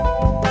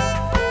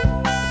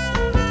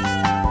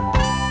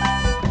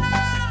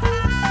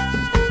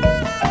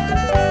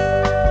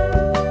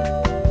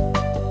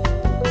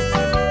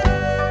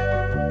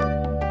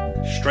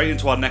straight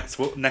into our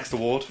next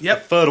award.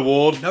 Yep. Third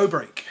award. No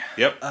break.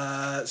 Yep.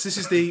 So this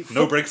is the...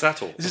 No breaks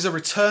at all. This is a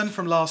return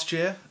from last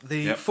year. The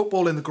Yep.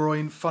 football in the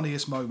groin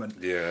funniest moment.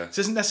 Yeah. This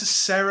isn't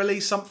necessarily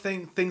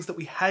things that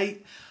we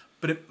hate,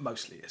 but it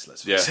mostly is,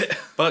 let's face it.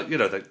 But,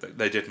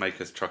 they did make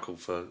us chuckle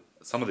for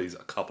some of these a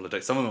couple of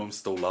days. Some of them I'm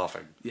still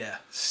laughing. Yeah,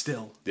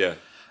 still. Yeah.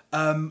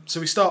 So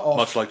we start off...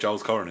 Much like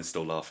Giles Corrin is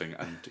still laughing,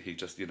 and he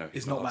just, he's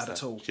He's not mad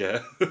at all.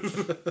 Yeah.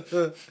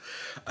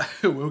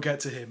 We'll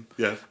get to him.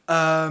 Yeah.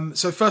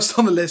 So first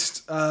on the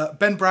list,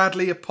 Ben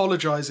Bradley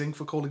apologising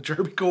for calling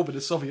Jeremy Corbyn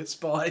a Soviet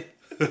spy.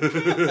 Please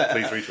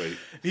retweet.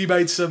 He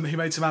made some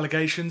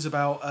allegations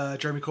about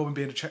Jeremy Corbyn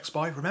being a Czech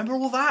spy. Remember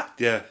all that?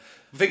 Yeah.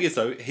 The thing is,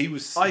 though, he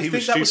was I think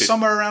that stupid. was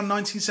somewhere around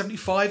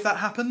 1975 that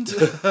happened.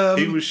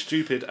 He was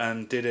stupid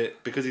and did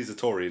it because he's a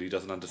Tory and he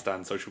doesn't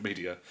understand social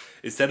media.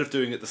 Instead of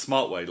doing it the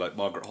smart way, like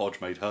Margaret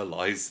Hodge made her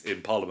lies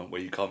in Parliament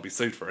where you can't be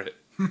sued for it,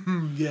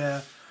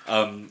 Yeah.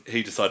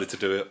 he decided to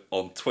do it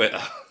on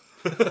Twitter.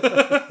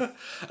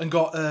 And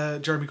got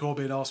Jeremy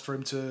Corbyn asked for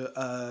him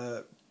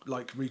to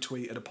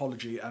retweet an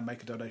apology and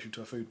make a donation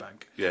to a food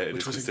bank. Yeah, in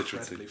which his was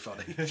constituency.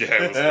 incredibly funny.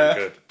 Yeah,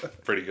 it was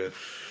pretty good.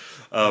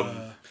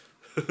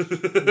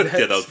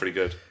 Yeah, that was pretty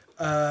good.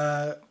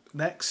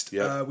 Next,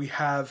 Yep. we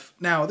have...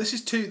 Now,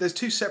 there's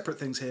two separate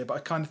things here, but I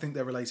kind of think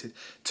they're related.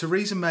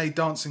 Theresa May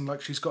dancing like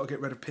she's got to get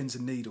rid of pins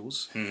and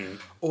needles. Mm-hmm.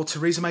 Or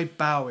Theresa May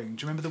bowing.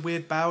 Do you remember the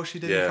weird bow she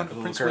did in front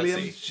of Prince curtsy.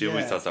 William? She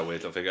always does that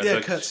weird thing.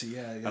 Yeah, curtsy,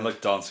 yeah. And like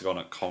dancing on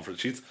at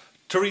conference. She's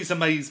Theresa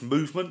May's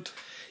movement.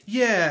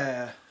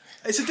 Yeah.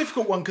 It's a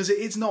difficult one because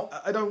it's not...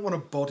 I don't want to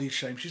body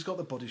shame. She's got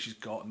the body she's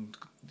got and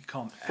you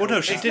can't... Well,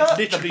 no, she It's did not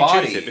the literally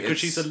body, choose it because it's-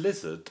 she's a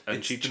lizard and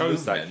it's she the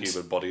chose that movement.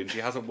 human body and she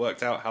hasn't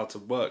worked out how to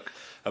work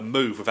and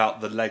move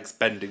without the legs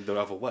bending the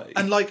other way.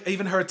 And like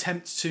even her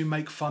attempt to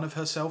make fun of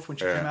herself when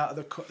she Yeah. came out of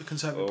the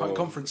Conservative Party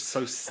conference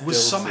so was stilted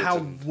somehow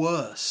and-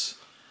 worse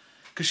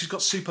because she's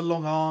got super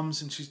long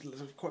arms and she's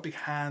quite big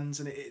hands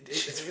and it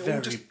all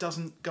very- just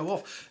doesn't go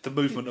off. the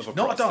movement of a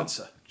Not a Protestant.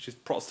 dancer. She's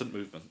Protestant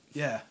movement.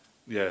 Yeah,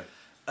 Yeah.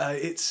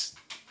 it's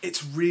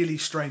really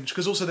strange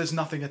because also there's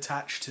nothing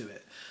attached to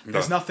it.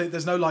 There's No. nothing.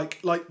 There's no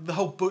like the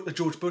whole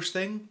George Bush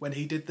thing when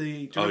he did the. Do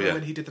you remember yeah.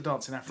 when he did the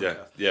dance in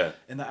Africa? Yeah.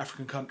 In that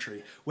African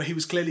country where he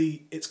was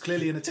clearly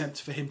an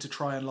attempt for him to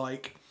try and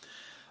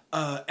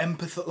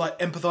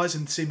empathize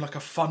and seem like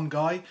a fun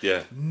guy.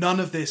 Yeah. None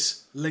of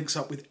this links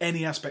up with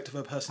any aspect of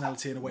her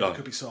personality in a way No. that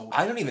could be sold.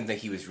 I don't even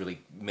think he was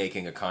really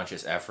making a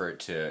conscious effort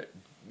to,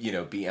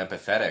 be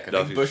empathetic. I No,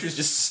 think he- Bush was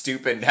just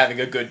stupid and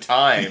having a good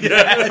time.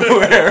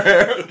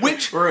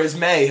 Whereas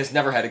May has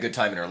never had a good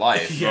time in her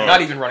life. Yeah. Not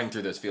even running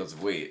through those fields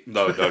of wheat.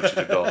 No, she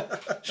did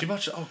not. She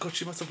must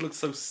have looked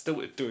so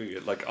stilted doing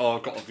it. Like,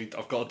 I've got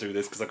to do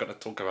this because I've got to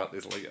talk about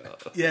this later.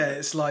 Yeah,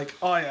 it's like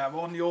I am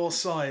on your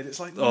side. It's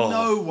like Oh.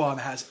 no one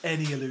has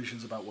any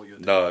illusions about what you're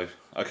doing. No.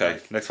 Okay,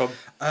 next one.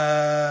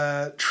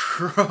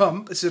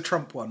 Trump. This is a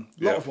Trump one.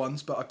 A lot Yeah. of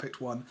ones, but I picked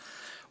one.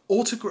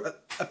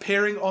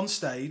 Appearing on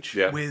stage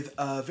Yeah. with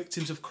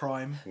victims of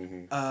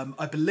crime.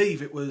 I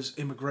believe it was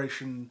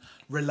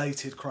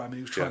immigration-related crime, and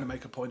he was trying Yeah. to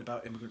make a point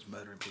about immigrants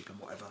murdering people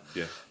and whatever.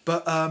 Yeah.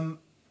 But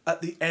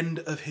at the end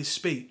of his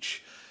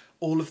speech,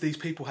 all of these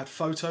people had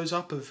photos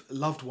up of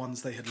loved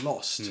ones they had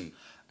lost.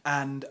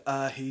 And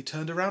he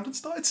turned around and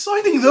started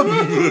signing them.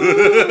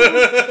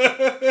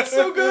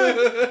 So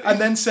good. And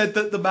then said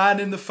that the man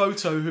in the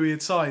photo who he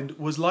had signed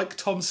was like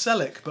Tom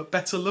Selleck, but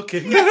better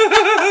looking.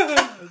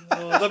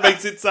 Oh, that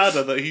makes it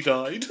sadder that he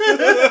died.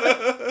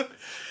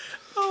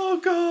 Oh,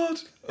 God.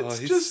 It's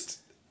he's- just,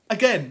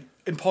 again,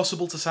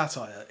 impossible to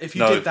satire. If you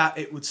No. did that,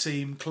 it would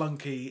seem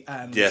clunky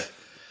and Yeah.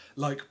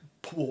 like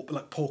poor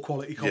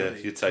quality Yeah,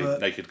 comedy. you'd say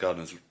But- Naked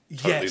Gun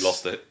totally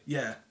lost it.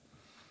 Yeah.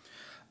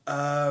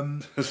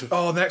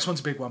 The next one's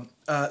a big one.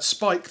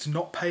 Spiked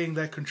not paying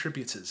their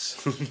contributors.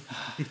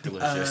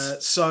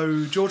 Delicious.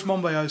 So George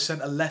Monbiot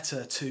sent a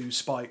letter to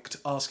Spiked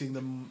asking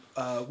them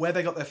where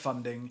they got their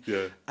funding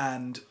Yeah.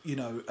 and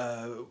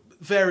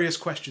various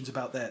questions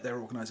about their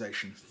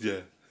organisation.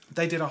 Yeah.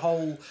 They did a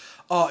whole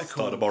article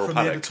Started a moral from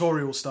panic. the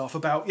editorial staff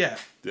about Yeah.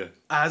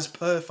 as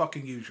per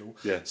fucking usual,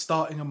 Yeah.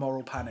 starting a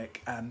moral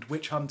panic and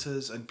witch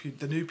hunters and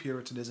the new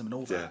Puritanism and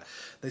all that. Yeah.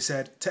 They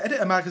said, to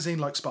edit a magazine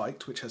like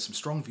Spiked, which has some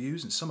strong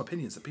views and some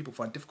opinions that people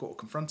find difficult or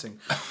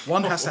confronting,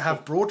 one has to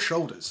have broad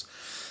shoulders.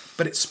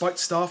 But it's Spiked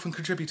staff and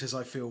contributors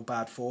I feel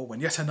bad for when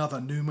yet another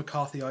new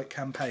McCarthyite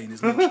campaign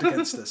is launched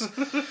against us.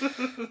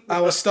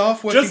 Our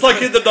staff working... Just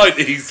like in the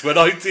 90s when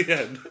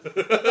ITN.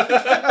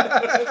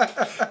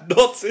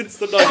 Not since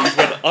the 90s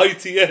when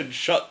ITN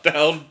shut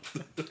down.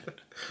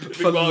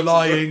 for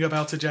lying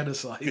about a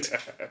genocide.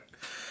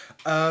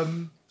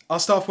 Our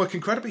staff work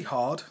incredibly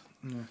hard.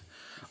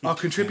 Our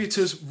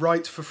contributors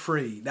write for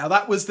free. Now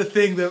that was the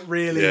thing that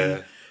really...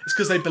 Yeah. It's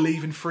because they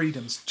believe in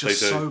freedoms just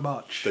They do. so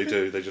much. They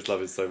do. They just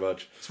love it so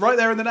much. It's right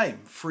there in the name,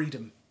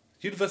 freedom.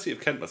 University of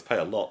Kent must pay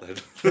a lot then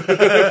for them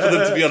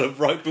to be able to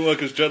write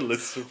work as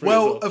journalists. For free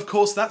Well, as well. of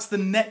course, that's the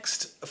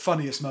next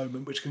funniest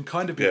moment, which can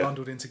kind of be Yeah.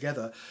 bundled in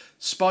together.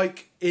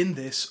 Spike, in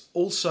this,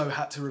 also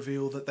had to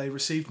reveal that they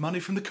received money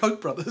from the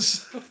Koch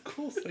brothers. Of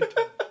course they do.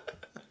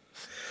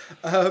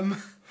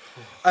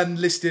 And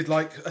listed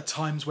like at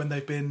times when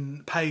they've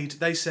been paid.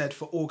 They said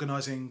for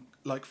organising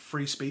like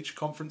free speech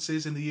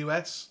conferences in the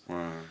US.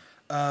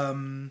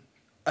 And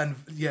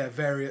yeah,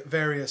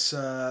 various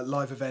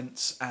live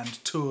events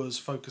and tours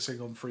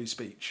focusing on free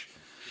speech.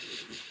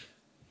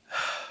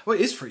 Well,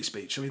 it is free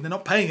speech. I mean, they're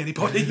not paying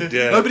anybody.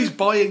 Yeah. Nobody's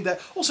buying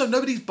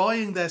nobody's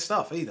buying their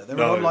stuff either. They're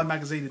an online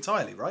magazine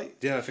entirely, right?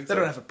 Yeah, I think they so.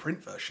 don't have a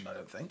print version. I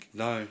don't think.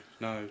 No,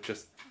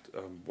 just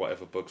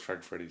whatever books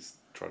Frank Freddy's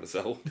trying to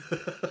sell.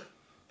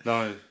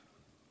 No,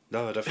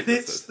 I don't think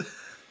that's it.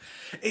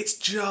 It's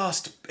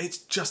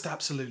just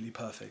absolutely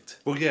perfect.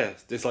 Well, yeah,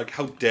 it's like,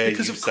 how dare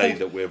Because you of say course-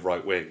 that we're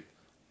right wing?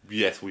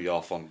 Yes, we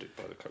are funded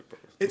by the Koch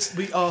brothers.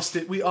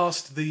 We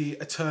asked the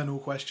eternal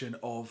question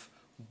of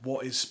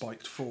what is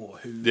Spiked for?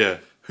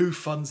 Who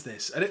funds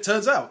this? And it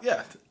turns out,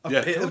 a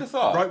bit Who of would've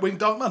thought? right-wing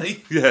dark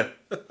money. Yeah.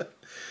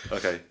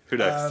 Okay, who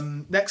next?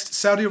 Next,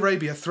 Saudi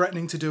Arabia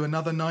threatening to do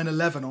another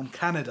 9/11 on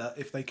Canada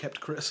if they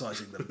kept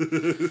criticising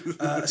them.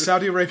 A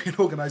Saudi Arabian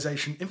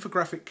organisation,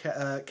 Infographic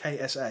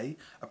KSA,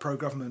 a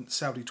pro-government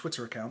Saudi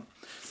Twitter account,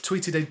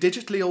 tweeted a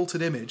digitally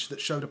altered image that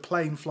showed a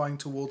plane flying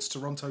towards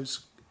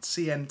Toronto's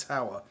CN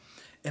Tower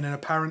in an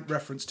apparent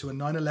reference to a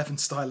 9/11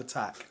 style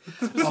attack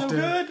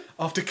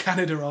after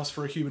Canada asked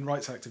for a human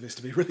rights activist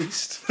to be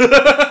released. That's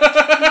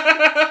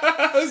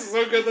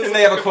so good. And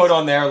they have a quote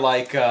on there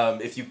like,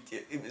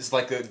 it's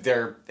like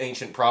their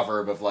ancient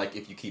proverb of like,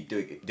 if you keep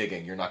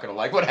digging, you're not going to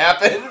like what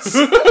happens.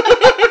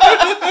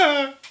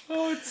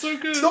 Oh, it's so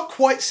good. It's not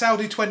quite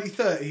Saudi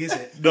 2030, is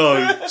it?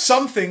 No,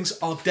 Some things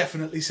are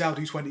definitely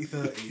Saudi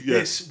 2030. Yeah.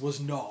 This was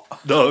not.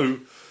 no.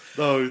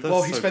 That's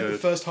Well, he so spent good. the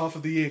first half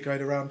of the year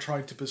going around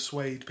trying to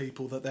persuade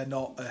people that they're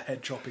not a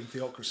head-chopping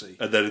theocracy.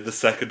 And then in the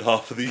second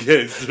half of the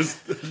year, he's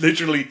just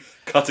literally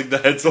cutting the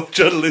heads off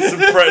journalists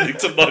and threatening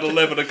to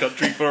 9/11 a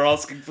country for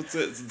asking for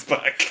citizens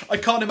back. I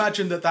can't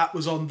imagine that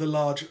was on the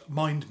large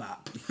mind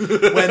map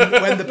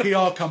when the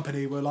PR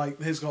company were like,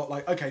 "Here's got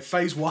like, okay,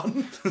 phase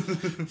 1,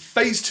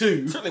 phase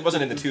 2." Certainly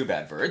wasn't in the tube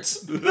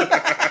adverts.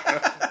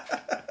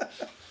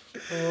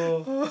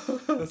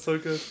 That's so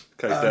good.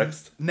 Okay,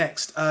 next.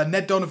 Next,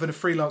 Ned Donovan, a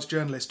freelance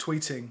journalist,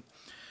 tweeting,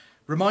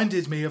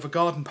 reminded me of a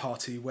garden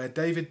party where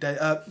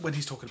when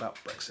he's talking about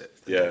Brexit,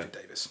 David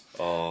Davis.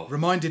 Oh.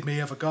 Reminded me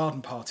of a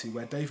garden party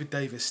where David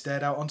Davis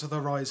stared out onto the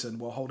horizon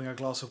while holding a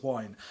glass of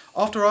wine.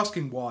 After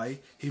asking why,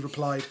 he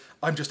replied,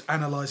 "I'm just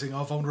analysing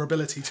our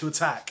vulnerability to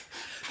attack."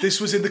 This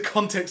was in the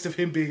context of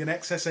him being an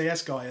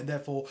ex-SAS guy and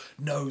therefore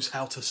knows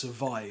how to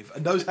survive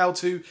and knows how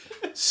to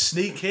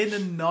sneak in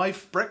and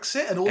knife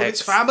Brexit and all of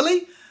its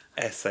family.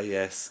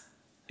 SAS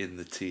in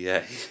the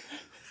TA.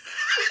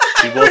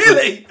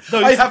 Really?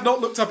 No, I have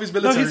not looked up his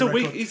No, military he's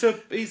a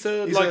record. he's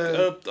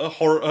a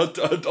horror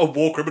a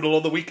war criminal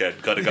on the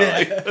weekend kind of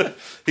guy. Yeah.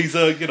 He's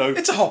a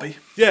It's a hobby.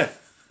 yeah.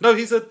 No,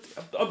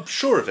 I'm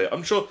sure of it.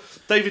 I'm sure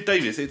David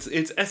Davis.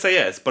 It's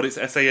SAS, but it's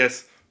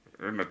SAS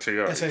in the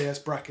TA. SAS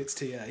brackets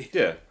TA.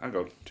 Yeah, hang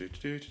on. We'll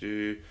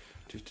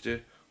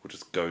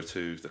just go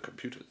to the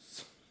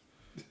computers.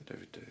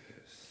 David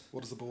Davis.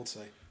 What does the board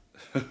say?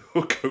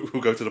 We'll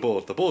go to the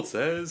board. The board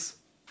says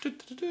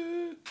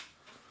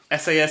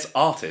SAS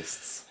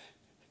artists.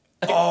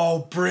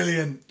 Oh,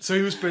 brilliant! So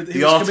he was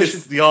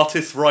The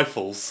artists'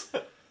 rifles.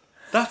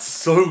 That's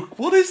so.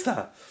 What is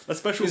that? A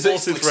special It's like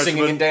forces singing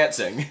and regiment.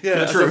 dancing Yeah, for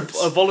the as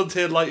troops. a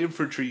volunteer light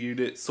infantry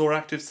unit saw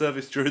active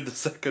service during the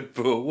Second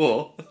Boer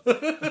War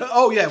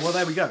Oh yeah, well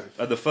there we go.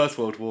 and the First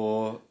World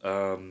War.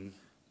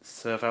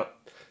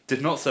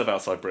 Did not serve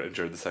outside Britain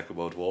during the Second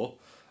World War.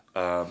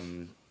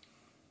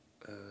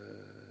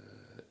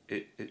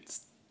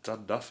 It's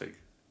done nothing.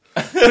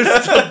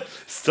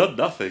 It's done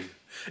nothing.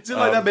 Is it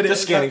like that bit?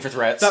 Just scanning for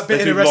threats. That They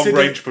bit do in Arrested.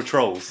 long range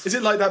patrols. Is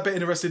it like that bit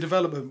in Arrested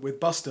Development with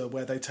Buster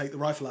where they take the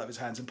rifle out of his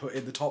hands and put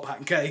in the top hat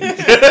and cane?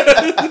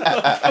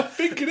 I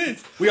think it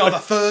is. We are the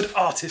 3rd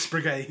Artist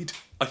Brigade.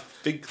 I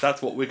think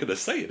that's what we're going to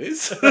say it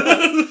is.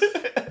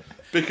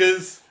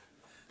 Because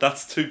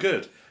that's too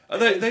good.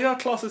 And they are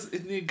classes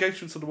in the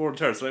engagements of the war on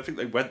terror, so I think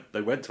they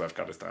went to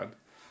Afghanistan.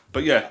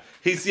 But yeah,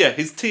 he's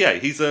TA.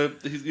 He's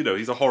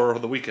a horror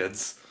on the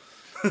weekends.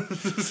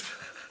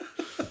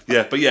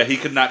 Yeah, but yeah, he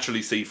can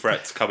naturally see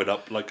threats coming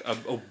up like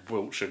a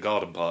Wiltshire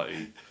garden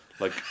party.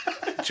 Like,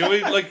 do you know what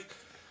I mean? Like,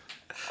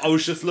 I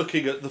was just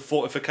looking at the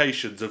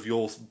fortifications of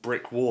your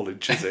brick wall in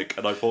Chiswick,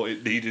 and I thought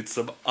it needed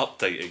some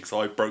updating, so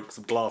I broke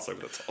some glass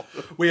over the top.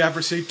 We have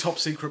received top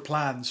secret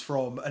plans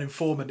from an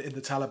informant in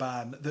the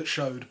Taliban that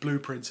showed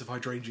blueprints of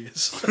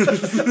hydrangeas.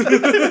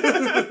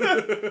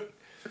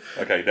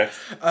 Okay, next.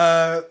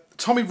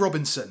 Tommy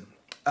Robinson,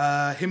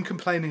 him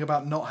complaining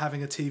about not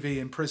having a TV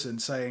in prison,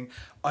 saying,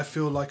 "I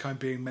feel like I'm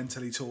being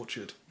mentally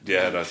tortured."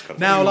 Yeah, that's kind of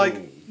Now,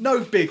 no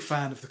big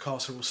fan of the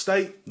carceral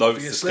state. no, it's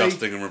obviously.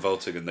 disgusting and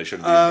revolting, and they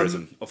shouldn't be in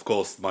prison. Of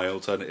course, my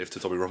alternative to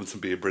Tommy Robinson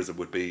being in prison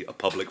would be a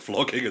public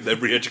flogging and then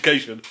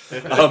re-education.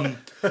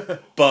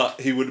 But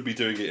he wouldn't be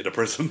doing it in a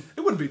prison.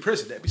 It wouldn't be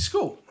prison; it'd be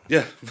school.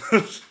 Yeah.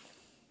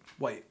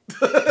 Wait.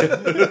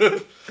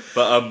 But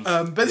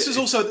But this is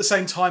also at the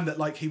same time that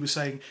like he was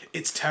saying,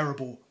 it's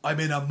terrible. I'm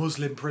in a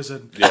Muslim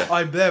prison.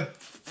 Yeah. They're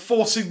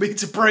forcing me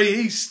to pray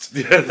east.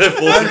 yeah,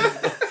 therefore,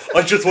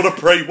 I just want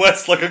to pray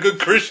west like a good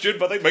Christian,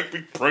 but they make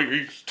me pray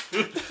east.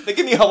 They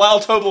give me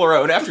halal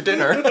Toblerone after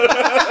dinner.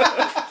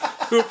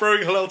 Who are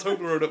throwing halal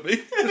Toblerone at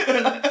me?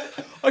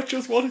 I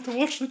just wanted to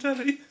watch the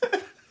telly,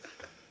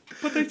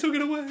 but they took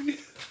it away.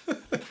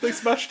 They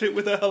smashed it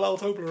with their halal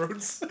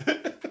Toblerones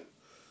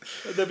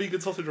and their vegan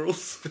sausage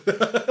rolls.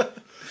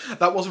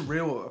 That wasn't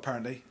real,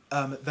 apparently.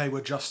 They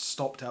were just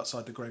stopped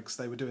outside the Greggs.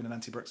 They were doing an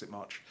anti-Brexit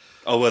march.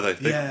 Oh, were they?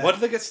 Yeah. Why did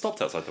they get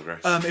stopped outside the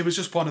Greggs? It was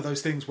just one of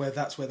those things where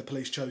that's where the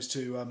police chose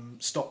to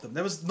stop them.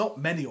 There was not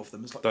many of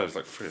them. It was like, No, it was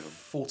like 3 of them.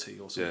 40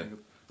 or something. Yeah.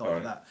 Not All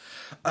like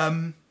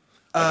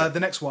that. The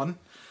next one,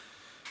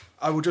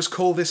 I will just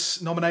call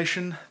this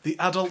nomination, The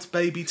Adult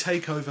Baby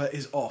Takeover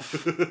is Off.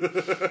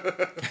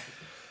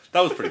 That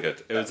was pretty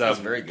good. It was, was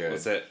very good.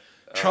 Was it?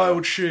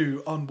 Child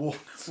shoe unworn,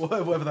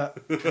 whatever that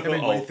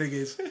Hemingway Oh. thing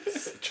is.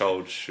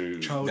 Child shoe.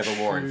 Child Never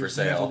worn shoe, for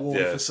sale. Never worn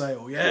Yeah. for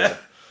sale, yeah.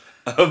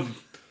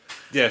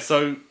 Yeah,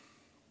 so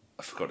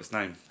I forgot his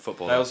name.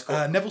 Footballer. That was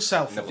cool. Neville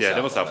Southall. Yeah,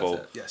 Neville Southall, Southall.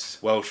 that's it. Yes.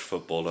 Welsh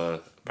footballer,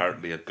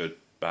 apparently a good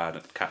man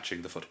at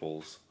catching the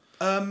footballs.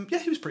 Yeah,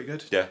 he was pretty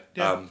good. Yeah.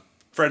 Yeah.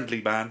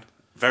 Friendly man.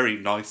 Very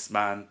nice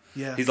man.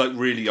 Yeah. He's like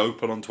really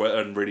open on Twitter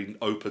and really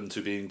open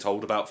to being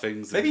told about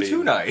things. And Maybe being,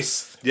 too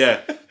nice.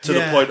 Yeah. To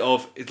Yeah. the point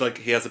of, it's like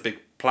he has a big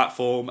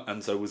platform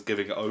and so was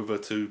giving it over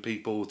to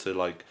people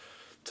to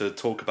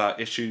talk about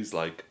issues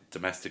like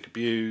domestic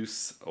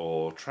abuse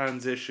or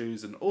trans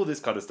issues and all this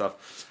kind of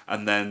stuff.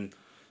 And then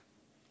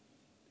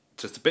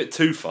just a bit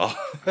too far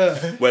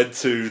went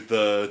to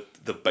the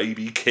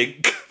baby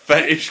kink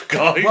fetish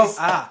guys.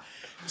 Well,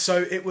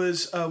 so it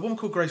was a woman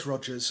called Grace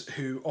Rogers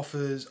who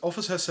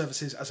offers her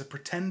services as a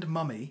pretend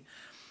mummy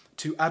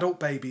to adult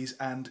babies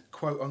and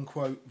quote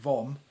unquote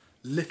vom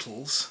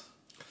littles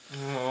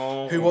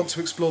who want to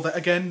explore that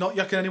again. Not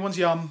yucking anyone's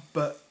yum,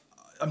 but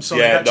I'm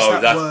sorry. Yeah,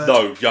 that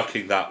word,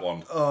 yucking that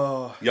one.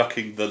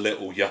 Yucking the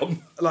little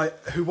yum.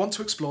 like who want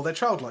to explore their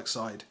childlike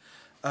side.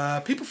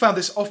 People found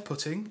this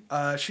off-putting.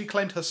 She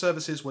claimed her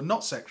services were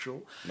not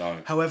sexual. No.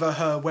 However,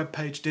 her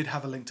webpage did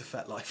have a link to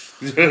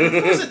FetLife. Of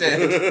course it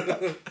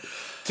did.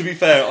 To be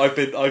fair, I've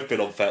been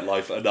on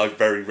FetLife and I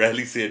very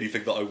rarely see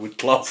anything that I would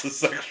class as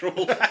sexual.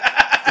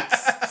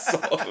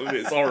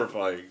 It's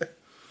horrifying.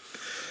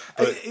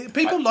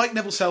 People like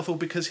Neville Southall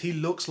because he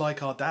looks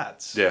like our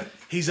dads. Yeah.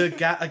 He's a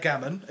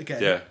gammon,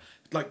 again. Yeah.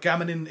 Like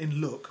gammon in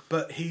look,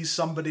 but he's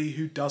somebody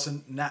who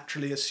doesn't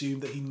naturally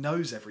assume that he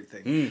knows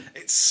everything.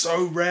 It's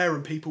so rare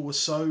and people were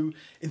so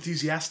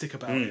enthusiastic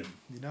about him,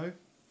 you know?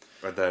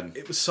 And then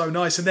It was so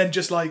nice. And then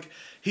just like,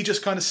 he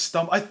just kind of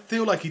stumbled. I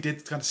feel like he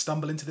did kind of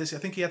stumble into this. I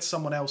think he had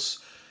someone else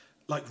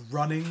like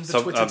running the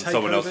Twitter takeovers.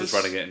 someone else was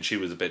running it and she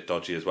was a bit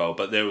dodgy as well.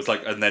 But there was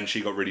like, and then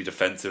she got really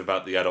defensive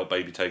about the adult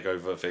baby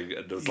takeover thing,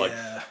 and it was like,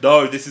 Yeah.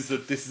 no, this is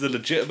a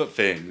legitimate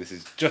thing. This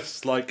is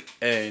just like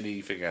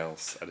anything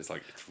else, and it's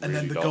like, it's really And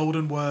then the not.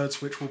 golden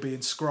words which will be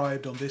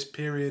inscribed on this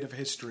period of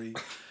history: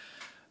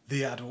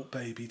 the adult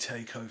baby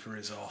takeover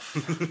is off.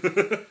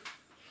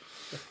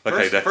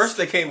 Okay, next. First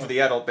they came for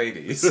the adult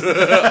babies. And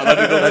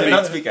I did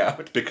not speak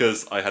out.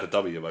 Because I had a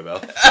dummy in my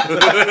mouth.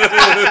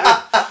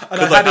 And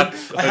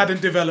I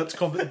hadn't developed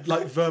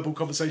like verbal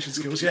conversation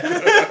skills yet.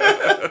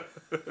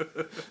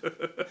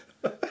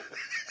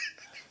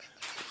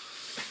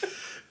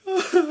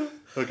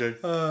 Okay.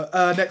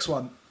 Next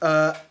one.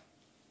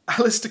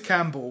 Alistair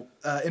Campbell,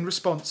 in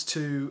response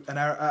to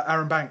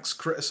Aaron Banks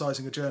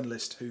criticising a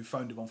journalist who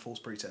phoned him on false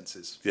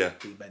pretences, Yeah.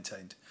 he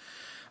maintained.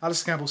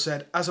 Alistair Campbell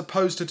said, as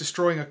opposed to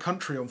destroying a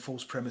country on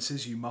false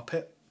premises, you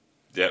muppet.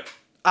 Yep.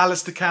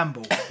 Alistair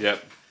Campbell.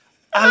 Yep.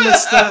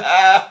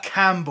 Alistair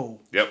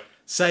Campbell Yep.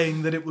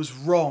 saying that it was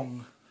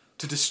wrong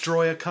to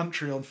destroy a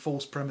country on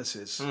false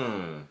premises.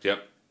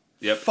 Yep.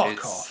 Yep. Fuck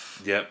It's-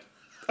 off. Yep.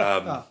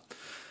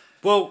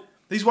 Well,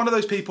 He's one of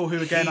those people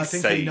who, again, I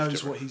think he saved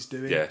knows Iraq. what he's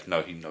doing. Yeah,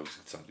 no, he knows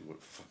exactly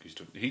what the fuck he's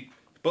doing.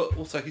 But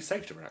also, he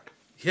saved Iraq.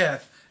 Yeah,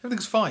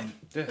 everything's fine.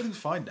 Yeah. Everything's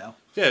fine now.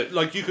 Yeah,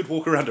 like you could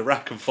walk around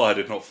Iraq and fire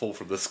did not fall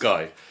from the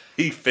sky.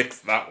 He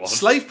fixed that one.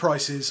 Slave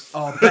prices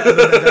are better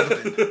than they've ever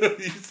been. It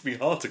used to be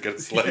hard to get a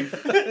slave.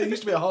 It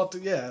used to be a hard to,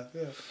 yeah.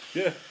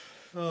 Yeah.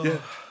 Yeah.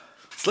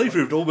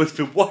 Slavery would almost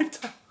been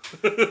wiped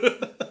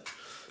out.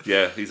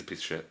 Yeah, he's a piece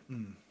of shit.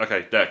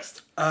 Okay,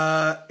 next.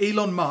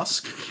 Elon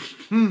Musk.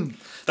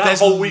 That There's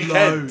whole weekend.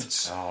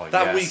 loads. Oh,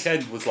 That yes.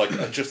 weekend was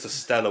like just a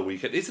stellar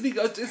weekend. Isn't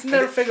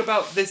there a thing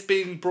about this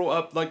being brought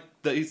up like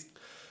that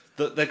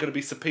they're going to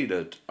be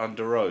subpoenaed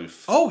under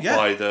oath? Oh, yeah.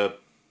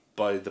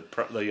 By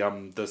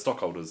the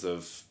stockholders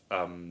of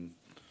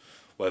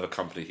whatever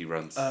company he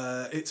runs.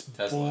 It's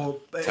Tesla.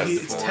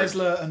 it's Boring.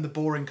 Tesla and the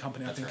Boring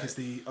Company, I think, right. is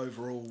the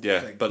overall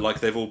Yeah, thing. but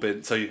like they've all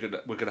been. So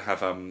we're gonna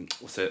have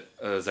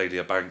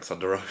Azalea Banks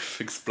under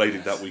oath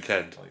explaining that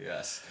weekend. Oh,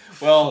 yes.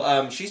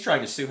 Well, she's trying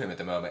to sue him at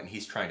the moment, and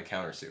he's trying to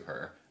countersue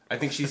her. I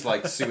think she's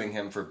like suing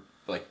him for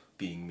like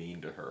being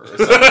mean to her or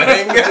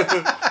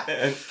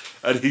something.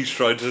 And he's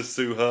trying to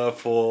sue her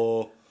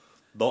for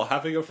not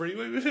having a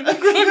freeway with him.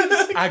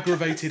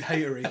 Aggravated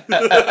hatery.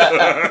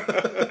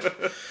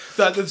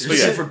 The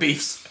Shit for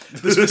beefs.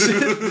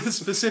 the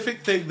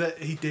specific thing that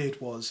he did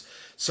was,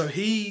 so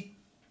he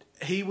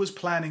was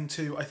planning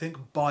to, I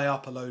think, buy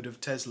up a load of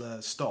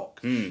Tesla stock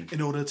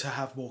in order to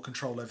have more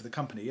control over the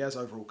company. He has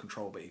overall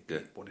control, but he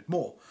wanted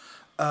more.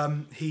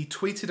 He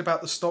tweeted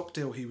about the stock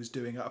deal he was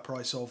doing at a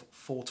price of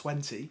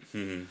 $4.20.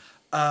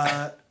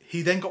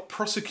 He then got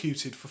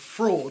prosecuted for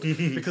fraud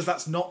because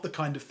that's not the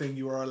kind of thing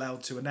you are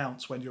allowed to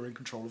announce when you're in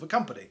control of a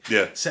company.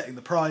 Yeah. Setting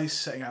the price,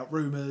 setting out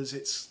rumours,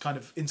 it's kind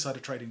of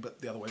insider trading, but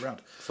the other way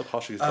around. Stop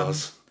harshing his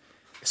boss.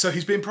 So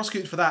he's been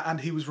prosecuted for that,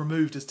 and he was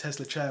removed as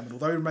Tesla chairman.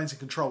 Although he remains in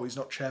control, he's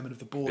not chairman of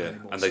the board Yeah,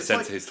 anymore. and So they it's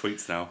censor his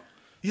tweets now.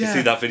 Yeah. You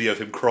see that video of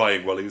him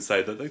crying while he was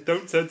saying that they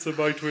don't censor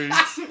my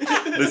tweets.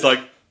 And it's like,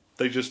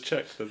 they just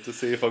check them to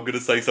see if I'm going to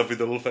say something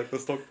that will affect the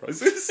stock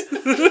prices.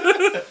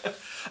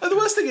 And the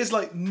worst thing is,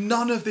 like,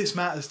 none of this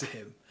matters to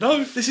him.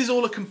 No. This is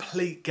all a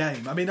complete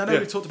game. I mean, I know Yeah.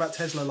 we talked about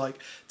Tesla, like,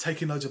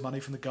 taking loads of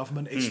money from the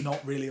government. It's not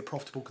really a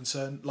profitable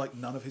concern, like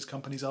none of his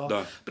companies are.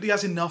 No. But he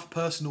has enough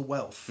personal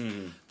wealth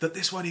that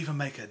this won't even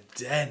make a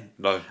dent.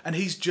 No. And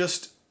he's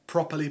just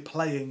properly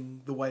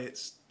playing the way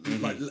it's,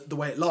 like, the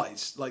way it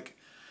lies. Like,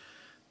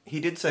 He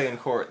did say in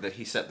court that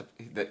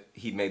that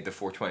he made the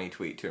 420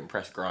 tweet to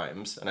impress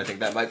Grimes, and I think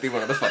that might be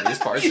one of the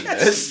funniest parts of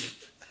this.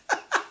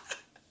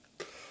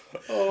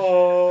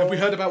 have we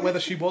heard about whether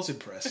she was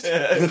impressed?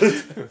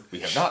 We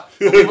have not,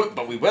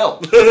 but we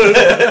will.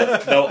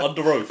 Now,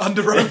 under oath.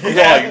 Under oath.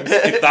 Grimes,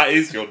 if that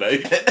is your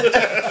name.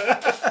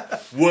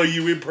 Were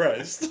you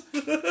impressed?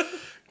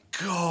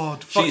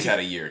 God. She's fucking- had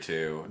a year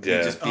too.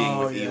 Yeah. Just being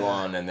with yeah.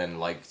 Elon and then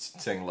like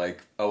saying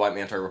like, "Oh, I'm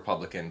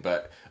anti-Republican,"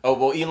 but oh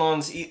well,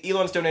 Elon's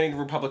donating to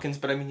Republicans,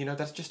 but I mean,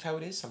 that's just how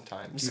it is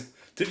sometimes.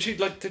 Didn't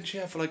she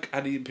have like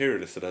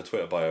anti-imperialist in her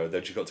Twitter bio, and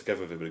then she got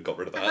together with him and got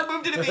rid of that?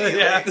 Removed it immediately.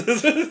 Yeah.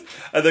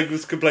 And then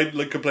was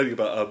complaining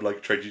about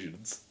like trade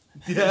unions.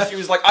 Yeah. She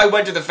was like, "I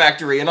went to the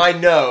factory and I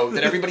know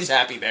that everybody's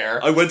happy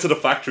there." I went to the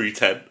factory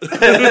tent,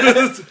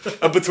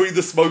 and between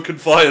the smoke and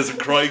fires and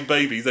crying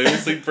babies, they all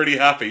seemed pretty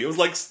happy. It was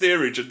like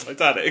steerage and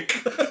Titanic.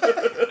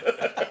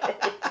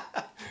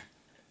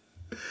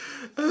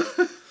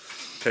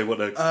 Okay, what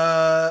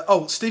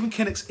next? Stephen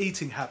Kinnock's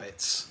eating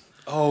habits.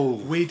 Oh,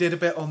 We did a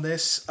bit on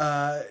this.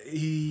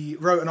 He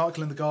wrote an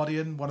article in The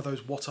Guardian, one of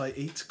those What I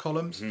Eat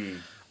columns.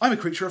 I'm a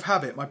creature of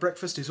habit. My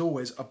breakfast is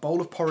always a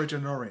bowl of porridge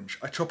and an orange.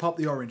 I chop up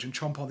the orange and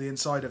chomp on the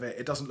inside of it.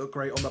 It doesn't look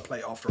great on the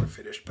plate after I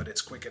finish, but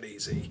it's quick and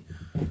easy.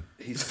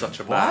 he's such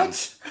a man.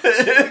 What?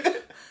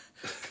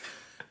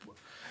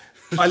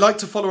 I like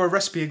to follow a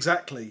recipe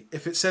exactly.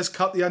 If it says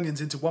cut the onions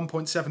into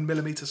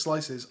 1.7mm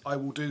slices, I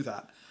will do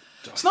that.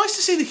 It's nice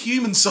to see the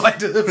human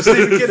side of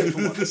Stephen Kinnock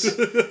for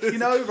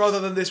once. Rather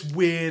than this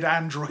weird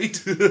android.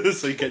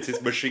 So he gets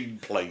his machine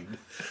plane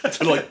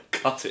to like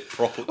cut it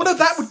properly. Well, no,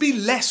 that would be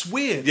less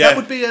weird. Yeah. That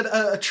would be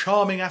a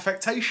charming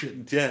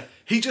affectation. Yeah.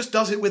 He just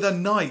does it with a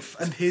knife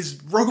and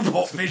his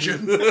robot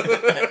vision.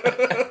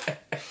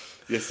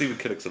 Yeah, Stephen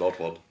Kinnock's an odd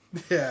one.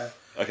 Yeah.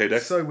 Okay,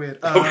 next. So weird.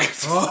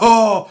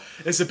 Oh,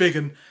 It's a big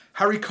one.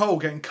 Harry Cole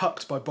getting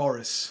cucked by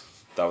Boris.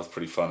 that was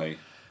pretty funny.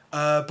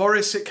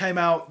 Boris, it came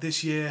out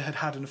this year,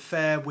 had an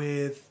affair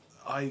with,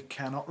 I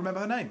cannot remember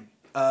her name,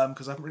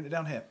 because I haven't written it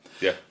down here.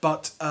 Yeah.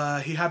 But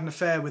he had an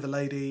affair with a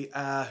lady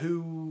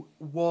who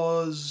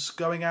was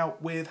going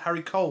out with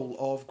Harry Cole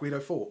of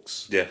Guido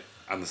Fawkes. Yeah,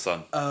 and the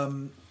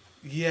son.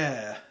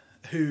 Yeah,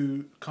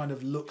 who kind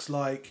of looks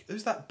like...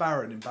 Who's that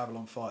Baron in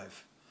Babylon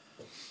 5?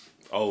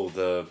 Oh,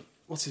 the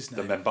What's his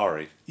the name?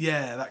 Membari.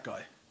 Yeah, that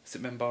guy. Is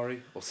it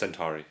Membari or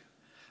Centauri?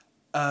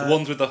 The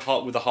ones with the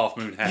half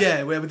moon hair.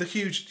 Yeah, with the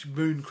huge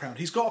moon crown.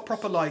 He's got a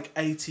proper,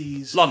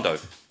 80s... Londo.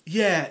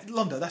 Yeah,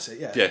 Londo, that's it,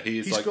 yeah. Yeah,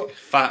 he's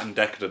fat and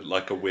decadent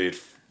like a weird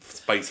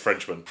space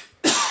Frenchman.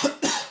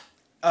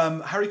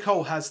 Harry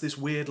Cole has this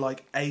weird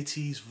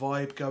 80s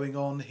vibe going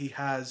on. He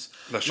has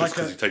That's just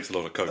because he takes a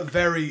lot of coke.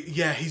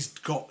 he's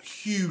got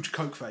huge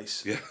coke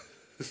face. Yeah.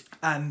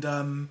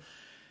 And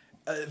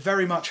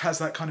very much has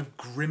that kind of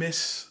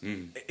grimace.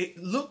 It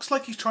looks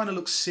like he's trying to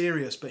look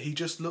serious, but he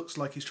just looks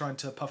like he's trying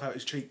to puff out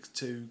his cheeks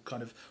to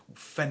kind of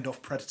fend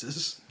off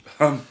predators.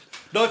 No,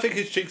 I think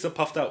his cheeks are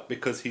puffed out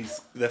because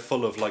they're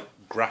full of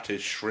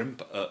gratis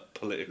shrimp at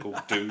political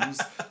dues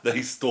that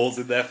he stores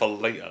in there for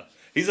later.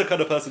 He's the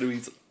kind of person who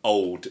eats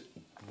old,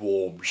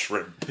 warm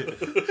shrimp.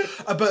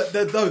 But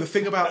the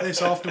thing about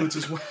this afterwards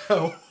as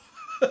well...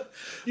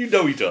 You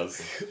know he does.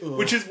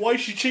 Which is why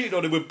she cheated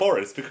on him with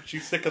Boris, because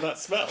she's sick of that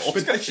smell.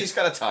 She's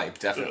got a type,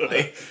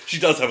 definitely. She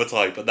does have a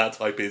type, and that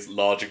type is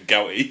large and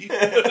gouty.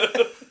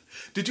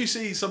 Did you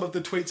see some of the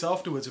tweets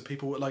afterwards of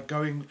people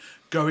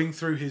going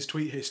through his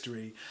tweet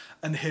history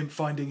and him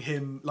finding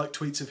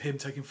tweets of him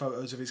taking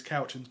photos of his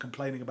couch and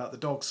complaining about the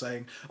dog,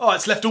 saying, "Oh,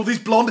 it's left all these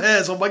blonde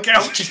hairs on my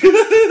couch."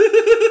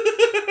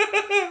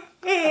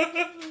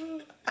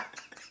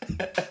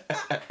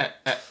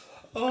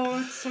 Oh,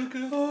 it's so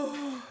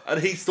good.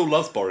 And he still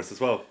loves Boris as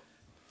well.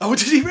 Oh,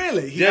 did he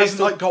really? He Yeah, hasn't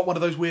he's like got one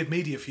of those weird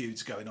media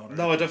feuds going on.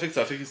 No, I don't think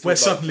so. I think he's still Where like,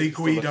 suddenly he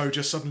still like- Guido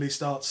just suddenly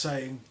starts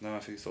saying No, I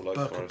think he still likes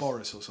Burke or Boris.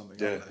 Boris or something.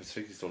 I Yeah, don't I know.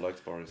 think he still likes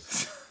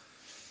Boris.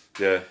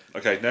 Yeah.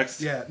 Okay,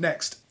 next. Yeah,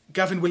 next.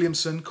 Gavin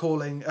Williamson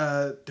calling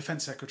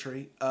Defence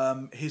Secretary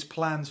his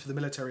plans for the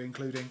military,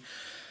 including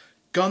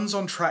guns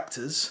on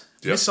tractors,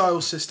 Yep.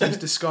 missile systems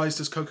disguised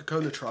as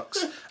Coca-Cola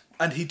trucks,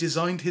 and he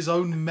designed his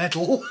own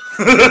medal.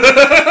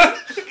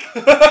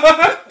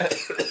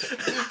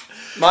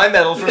 My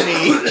medal for me.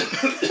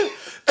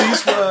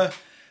 These were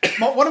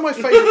one of my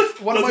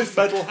favourite. One of Does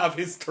my his medal have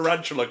his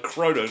tarantula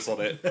Kronos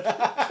on it?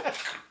 That's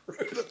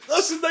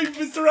the name of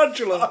his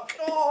tarantula.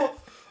 Oh,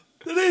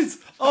 it is.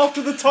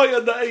 After the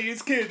Titan that ate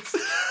his kids.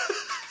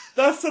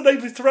 That's the name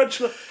of his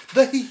tarantula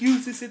that he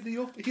uses in the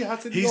office. He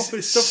has in the He's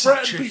office to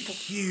such threaten a people.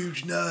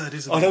 huge nerd,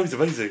 isn't I he? know, he's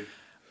amazing.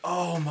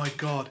 Oh my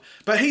god!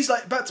 But he's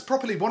like, that's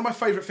properly one of my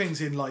favourite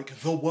things in like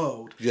the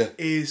world. Yeah.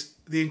 Is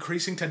the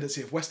increasing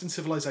tendency of Western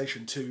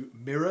civilization to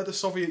mirror the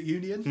Soviet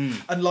Union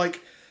and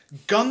like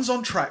guns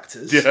on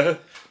tractors, Yeah.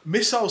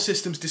 missile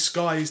systems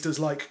disguised as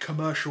like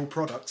commercial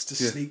products to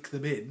sneak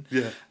them in,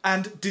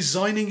 and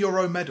designing your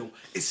own medal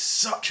is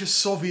such a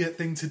Soviet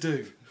thing to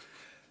do.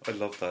 I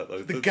love that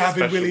though. The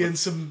Gavin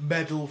Williamson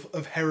Medal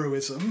of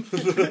Heroism.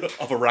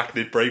 Of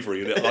arachnid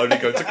bravery, and it only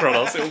goes to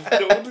Kronos. His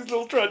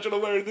little tarantula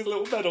wearing his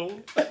little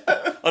medal.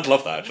 I'd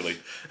love that actually.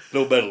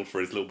 Little medal for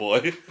his little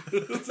boy.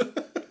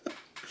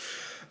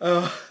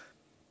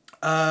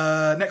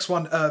 Next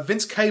one,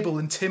 Vince Cable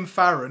and Tim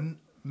Farron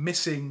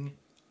missing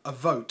a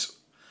vote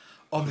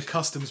on the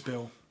customs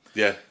bill.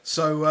 Yeah.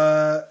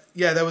 So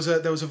there was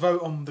a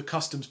vote on the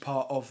customs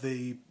part of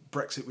the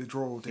Brexit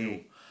withdrawal deal,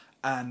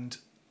 and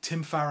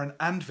Tim Farron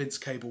and Vince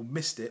Cable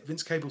missed it.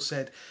 Vince Cable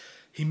said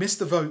he missed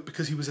the vote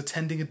because he was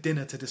attending a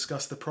dinner to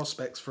discuss the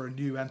prospects for a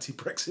new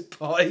anti-Brexit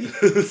party.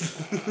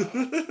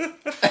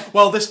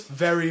 Well, this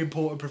very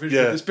important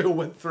provision of this bill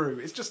went through.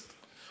 It's just,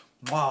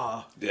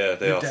 wow. Yeah,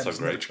 they The are Dems so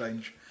never great.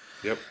 change.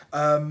 Yep.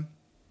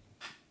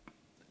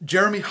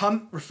 Jeremy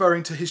Hunt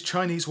referring to his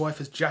Chinese wife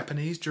as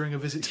Japanese during a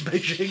visit to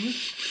Beijing,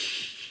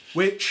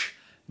 which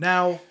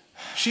now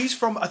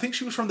I think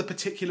she was from the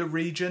particular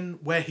region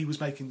where he was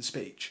making the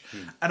speech,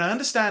 and I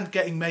understand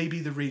getting maybe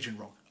the region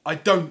wrong. I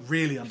don't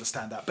really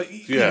understand that, but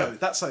you know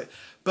that's like.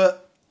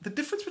 But the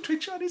difference between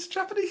Chinese and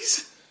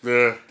Japanese.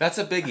 Yeah. That's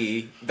a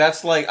biggie.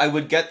 That's like, I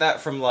would get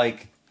that from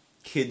like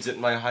kids at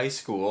my high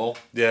school.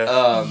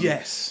 Yeah.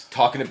 Yes.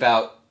 Talking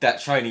about that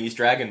Chinese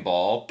Dragon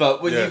Ball.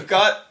 But when you've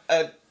got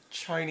a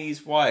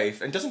Chinese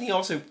wife, and does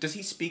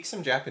he speak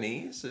some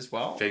Japanese as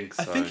well? I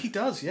think he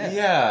does. Yeah.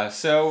 Yeah,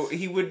 so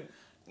he would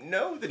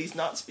know that he's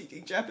not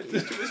speaking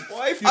Japanese to his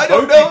wife. I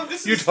don't know.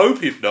 You'd hope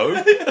he'd know.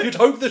 You'd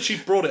hope that she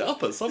brought it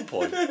up at some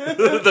point.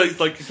 That he's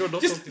like, you're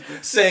not Just talking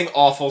to- saying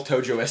awful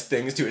Tojo-esque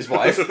things to his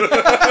wife.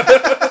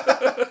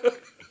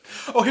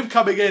 Or him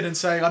coming in and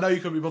saying, "I know you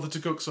couldn't be bothered to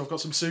cook, so I've got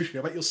some sushi.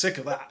 I bet you're sick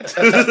of that."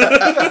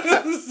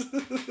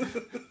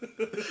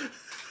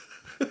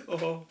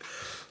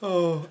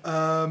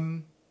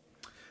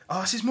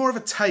 This is more of a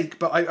take,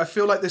 but I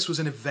feel like this was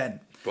an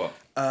event. What?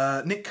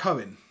 Nick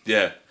Cohen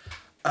Yeah.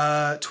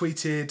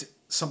 tweeted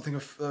something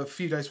a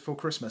few days before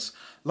Christmas.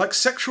 Like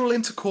sexual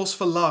intercourse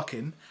for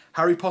Larkin,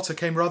 Harry Potter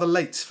came rather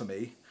late for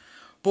me.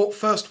 Bought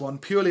first one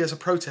purely as a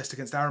protest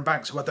against Aaron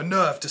Banks, who had the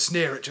nerve to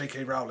sneer at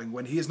J.K. Rowling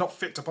when he is not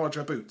fit to polish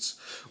her boots.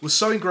 Was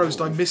so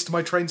engrossed I missed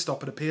my train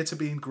stop and appeared to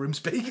be in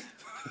Grimsby.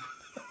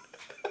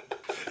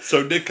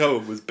 So Nick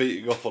Cohen was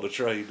beating off on a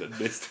train and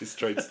missed his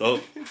train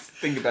stop.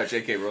 Think about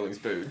J.K. Rowling's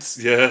boots.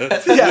 Yeah.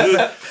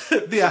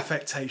 The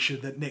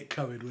affectation that Nick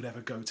Cohen would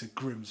ever go to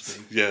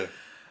Grimsby. Yeah.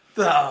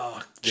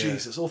 Oh,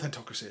 Jesus.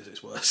 Authentocracy is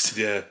its worst.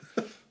 Yeah.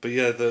 But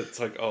yeah, it's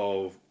like,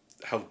 oh,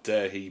 how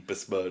dare he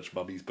besmirch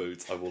Mummy's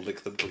boots? I will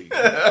lick them clean.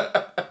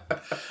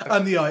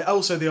 And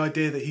also the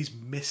idea that he's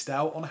missed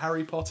out on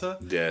Harry Potter.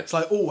 Yeah. It's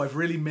like, oh, I've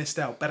really missed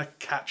out. Better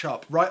catch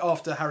up. Right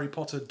after Harry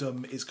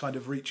Potter-dom is kind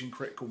of reaching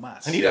critical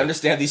mass. I need to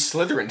understand these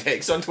Slytherin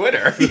takes on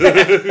Twitter.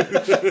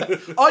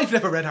 I've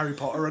never read Harry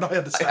Potter and I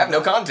understand. I have no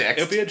that. context.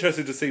 It'll be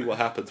interesting to see what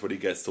happens when he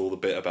gets to all the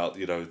bit about,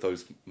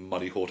 those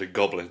money-hoarding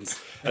goblins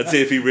and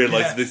see if he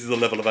realises this is a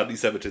level of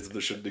anti-Semitism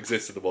that shouldn't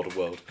exist in the modern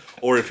world.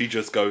 Or if he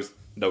just goes,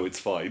 no, it's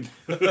fine.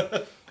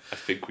 I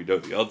think we know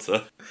the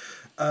answer.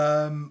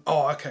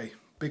 Okay.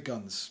 Big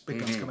guns. Big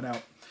guns coming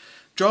out.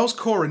 Giles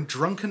Corran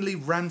drunkenly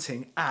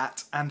ranting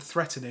at and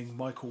threatening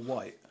Michael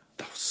White.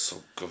 That was so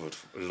good.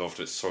 I loved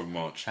it so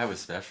much. That was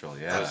special,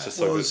 yeah. That was just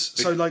so good.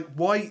 So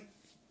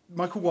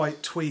Michael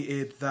White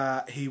tweeted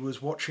that he was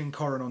watching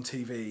Corran on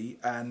TV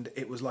and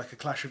it was like a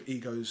clash of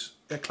egos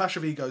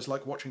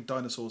like watching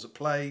dinosaurs at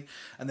play,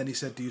 and then he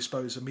said, do you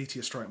suppose a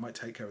meteor strike might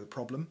take care of the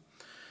problem?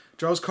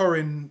 Giles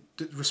Corran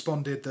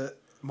responded that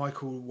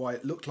Michael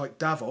White looked like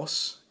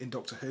Davos in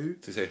Doctor Who.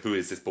 To say, who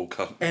is this bald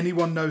cunt?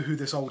 Anyone know who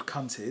this old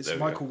cunt is? There we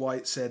Michael go.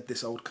 White said,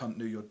 this old cunt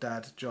knew your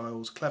dad.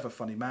 Giles, clever,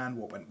 funny man.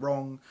 What went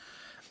wrong?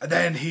 And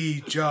then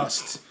he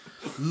just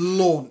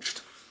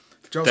launched.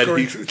 Giles Then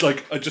Corran,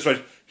 he, I just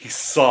read, he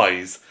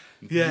sighs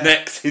Yeah.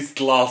 necks his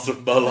glass of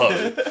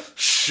Merlot,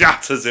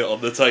 shatters it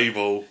on the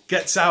table.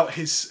 Gets out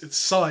his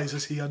size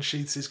as he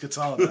unsheathes his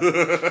katana.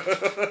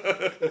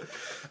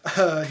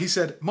 He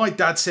said, "My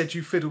dad said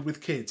you fiddled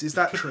with kids. Is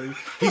that true?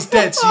 He's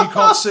dead, so you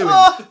can't sue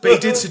him. But he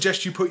did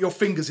suggest you put your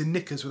fingers in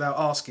knickers without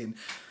asking.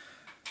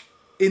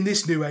 In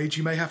this new age,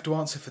 you may have to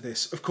answer for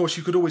this. Of course,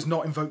 you could always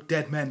not invoke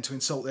dead men to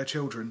insult their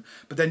children,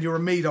 but then you're a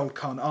mean old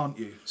cunt, aren't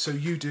you? So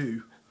you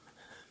do."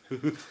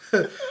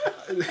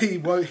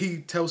 He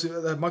tells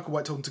him, Michael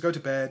White told him to go to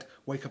bed,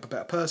 wake up a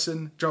better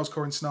person. Giles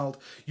Corrin snarled,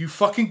 "You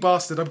fucking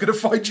bastard, I'm going to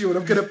find you and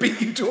I'm going to beat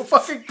you to a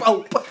fucking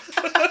pulp."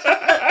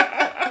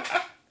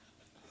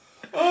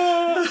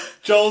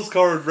 Giles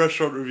Corrin,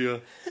 restaurant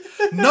reviewer.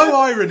 No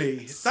irony.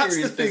 That's the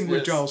Serious thing with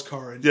business. Giles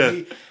Corrin.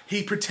 Yeah.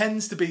 He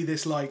pretends to be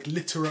this like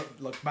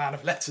literate, like man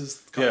of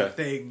letters kind Yeah. of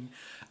thing.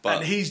 But-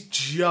 And he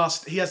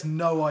has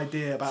no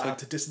idea about how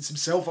to distance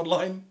himself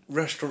online.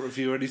 Restaurant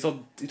reviewer, and he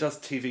does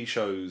TV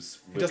shows.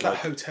 He does that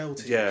hotel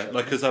TV Yeah, show.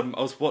 like because I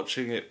was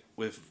watching it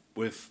with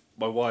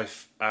my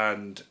wife,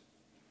 and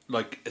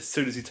like as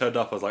soon as he turned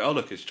up, I was like, "Oh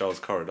look, it's Giles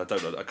Corrin." I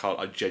don't know,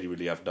 I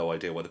genuinely have no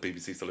idea why the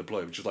BBC still employ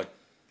him. Which is like,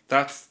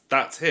 that's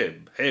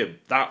him,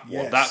 that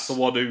one, Yes. that's the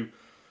one who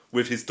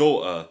with his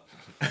daughter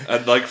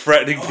and like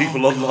threatening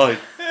people online.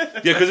 Yeah,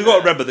 because you've got to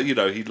remember that he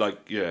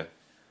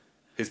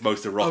his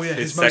most erotic, Oh, yeah,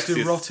 his sexiest, most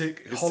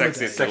erotic his holiday.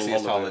 sexiest little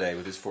Sexiest holiday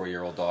with his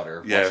 4-year-old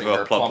daughter. Yeah, watching well,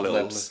 her plump plump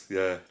lips.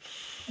 lips.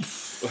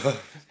 Yeah.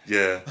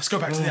 Yeah. Let's go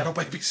back to the adult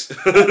babies.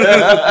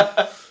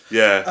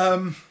 Yeah.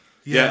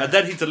 Yeah. And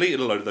then he deleted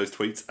a load of those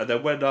tweets, and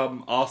then when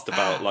asked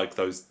about like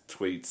those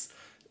tweets,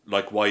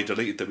 like why he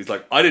deleted them, he's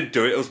like, "I didn't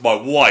do it. It was my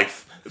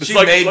wife." It's She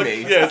like, made like-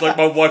 me. Yeah, it's like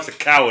my wife's a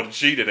coward and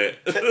she did it.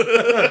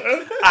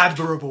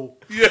 Admirable.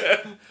 Yeah.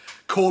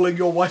 Calling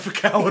your wife a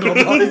coward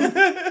online.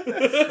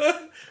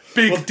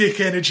 Big dick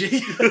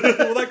energy.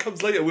 Well, that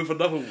comes later with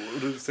another one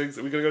of those things.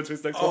 Are we going to go to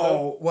his next one?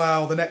 Oh,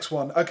 wow, the next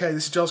one. Okay,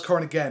 this is Giles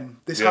Corrin again.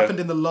 This Yeah. happened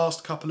in the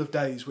last couple of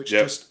days, which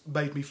Yep. just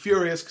made me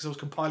furious because I was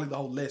compiling the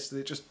whole list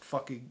and it just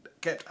fucking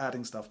kept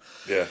adding stuff.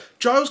 Yeah.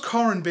 Giles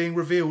Corrin being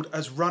revealed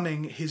as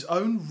running his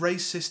own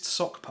racist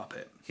sock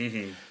puppet.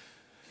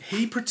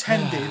 He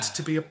pretended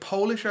to be a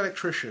Polish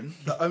electrician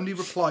that only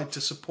replied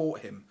to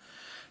support him,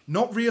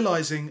 not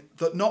realising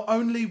that not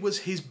only was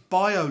his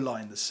bio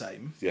line the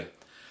same, Yeah.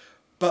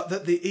 but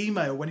that the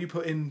email, when you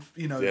put in,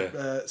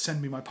 Yeah.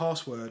 send me my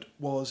password,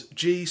 was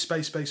G ..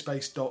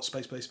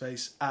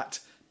 at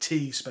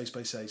T ..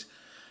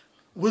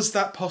 Was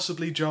that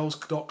possibly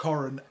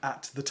Giles.Corrin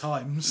at the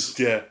Times?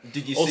 Yeah.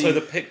 Did you also, see-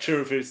 the picture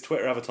of his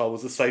Twitter avatar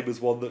was the same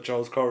as one that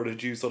Giles Corrin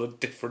had used on a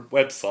different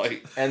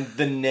website. And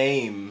the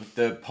name,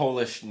 the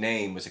Polish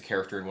name, was a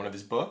character in one of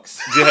his books.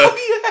 Yeah.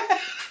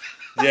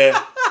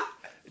 Yeah.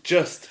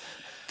 Just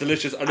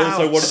delicious. And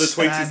also one of the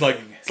tweets is like,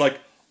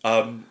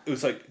 Outstanding. it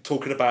was like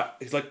talking about,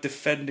 he's like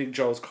defending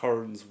Giles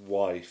Corrin's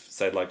wife,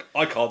 saying like,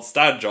 "I can't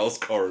stand Giles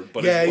Corrin,"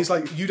 but Yeah, his he's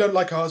like, "You don't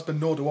like her husband,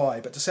 nor do I,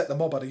 but to set the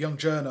mob at a young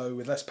journo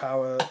with less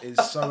power is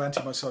so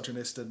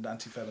anti-misogynist and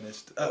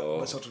anti-feminist.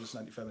 Misogynist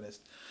and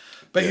anti-feminist."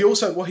 But he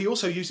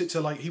also used it to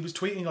like, he was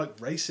tweeting like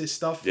racist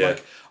stuff, Yeah.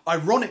 like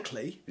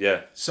ironically.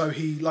 Yeah. So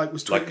he like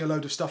was tweeting Like- a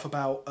load of stuff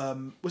about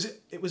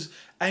it was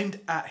aimed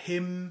at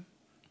him,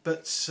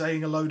 but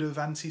saying a load of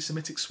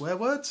anti-Semitic swear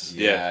words.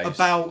 Yeah, he used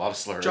About a lot of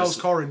slurs. Giles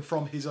Corrin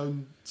from his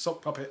own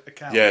sock puppet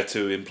account. Yeah,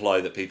 to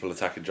imply that people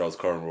attacking Giles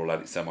Corrin were all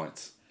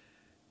anti-Semites.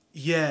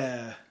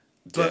 Yeah,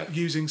 but Yeah.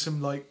 using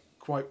some like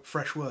quite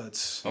fresh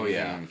words. Oh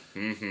yeah.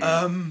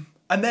 And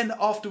then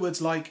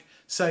afterwards, like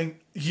saying,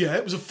 "Yeah,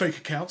 it was a fake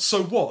account.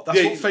 So what? That's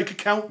Yeah, what he- fake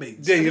account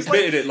means." yeah, he And it's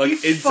admitted it, like, you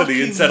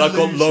instantly and fucking said, "I've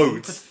got loser,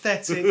 loads."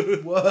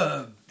 Pathetic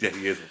worm. Yeah,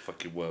 he is a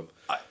fucking worm.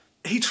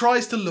 He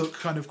tries to look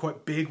kind of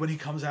quite big when he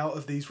comes out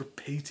of these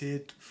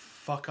repeated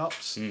fuck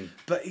ups,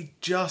 but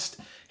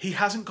he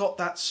hasn't got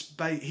that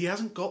space. He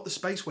hasn't got the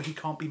space where he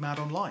can't be mad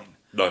online.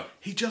 No,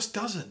 He just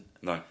doesn't.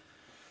 no.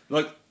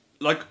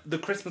 Like the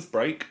Christmas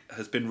break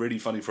has been really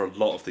funny for a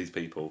lot of these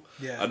people.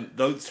 Yeah. And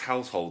those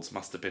households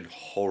must have been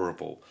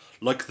horrible.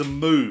 Like the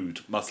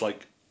mood must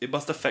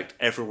affect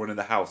everyone in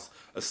the house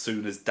as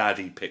soon as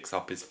Daddy picks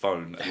up his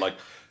phone. And like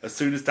as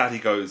soon as Daddy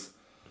goes,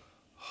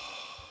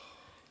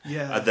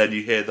 Yeah. and then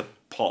you hear the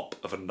pop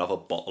of another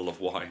bottle of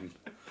wine.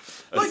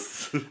 Like,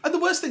 and the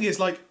worst thing is,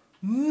 like,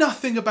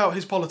 nothing about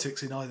his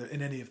politics in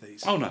any of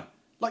these. Oh no.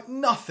 Like,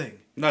 nothing.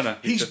 No.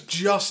 He's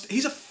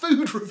he's a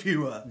food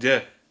reviewer.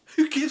 Yeah.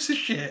 Who gives a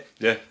shit?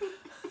 Yeah.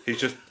 He's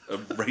just a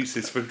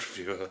racist food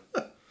reviewer.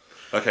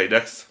 Okay,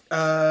 next.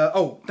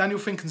 Daniel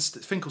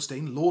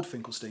Finkelstein, Lord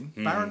Finkelstein,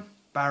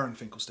 Baron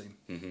Finkelstein,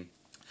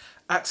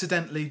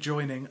 accidentally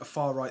joining a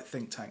far-right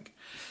think tank.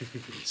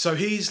 So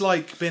he's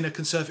like been a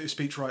conservative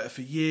speechwriter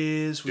for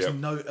years, was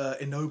Yep.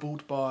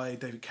 ennobled by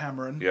David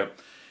Cameron. Yep.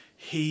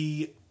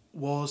 He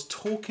was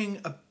talking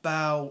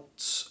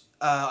about,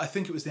 I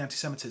think it was the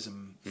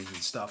anti-Semitism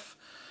stuff,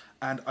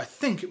 and I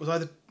think it might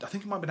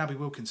have been Abby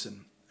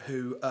Wilkinson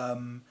who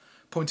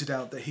pointed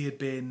out that he had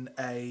been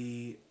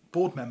a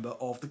board member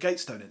of the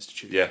Gatestone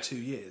Institute Yeah. for 2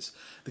 years.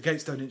 The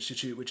Gatestone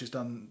Institute, which has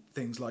done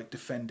things like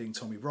defending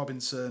Tommy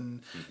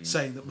Robinson,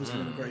 saying that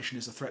Muslim immigration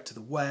is a threat to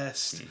the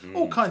West,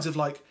 all kinds of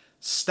like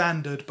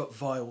standard but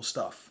vile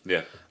stuff.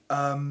 Yeah.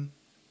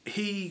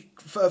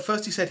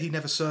 First he said he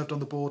never served on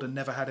the board and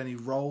never had any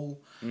role.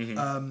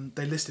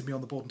 They listed me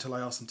on the board until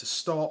I asked them to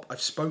stop.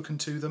 I've spoken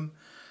to them.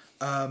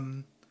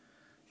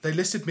 They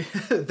listed me.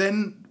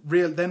 Then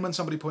when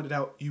somebody pointed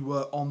out you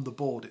were on the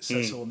board, it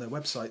says so on their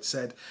website,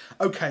 said,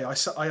 okay,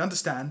 I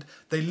understand.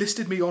 They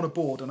listed me on a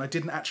board and I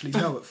didn't actually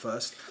know at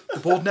first. The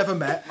board never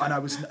met and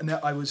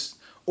I was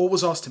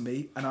always asked to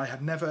meet and I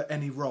had never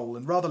any role.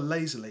 And rather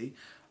lazily,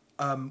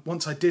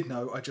 once I did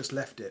know, I just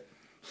left it.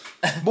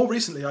 More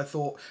recently, I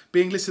thought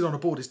being listed on a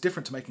board is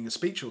different to making a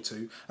speech or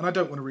two, and I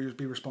don't want to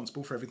be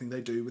responsible for everything they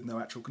do with no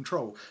actual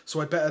control, so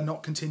I better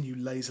not continue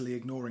lazily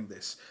ignoring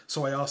this.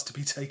 So I asked to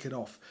be taken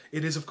off.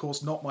 It is, of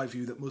course, not my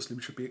view that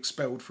Muslims should be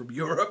expelled from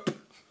Europe.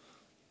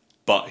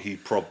 But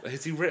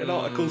has he written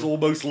articles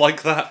almost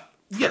like that?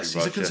 Yes,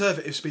 he's a Pretty much,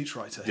 conservative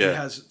speechwriter. Yeah. He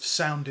has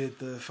sounded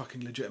the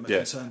fucking legitimate Yeah.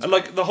 concerns. And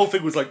like the whole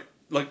thing was like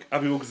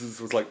Abby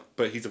Wilkinson was like,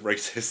 but he's a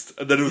racist.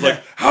 And then it was Yeah.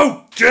 like,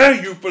 how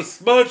dare you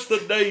besmirch the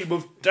name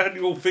of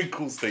Daniel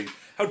Finkelstein?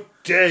 How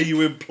dare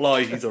you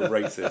imply he's a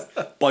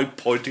racist by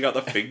pointing out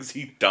the things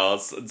he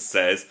does and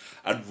says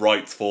and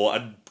writes for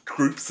and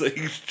groups that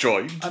he's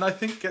joined? And I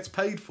think gets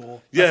paid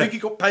for. Yeah. I think he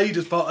got paid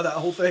as part of that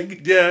whole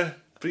thing. Yeah,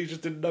 but he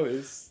just didn't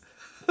notice.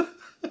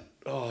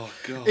 Oh,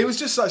 God. It was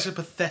just such a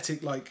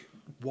pathetic, like,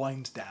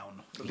 wind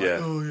down. Like,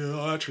 Yeah. oh, yeah,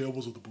 I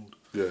was on the board.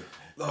 Yeah.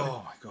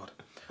 Oh my god.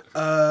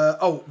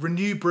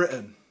 Renew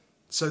Britain.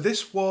 So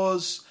this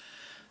was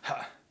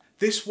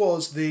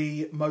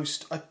the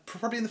most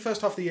probably in the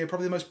first half of the year,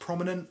 probably the most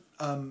prominent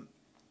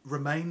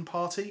Remain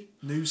party,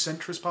 new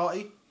centrist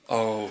party.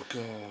 Oh,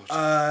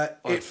 God.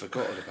 I'd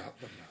forgotten about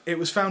them. It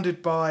was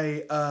founded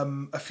by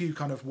a few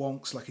kind of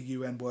wonks, like a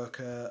UN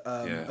worker,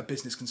 a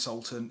business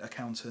consultant,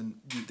 accountant,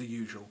 the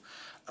usual.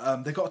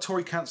 They got a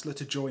Tory councillor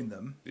to join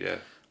them. Yeah.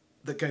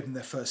 That gave them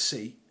their first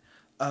seat.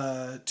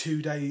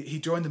 He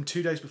joined them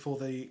 2 days before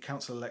the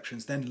council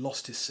elections, then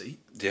lost his seat.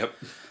 Yep.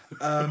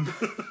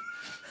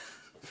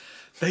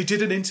 They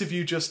did an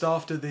interview just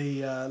after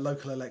the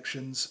local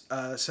elections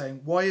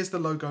saying, why is the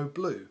logo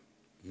blue?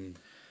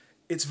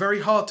 It's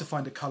very hard to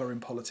find a colour in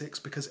politics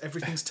because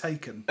everything's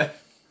taken.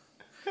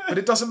 But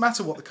it doesn't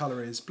matter what the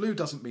colour is. Blue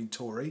doesn't mean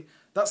Tory.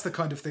 That's the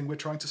kind of thing we're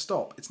trying to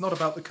stop. It's not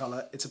about the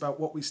colour, it's about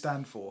what we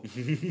stand for.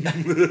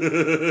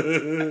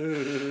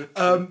 The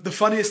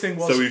funniest thing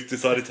was... So we've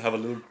decided to have a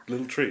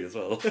little tree as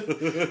well.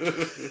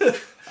 And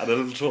a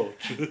little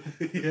torch.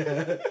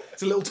 Yeah.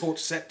 It's a little torch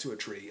set to a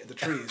tree, and the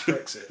tree is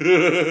Brexit.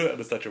 And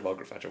a statue of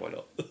Margaret Thatcher, why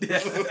not?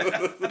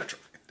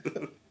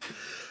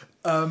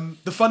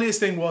 The funniest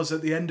thing was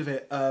at the end of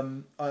it, I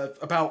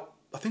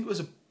think it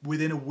was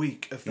within a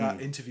week of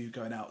that interview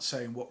going out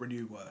saying what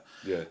Renew were.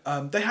 Yeah.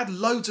 They had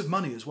loads of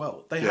money as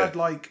well. They had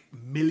like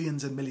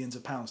millions and millions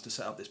of pounds to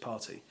set up this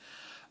party.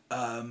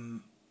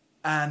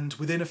 And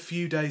within a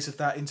few days of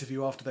that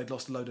interview, after they'd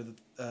lost a load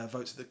of the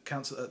votes at the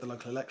council at the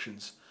local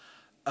elections,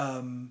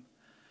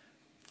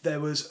 there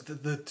was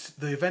the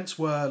events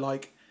were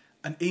like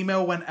an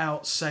email went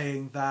out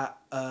saying that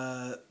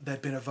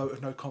there'd been a vote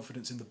of no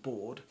confidence in the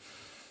board.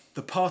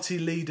 The party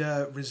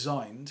leader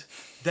resigned.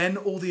 Then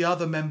all the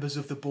other members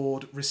of the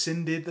board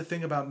rescinded the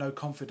thing about no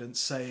confidence,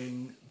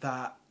 saying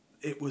that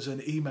it was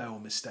an email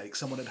mistake.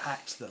 Someone had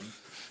hacked them.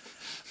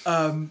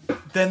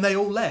 Then they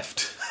all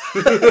left.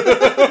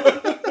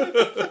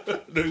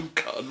 No,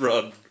 cut and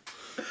run.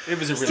 It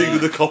was a Sticking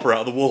really... the copper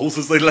out of the walls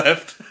as they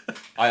left.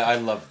 I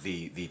love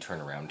the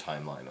turnaround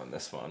timeline on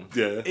this one.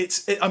 Yeah.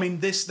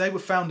 They were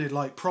founded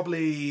like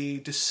probably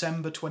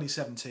December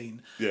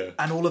 2017. Yeah.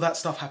 And all of that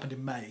stuff happened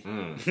in May.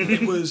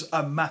 It was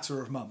a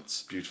matter of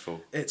months.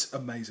 Beautiful. It's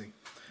amazing.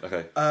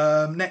 Okay.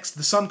 Next,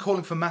 The Sun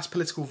calling for mass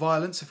political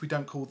violence if we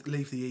don't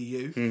leave the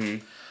EU.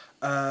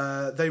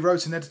 They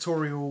wrote an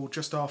editorial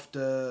just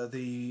after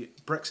the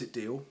Brexit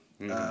deal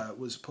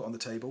was put on the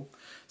table,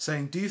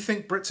 saying, do you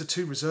think Brits are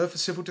too reserved for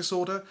civil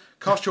disorder?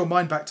 Cast your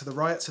mind back to the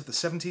riots of the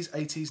 70s,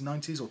 80s,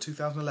 90s or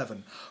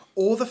 2011,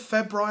 or the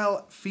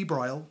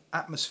febrile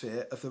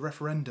atmosphere of the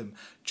referendum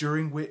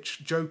during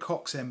which Joe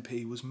Cox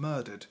MP was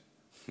murdered.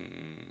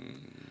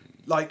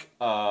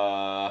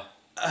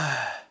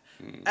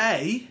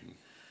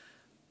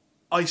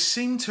 I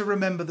seem to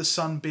remember The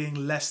Sun being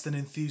less than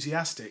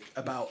enthusiastic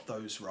about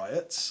those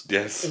riots.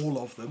 Yes. All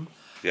of them.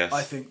 Yes.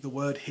 I think the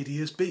word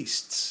hideous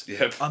beasts,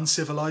 Yep.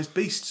 uncivilized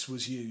beasts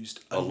was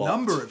used a lot.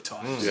 number of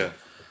times. Yeah.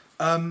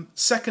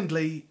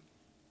 Secondly,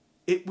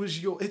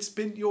 it's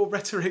been your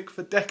rhetoric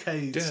for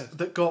decades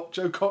that got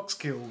Joe Cox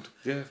killed.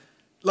 Yeah.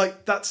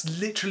 Like,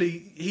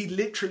 he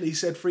literally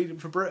said freedom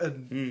for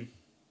Britain.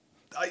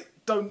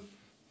 How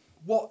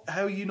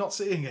are you not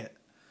seeing it?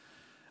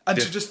 And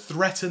to just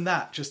threaten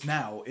that just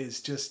now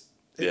is just...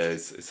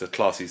 It's a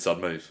classy Sun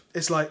move.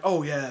 It's like,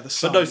 oh yeah, the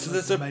Sun. But no, so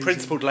there's amazing. a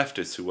principled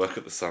leftist who work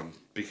at the Sun.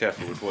 Be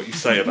careful with what you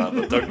say about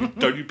them.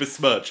 Don't you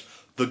besmirch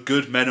the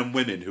good men and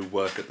women who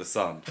work at the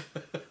Sun.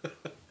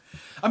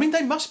 I mean,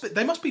 they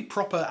must be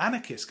proper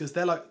anarchists because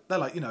they're like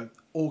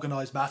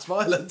organised mass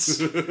violence.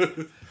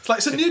 It's like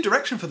it's a new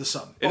direction for the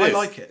Sun. I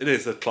like it. It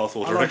is a class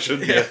war I like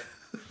direction. it, Yeah.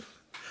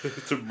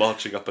 To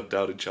marching up and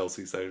down in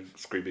Chelsea, saying,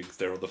 screaming,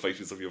 "Stare on the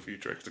faces of your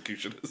future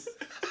executioners."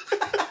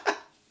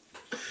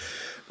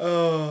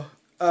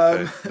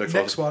 Okay,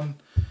 Next one,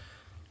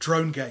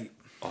 DroneGate.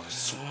 Oh, it's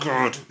so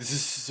good. This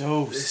is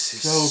so This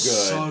is good.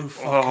 so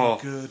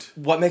fucking good.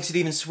 What makes it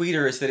even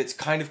sweeter is that it's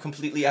kind of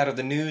completely out of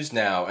the news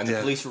now, and the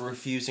Yeah. police are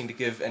refusing to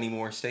give any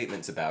more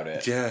statements about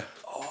it. Yeah.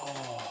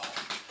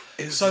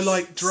 So,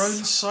 like,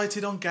 drones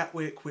sighted on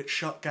Gatwick, which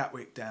shut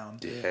Gatwick down.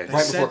 Yeah. They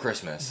Right said- before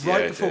Christmas. Right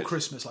Yeah, it before did.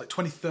 Christmas, like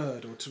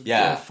 23rd or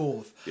Yeah.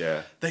 4th.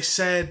 Yeah. They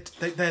said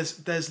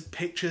there's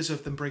pictures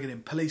of them bringing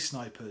in police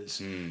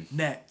snipers,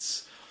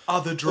 nets,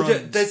 other Well,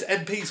 drones. there's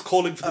MPs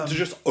calling for them to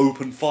just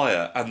open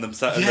fire, and them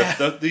saying Yeah.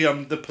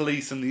 the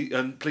police and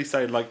the police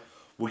saying like,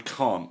 we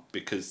can't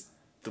because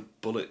the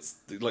bullets,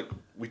 like,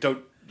 we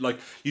don't, like,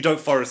 you don't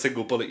fire a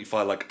single bullet, you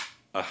fire like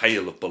a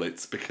hail of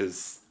bullets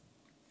because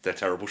they're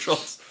terrible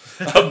shots.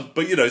 But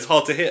it's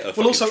hard to hit a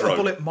well, also drone. a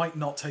bullet might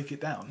not take it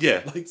down.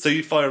 Yeah. Like, So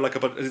you fire like a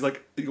bunch, and he's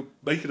like, you're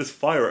making us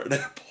fire at an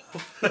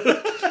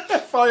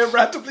airport. fire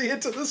randomly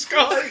into the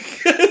sky.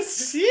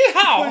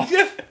 Yeah.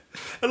 Yeah.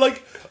 And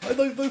like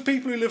those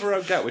people who live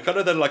around Gatwick, I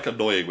know they're like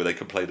annoying when they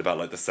complain about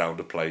like the sound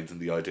of planes and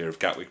the idea of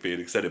Gatwick being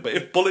extended. But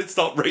if bullets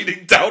start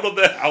raining down on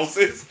their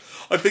houses,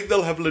 I think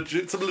they'll have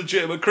some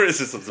legitimate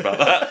criticisms about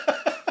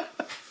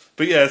that.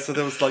 But yeah, so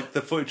there was like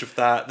the footage of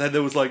that. Then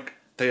there was like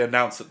they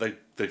announced that then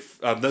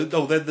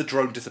the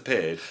drone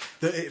disappeared.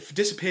 It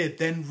disappeared,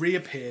 then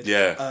reappeared.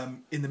 Yeah.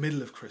 In the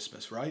middle of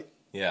Christmas, right?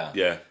 Yeah.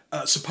 Yeah.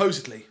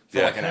 Supposedly.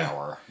 For like an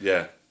hour.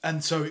 Yeah.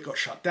 And so it got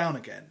shut down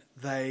again.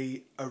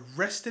 They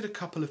arrested a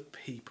couple of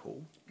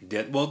people.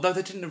 Yeah. Well, no,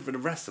 they didn't even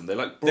arrest them. They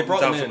like They brought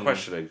brought them down them for in.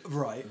 questioning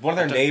Right. One of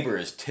their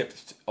neighbors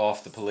tipped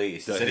off the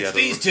police. He Yeah, said, he it's had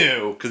a- these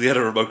two! because he had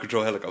a remote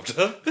control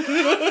helicopter.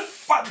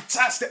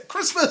 Fantastic.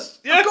 Christmas.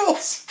 Yeah. Of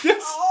course.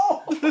 Yes.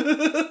 Oh.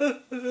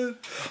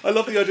 I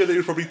love the idea that he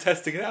was probably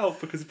testing it out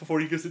because before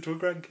he gives it to a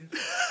grandkid.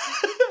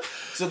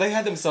 So they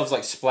had themselves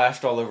like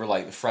splashed all over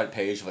like the front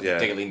page of like Yeah.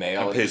 the Daily Mail.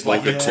 And And Piers it's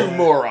like the Morgan. two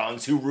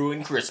morons who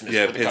ruined Christmas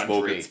Yeah, for the Piers country.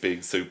 Morgan's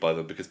being sued by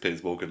them because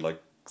Piers Morgan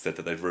like said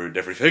that they've ruined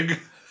everything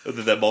and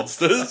that they're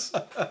monsters.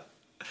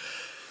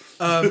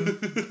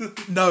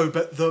 No,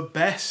 but the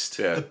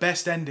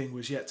best ending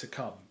was yet to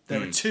come.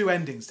 There are two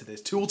endings to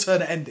this, two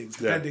alternate endings,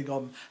 depending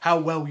on how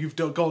well you've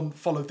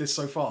followed this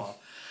so far.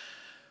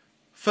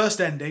 First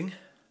ending,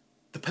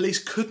 the police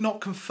could not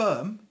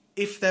confirm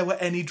if there were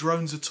any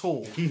drones at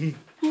all.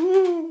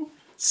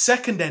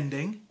 Second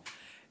ending,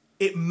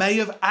 it may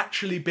have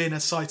actually been a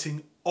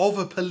sighting of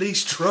a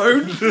police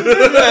drone.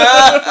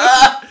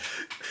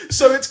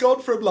 So it's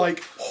gone from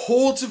like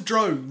hordes of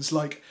drones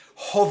like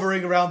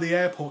hovering around the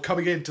airport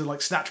coming in to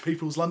like snatch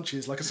people's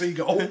lunches like a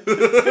seagull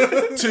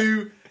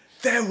to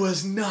there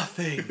was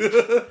nothing.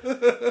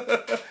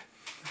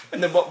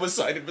 And then what was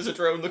sighted was a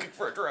drone looking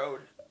for a drone.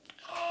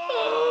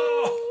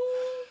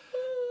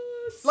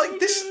 Like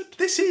this is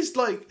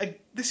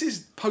this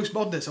is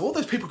postmodernism. All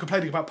those people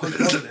complaining about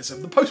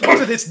postmodernism, the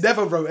postmodernists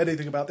never wrote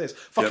anything about this.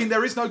 Fucking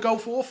there is no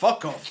Gulf War,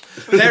 fuck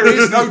off. There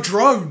is no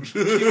drone.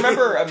 You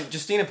remember,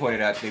 Justina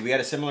pointed out to me, we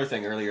had a similar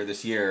thing earlier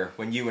this year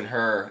when you and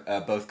her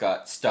both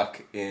got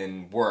stuck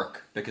in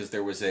work because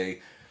there was a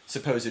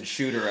supposed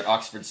shooter at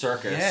Oxford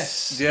Circus.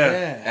 Yes.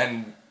 Yeah.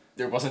 And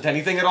there wasn't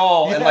anything at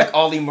all. Yeah. And like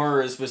Ollie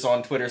Murs was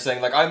on Twitter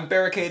saying like, I'm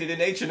barricaded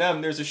in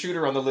H&M, there's a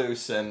shooter on the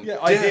loose. And Yeah,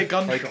 I hear like,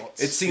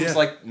 gunshots. it seems Yeah.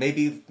 like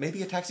maybe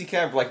a taxi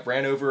cab like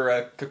ran over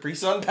a Capri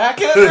Sun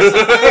packet or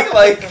something.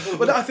 Like,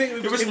 But I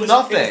think there was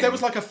nothing. there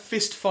was like a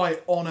fist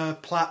fight on a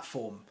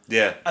platform,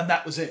 Yeah. and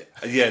that was it.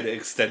 And yeah, it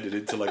extended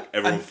into like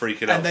everyone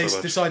freaking out and they so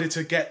much. decided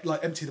to get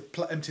like empty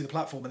the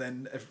platform, and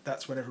then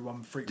that's when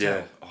everyone freaked Yeah.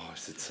 out. Oh,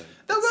 it's insane.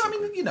 No, It's but so I mean,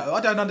 great. you know, I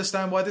don't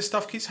understand why this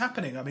stuff keeps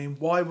happening. I mean,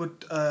 why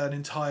would an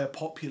entire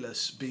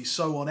populace be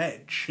so on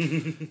edge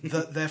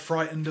that they're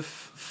frightened of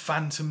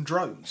phantom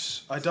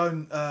drones? I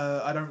don't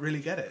really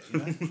get it. You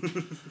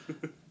know?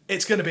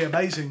 It's going to be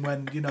amazing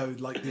when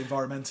like the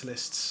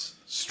environmentalists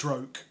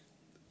stroke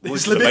the Well,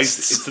 Islamists.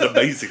 it's an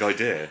amazing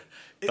idea.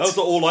 That was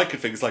all I could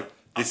think. Is like,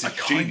 this is I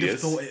kind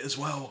genius. of thought it as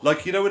well.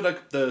 Like, you know when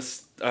like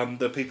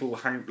the people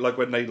hang, like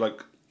when they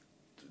like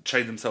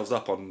chain themselves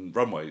up on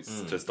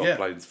runways to stop Yeah.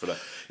 planes for that.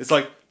 It's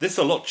like, this is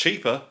a lot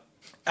cheaper.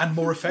 And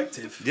more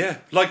effective. Yeah,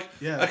 like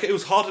Yeah. okay, it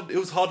was hard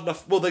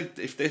enough. Well,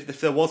 if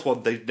there was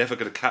one, they're never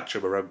going to catch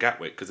them around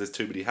Gatwick because there's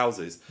too many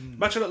houses.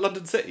 Imagine at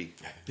London City.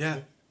 Yeah.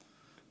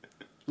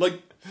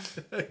 Like,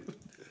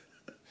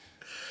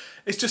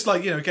 It's just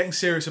like, getting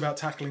serious about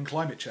tackling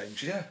climate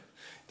change. yeah,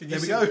 There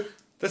we go.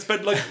 let's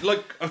spend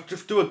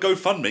just do a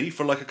GoFundMe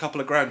for like a couple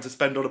of grand to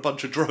spend on a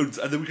bunch of drones,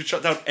 and then we could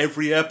shut down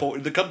every airport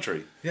in the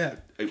country. Yeah.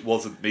 It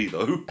wasn't me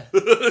though.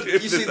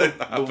 If you see this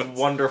the happens.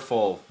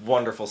 wonderful,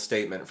 wonderful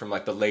statement from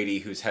like the lady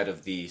who's head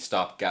of the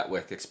Stop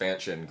Gatwick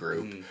expansion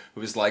group,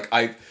 who was like,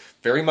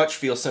 Very much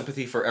feel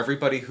sympathy for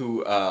everybody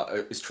who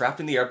is trapped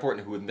in the airport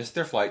and who have missed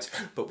their flights,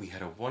 but we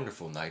had a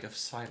wonderful night of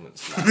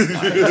silence last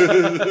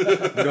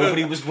night.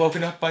 Nobody was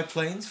woken up by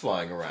planes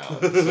flying around.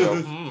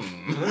 So,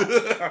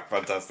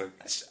 Fantastic.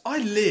 I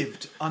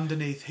lived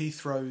underneath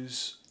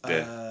Heathrow's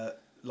Yeah.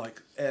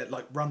 like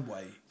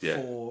runway Yeah.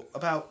 for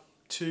about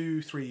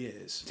 2-3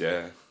 years.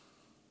 Yeah.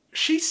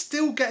 She's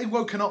still getting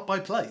woken up by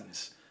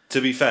planes. To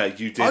be fair,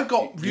 you did. I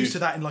got used to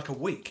that in like a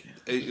week.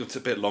 It's a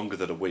bit longer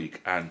than a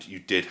week, and you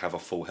did have a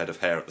full head of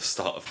hair at the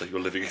start of your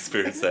living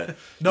experience there.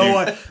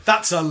 No,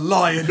 that's a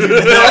lie. And you know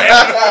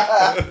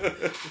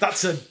it.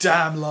 That's a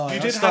damn lie. You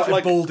I did started have,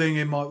 like- balding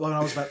when I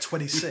was about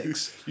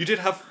 26. You did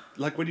have,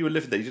 like, when you were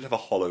living there, you did have a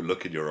hollow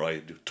look in your eye,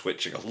 and you were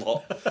twitching a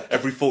lot.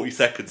 Every 40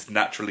 seconds,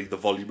 naturally, the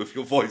volume of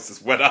your voice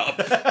just went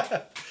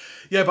up.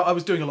 Yeah, but I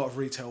was doing a lot of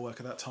retail work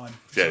at that time.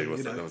 Yeah, so, it was-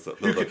 you know, there was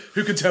a-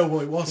 who can tell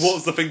what it was? What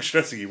was the thing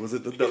stressing you? Was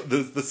it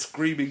the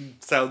screaming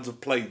sounds of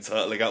planes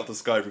hurtling out of the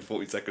sky every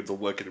 40 seconds or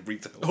working in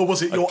retail? Or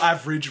was it your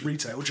average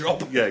retail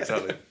job? Yeah,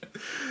 exactly.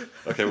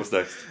 Okay, what's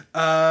next?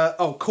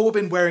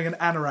 Corbyn wearing an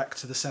anorak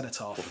to the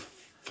cenotaph.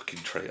 Fucking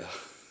traitor.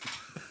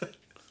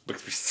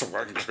 Makes me so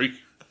angry.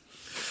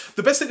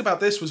 The best thing about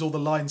this was all the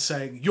lines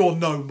saying, "You're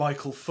no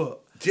Michael Foot."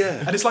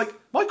 Yeah. And it's like,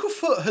 Michael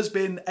Foot has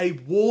been a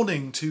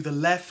warning to the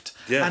left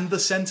Yeah. and the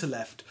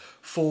centre-left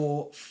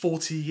for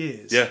 40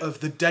 years Yeah. of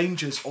the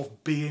dangers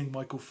of being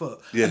Michael Foot.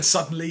 Yeah. And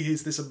suddenly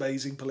he's this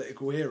amazing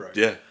political hero.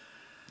 Yeah.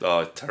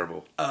 Oh,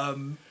 terrible.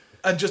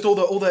 And just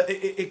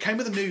it came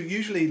with a new,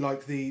 usually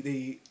like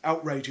the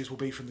outrages will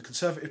be from the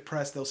conservative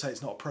press. They'll say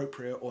it's not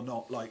appropriate or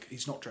not, like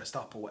he's not dressed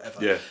up or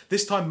whatever. Yeah.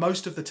 This time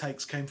most of the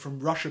takes came from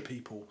Russia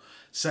people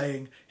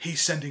saying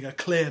he's sending a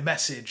clear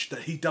message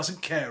that he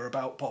doesn't care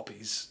about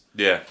poppies.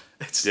 Yeah.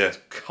 It's, Yeah.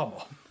 come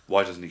on.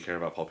 Why doesn't he care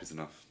about poppies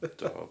enough?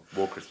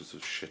 War Christmas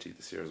was shitty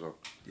this year as well.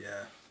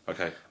 Yeah.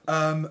 Okay.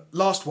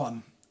 Last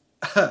one.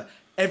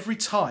 Every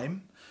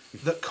time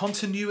that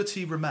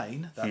continuity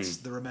Remain, that's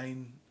the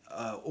Remain,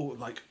 or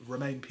like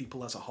Remain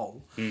people as a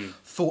whole,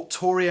 thought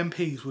Tory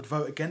MPs would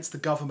vote against the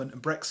government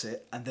and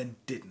Brexit and then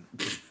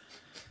didn't.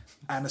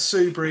 Anna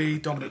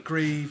Soubry, Dominic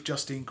Grieve,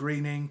 Justine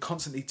Greening,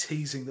 constantly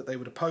teasing that they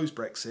would oppose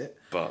Brexit.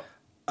 But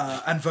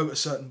And vote a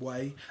certain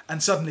way,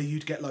 and suddenly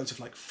you'd get loads of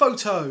like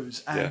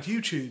photos and Yeah.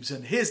 YouTubes,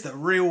 and here's the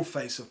real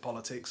face of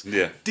politics: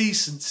 Yeah.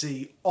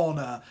 decency,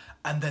 honour,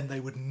 and then they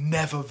would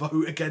never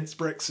vote against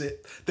Brexit.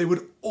 They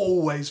would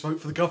always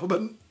vote for the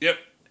government, yep.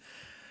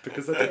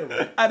 Because they're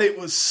terrible. and it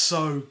was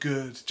so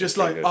good. Just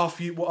so like good.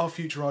 our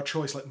future, our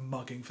choice, like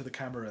mugging for the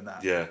camera and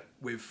that. Yeah.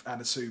 With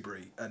Anna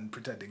Soubry and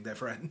pretending they're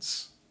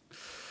friends.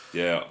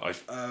 Yeah.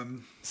 yeah.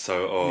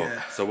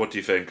 So what do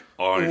you think?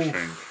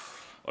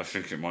 I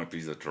think it might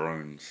be the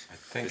drones. I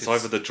think it's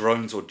either the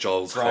drones or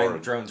Giles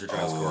Coren. drones or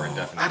Giles Coren,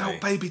 definitely.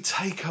 Adult baby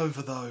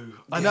takeover, though.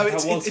 I Yeah, know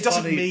that was it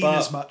doesn't funny, mean but-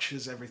 as much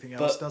as everything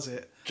else, does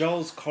it?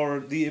 Giles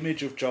Coren, the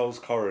image of Giles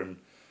Coren,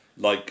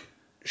 like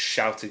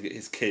shouting at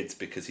his kids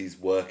because he's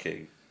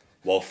working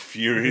while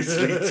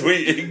furiously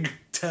tweeting.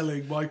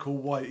 Telling Michael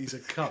White he's a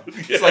cunt.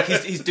 It's like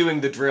he's doing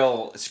the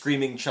drill,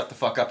 screaming "shut the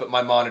fuck up" at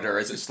my monitor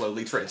as it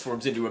slowly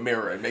transforms into a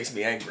mirror and makes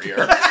me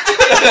angrier.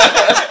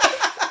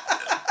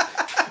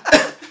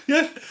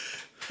 Yeah.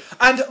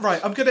 And,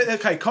 right,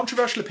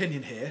 controversial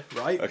opinion here,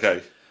 right?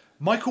 Okay.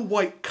 Michael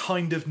White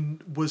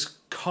was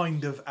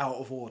kind of out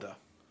of order.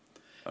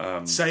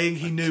 Saying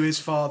he knew his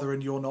father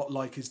and you're not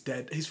like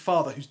his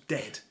father who's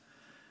dead.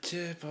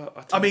 Yeah,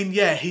 but I mean,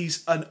 yeah,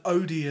 he's an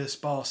odious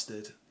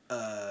bastard,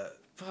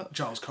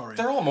 Giles Coren.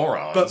 They're all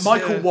morons. But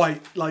Michael Yeah.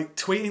 White, like,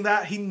 tweeting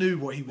that, he knew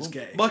what he was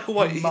getting. Michael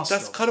White, He must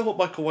that's have. kind of what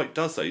Michael White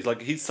does though.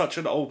 He's such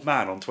an old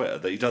man on Twitter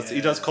that he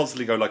does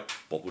constantly go like,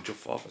 "What would your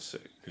father say?"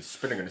 He's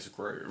spinning in his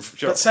grave.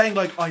 But saying,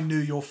 like, I knew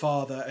your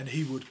father and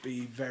he would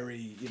be very,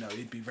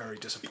 he'd be very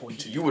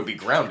disappointed. You would be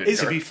grounded.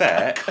 Is To Derek. be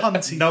fair,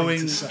 cunty thing knowing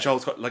to say.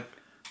 Giles Coren, like,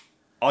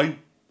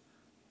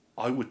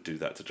 I would do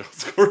that to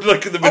Giles Coren,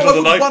 like in the Oh, middle I of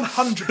the would night.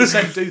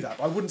 100% do that.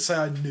 But I wouldn't say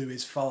I knew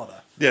his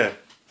father. Yeah.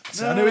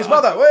 So I knew his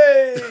mother.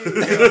 Way!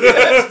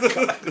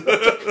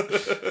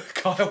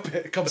 Can't help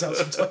it. It comes out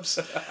sometimes.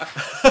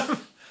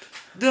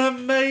 No,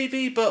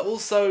 maybe, but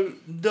also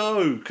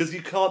no, because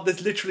you can't.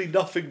 There's literally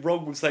nothing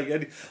wrong with saying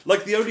any.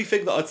 Like the only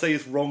thing that I'd say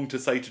is wrong to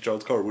say to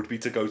Giles Coren would be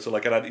to go to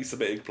like an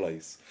anti-Semitic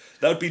place.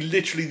 That would be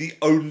literally the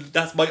only.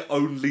 That's my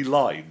only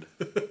line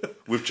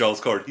with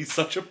Giles Coren. He's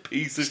such a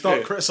piece of Start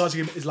shit.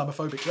 criticising him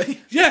Islamophobically.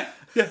 Yeah.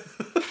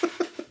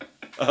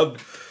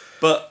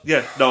 But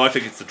yeah, no, I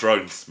think it's the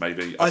drones.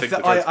 Maybe I think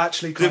th- the drones, I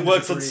actually 'cause it kind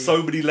works of on agree.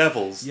 so many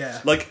levels. Yeah.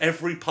 like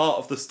every part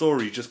of the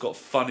story just got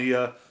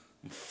funnier,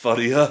 and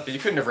funnier. You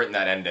couldn't have written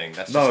that ending.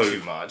 That's No. just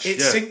too much. It,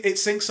 Yeah. it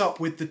syncs up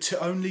with the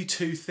only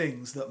two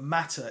things that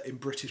matter in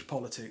British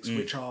politics,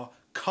 which are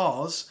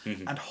cars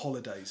and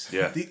holidays.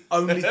 Yeah. The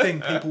only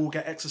thing people will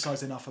get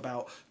exercised enough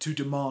about to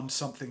demand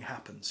something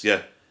happens.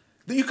 Yeah,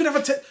 That you could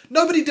have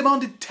nobody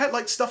demanded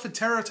like stuff in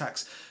terror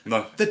attacks.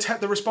 No.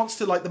 The response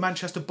to like the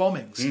Manchester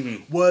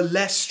bombings were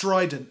less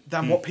strident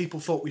than what people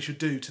thought we should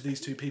do to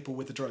these two people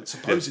with the drones,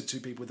 supposed two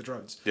people with the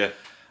drones. yeah,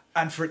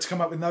 And for it to come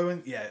up with no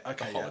one, yeah,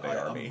 okay, yeah, holiday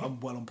army. I'm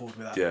well on board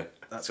with that.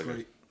 yeah. that's So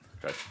great.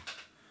 Okay.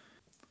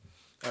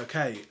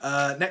 Okay,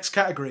 next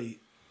category.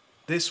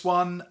 This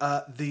one,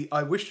 the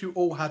I Wish You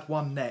All Had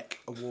One Neck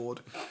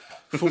award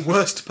for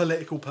worst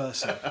political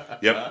person.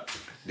 Yep.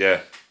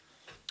 Yeah.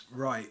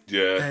 Right.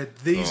 Yeah.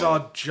 These Oh.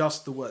 are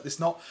just the worst. It's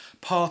not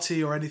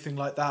party or anything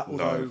like that,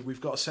 although No. we've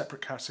got a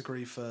separate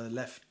category for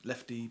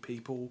lefty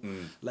people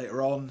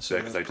later on. So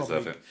Yeah, 'cause they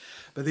deserve it.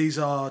 But these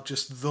are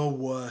just the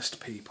worst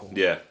people.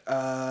 Yeah.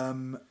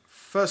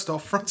 First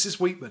off, Frances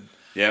Wheatman.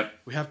 Yeah.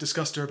 We have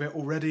discussed her a bit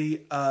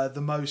already.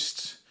 The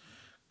most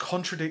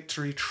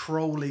contradictory,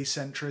 trolly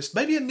centrist,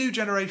 maybe a new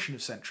generation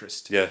of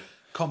centrist Yeah.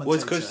 commentator.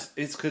 Well,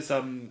 it's because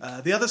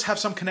the others have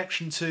some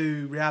connection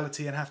to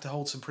reality and have to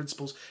hold some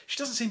principles. She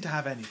doesn't seem to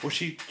have any. well,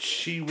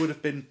 she would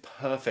have been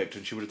perfect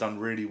and she would have done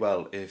really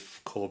well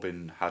if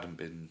Corbyn hadn't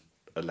been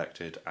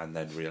elected and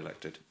then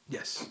re-elected.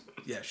 Yes.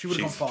 Yeah, she would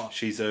have gone far.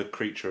 She's a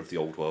creature of the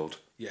old world.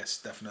 Yes,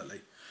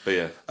 definitely. But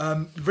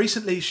yeah.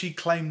 Recently, she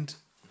claimed...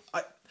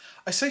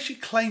 I say she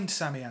claimed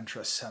Sammy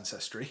Antrust's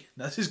ancestry.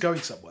 Now, this is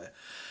going somewhere.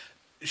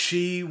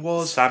 She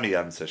was... Sammy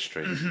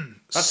ancestry.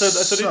 That's an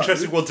So-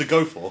 interesting one to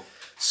go for.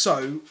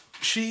 So,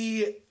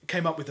 she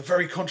came up with a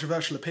very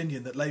controversial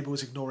opinion that Labour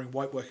was ignoring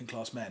white working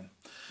class men.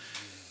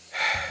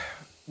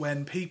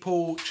 When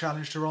people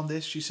challenged her on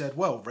this, she said,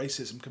 well,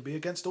 racism can be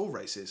against all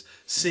races.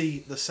 See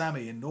the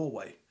Sami in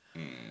Norway.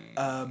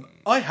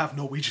 I have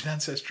Norwegian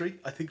ancestry,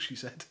 I think she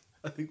said.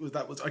 I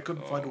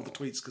couldn't find all the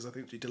tweets because I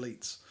think she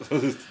deletes.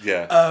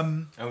 Yeah.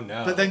 Oh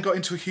no. But then got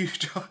into a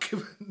huge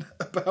argument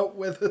about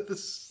whether the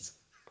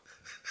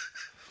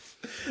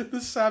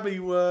Sami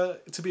were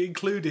to be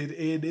included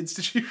in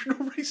institutional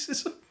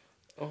racism.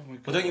 oh my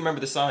god. Well, don't you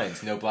remember the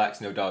signs? No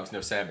blacks, no dogs,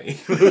 no Sammy.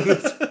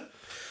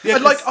 Yeah,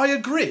 And I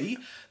agree,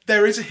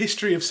 there is a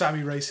history of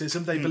Sami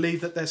racism. They believe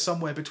that they're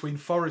somewhere between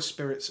forest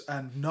spirits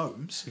and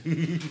gnomes.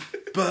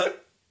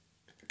 But,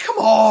 come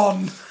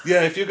on!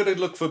 yeah, if you're going to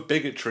look for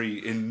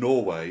bigotry in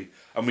Norway,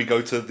 and we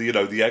go to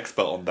the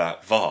expert on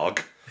that,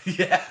 Varg,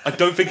 Yeah. I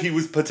don't think he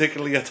was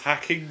particularly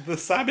attacking the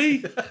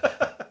Sami.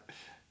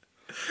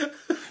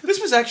 This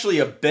was actually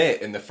a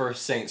bit in the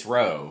first Saints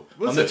Row.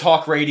 Was on the it?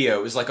 talk radio,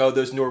 it was like, oh,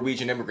 those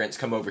Norwegian immigrants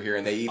come over here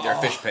and they eat their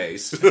fish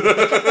paste. and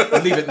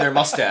leave it in their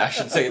mustache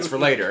and say it's for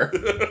later.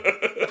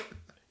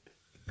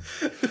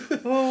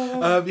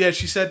 Yeah,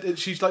 she said,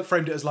 she's like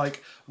framed it as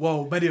like,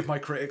 well, many of my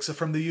critics are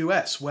from the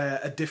US,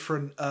 where a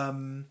different...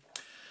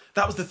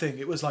 that was the thing.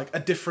 It was like a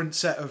different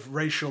set of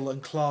racial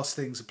and class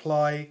things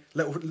apply,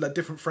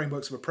 different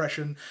frameworks of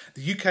oppression.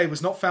 The UK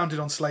was not founded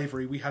on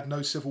slavery. We had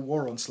no civil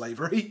war on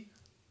slavery.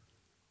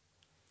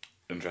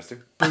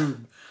 Interesting.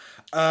 Boom.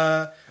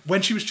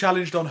 When she was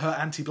challenged on her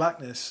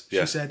anti-blackness, she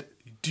Yeah. said,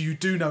 you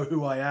do know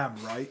who I am,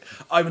 right?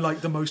 I'm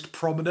like the most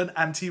prominent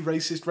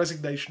anti-racist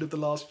resignation of the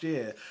last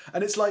year.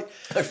 And it's like...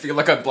 I feel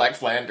like I'm Black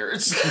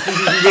Flanders.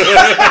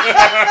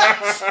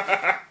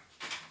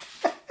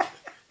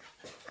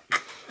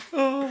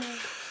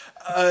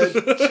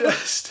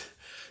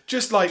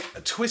 Just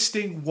like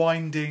twisting,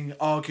 winding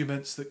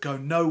arguments that go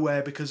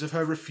nowhere because of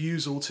her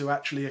refusal to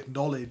actually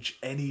acknowledge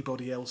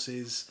anybody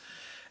else's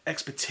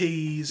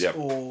expertise Yep.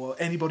 or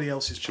anybody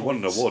else's She won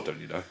an points. award,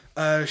 don't you know?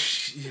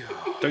 Yeah.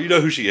 Don't you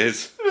know who she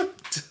is?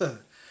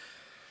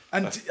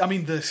 And I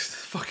mean, the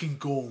fucking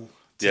gall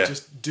to Yeah.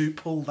 just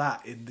pull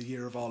that in the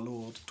year of our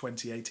Lord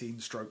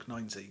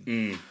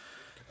 2018/19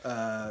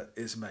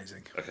 is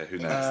amazing. Okay, who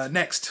next?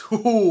 Next,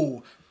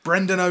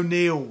 Brendan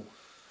O'Neill.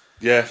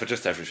 Yeah, for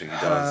just everything he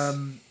does.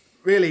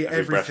 Really,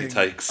 Every breath he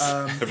everything. takes.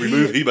 Every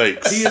move he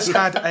makes. He has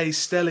had a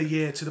stellar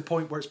year to the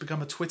point where it's become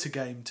a Twitter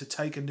game to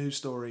take a news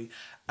story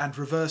and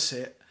reverse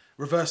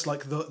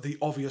like the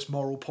obvious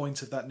moral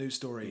point of that news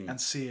story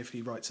and see if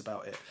he writes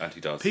about it. And he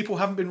does. People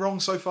haven't been wrong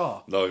so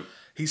far. No.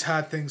 He's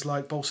had things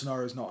like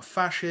Bolsonaro's not a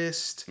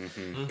fascist.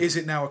 Mm-hmm. Is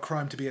it now a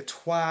crime to be a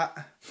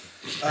twat?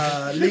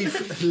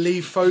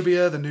 Leave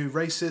phobia, the new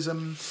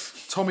racism.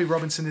 Tommy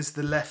Robinson is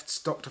the left's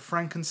Dr.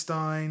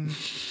 Frankenstein.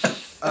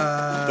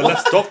 The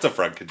left's Dr.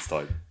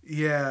 Frankenstein.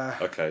 Yeah.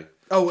 Okay.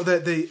 Oh,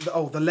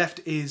 the left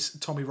is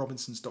Tommy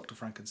Robinson's Dr.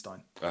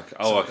 Frankenstein. Okay.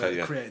 So, Okay,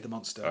 yeah. Created the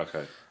monster.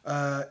 Okay.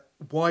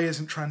 Why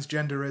isn't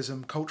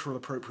transgenderism cultural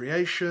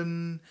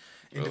appropriation?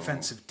 In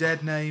defense of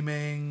dead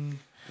naming.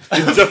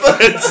 In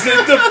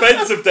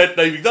defense of dead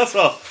naming. That's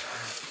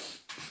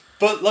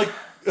But like,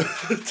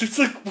 it's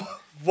like,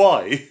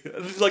 why?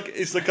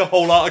 It's like a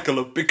whole article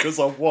of because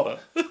I wanna.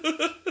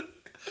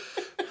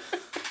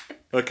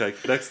 Okay,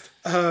 next.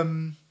 I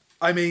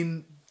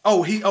mean,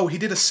 he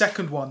did a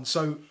second one.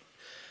 So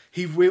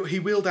he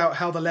wheeled out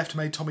how the left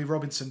made Tommy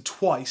Robinson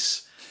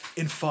twice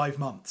in 5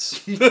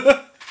 months.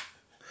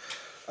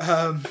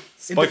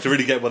 Spike to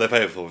really get what they're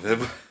paying for with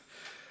him.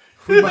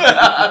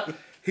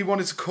 He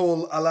wanted to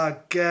call a la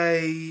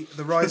gay,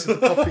 the rise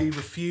of the poppy,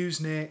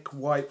 Refusenik,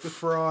 white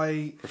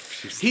fright.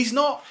 He's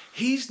not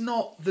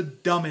the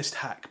dumbest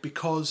hack,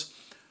 because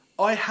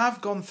I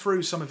have gone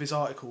through some of his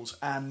articles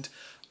and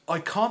I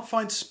can't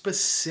find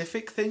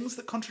specific things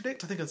that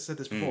contradict. I think I've said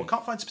this before. I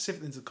can't find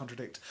specific things that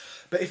contradict.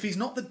 But if he's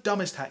not the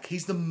dumbest hack,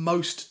 he's the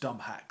most dumb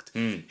hacked.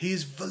 He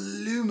is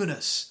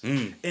voluminous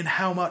in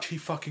how much he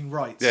fucking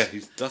writes. Yeah,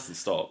 he doesn't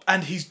stop.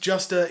 And he's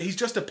just a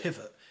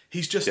pivot.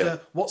 He's just Yeah.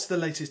 what's the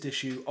latest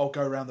issue? I'll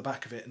go around the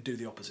back of it and do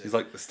the opposite. He's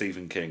like the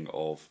Stephen King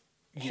of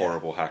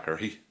horrible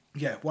hackery.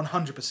 Yeah,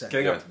 100%.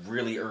 Getting up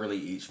really early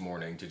each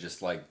morning to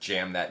just like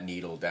jam that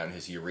needle down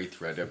his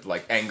urethra to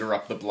like anger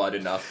up the blood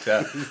enough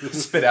to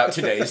spit out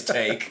today's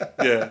take.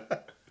 Yeah.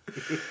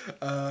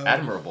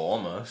 Admirable,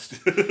 almost.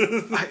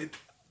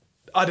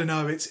 I don't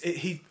know.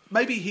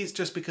 Maybe he's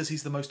just because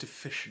he's the most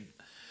efficient.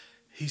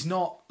 He's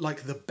not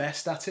like the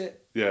best at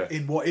it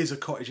in what is a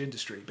cottage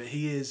industry, but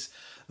he is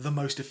the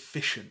most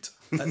efficient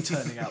at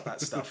turning out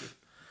that stuff.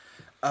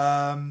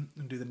 And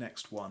do the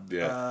next one.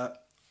 Yeah.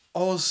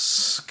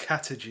 Oz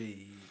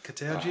Katerji.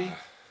 Katerji?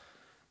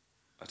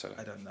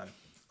 I don't know.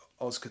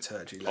 Oz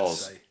Katerji, let's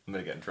Oz. say. I'm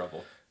gonna get in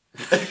trouble.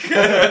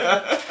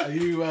 Are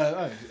you?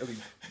 No,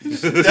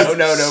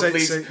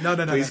 please.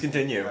 No. Please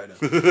continue.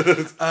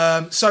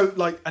 No. So,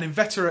 like an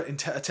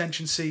inveterate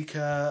attention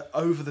seeker,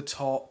 over the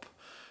top,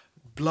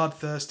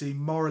 bloodthirsty,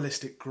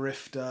 moralistic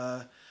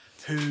grifter.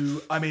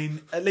 Who, I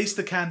mean, at least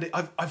the Candy.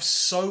 I've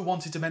so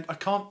wanted to mention. I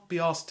can't be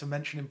asked to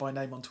mention him by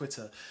name on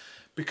Twitter.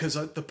 Because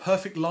the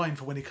perfect line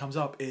for when he comes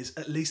up is,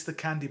 at least the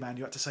Candyman,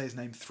 you have to say his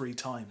name 3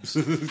 times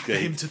for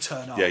him to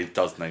turn up. Yeah, he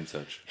does name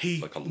search. He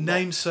like a lot.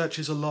 name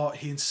searches a lot.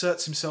 He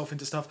inserts himself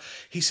into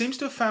stuff. He seems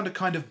to have found a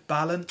kind of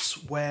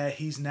balance where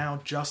he's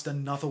now just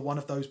another one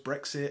of those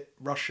Brexit,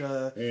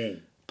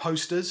 Russia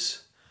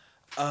posters.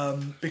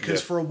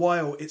 Because for a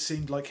while it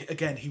seemed like,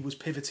 again, he was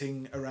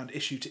pivoting around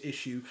issue to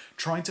issue,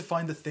 trying to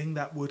find the thing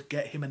that would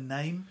get him a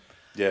name.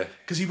 Yeah.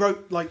 Because he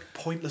wrote like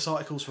pointless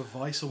articles for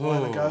Vice a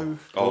while ago.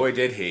 Boy,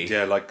 did he.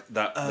 Yeah, like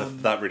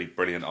that really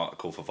brilliant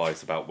article for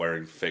Vice about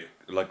wearing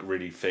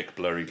really thick,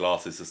 blurry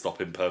glasses to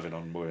stop him perving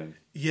on women.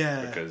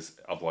 Yeah. Because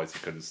otherwise he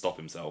couldn't stop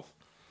himself.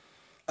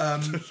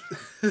 That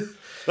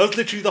was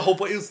literally the whole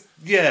point. It was,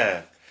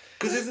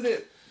 because isn't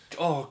it?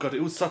 Oh god,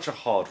 it was such a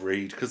hard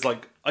read. Because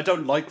like I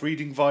don't like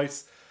reading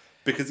Vice.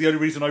 Because the only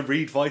reason I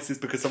read Vice is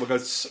because someone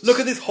goes, look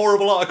at this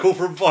horrible article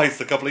from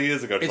Vice a couple of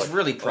years ago. It's like,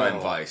 really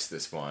prime Vice,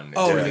 this one.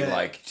 It's really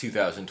like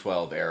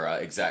 2012 era,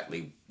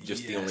 exactly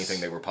just the only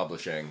thing they were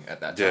publishing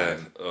at that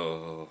time.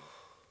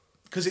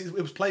 Because it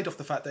was played off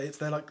the fact that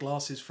they're like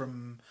glasses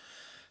from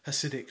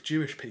Hasidic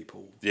Jewish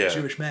people, Yeah.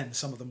 Jewish men.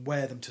 Some of them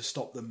wear them to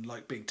stop them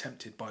like being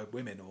tempted by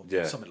women or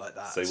something like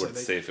that. So they wanted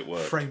to see if it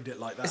worked. Framed it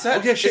like that. Is that,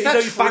 Oh, yeah, shit, is that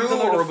you know, you bagged a true,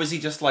 load or of- was he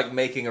just like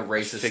making a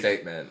racist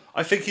statement?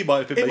 I think he might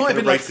have been It making might have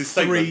a been like racist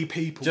 3 statement.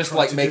 people. Just trying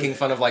like to making do it.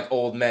 fun of like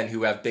old men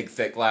who have big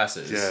thick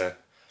glasses. Yeah.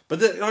 But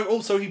then, like,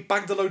 also he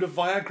bagged a load of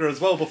Viagra as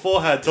well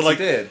beforehand to Yes, he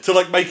did.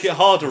 to make it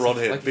harder on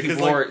him Like because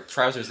he wore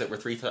trousers that were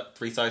three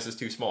sizes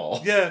too small.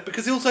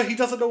 because he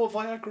doesn't know what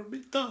Viagra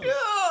does.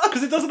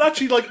 Because it doesn't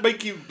actually like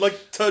make you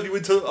like turn you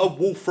into a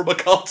wolf from a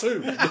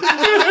cartoon.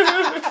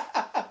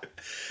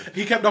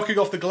 He kept knocking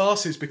off the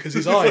glasses because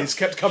his eyes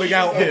kept coming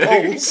out of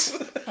holes.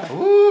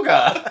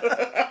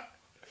 Ooga.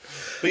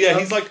 But yeah,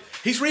 he's like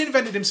He's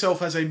reinvented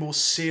himself as a more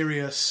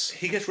serious.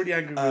 he gets really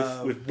angry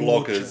with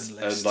war bloggers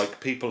journalist. and like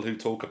people who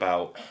talk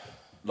about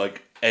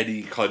like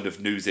any kind of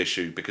news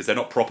issue because they're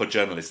not proper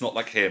journalists. Not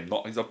like him.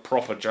 He's a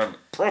proper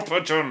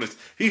journalist.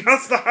 He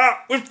has the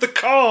hat with the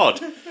card.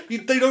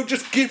 They don't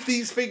just give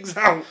these things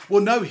out.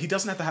 Well, no, he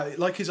doesn't have the hat.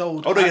 Like his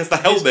old. Oh no, he has the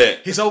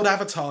helmet. His old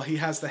avatar. He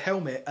has the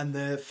helmet and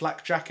the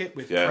flak jacket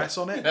with press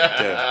on it.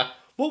 Yeah.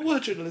 What war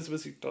journalism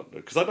has he done?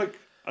 Because I don't.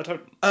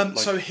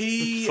 So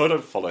he. So I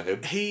don't follow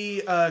him.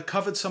 He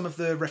covered some of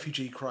the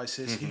refugee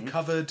crisis. He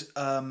covered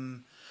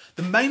the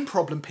main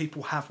problem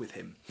people have with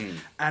him,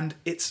 and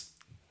it's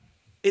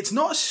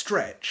not a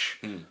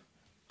stretch,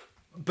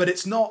 but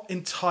it's not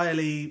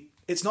entirely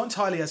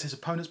as his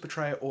opponents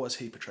portray it or as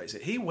he portrays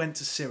it. He went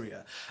to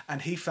Syria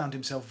and he found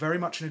himself very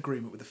much in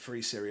agreement with the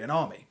Free Syrian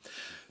Army.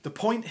 The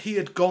point he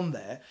had gone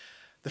there,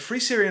 the Free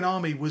Syrian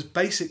Army was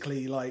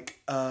basically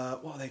like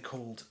what are they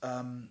called?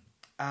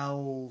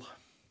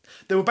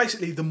 They were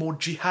basically the more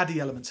jihadi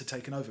elements had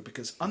taken over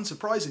because,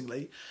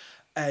 unsurprisingly,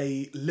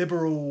 a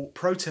liberal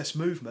protest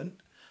movement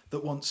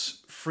that wants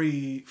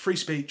free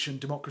speech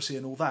and democracy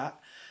and all that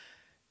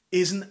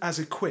isn't as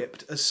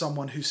equipped as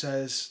someone who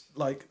says,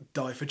 like,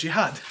 die for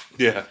jihad.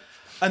 Yeah.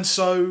 And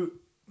so,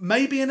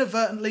 maybe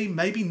inadvertently,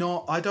 maybe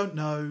not, I don't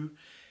know,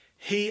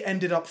 he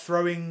ended up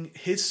throwing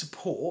his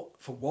support,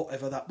 for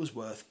whatever that was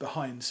worth,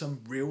 behind some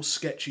real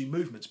sketchy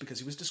movements because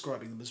he was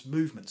describing them as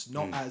movements,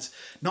 not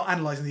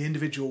analysing the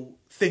individual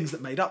things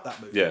that made up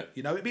that movement. Yeah.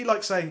 You know, it'd be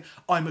like saying,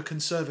 I'm a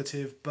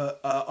conservative,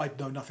 but I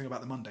know nothing about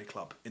the Monday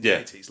Club in the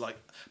 80s,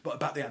 but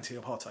about the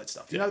anti-apartheid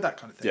stuff. You know, that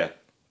kind of thing. Yeah.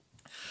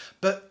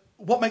 But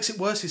what makes it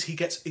worse is he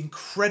gets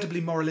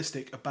incredibly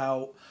moralistic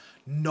about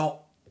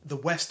the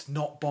West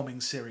not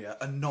bombing Syria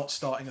and not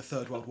starting a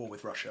third world war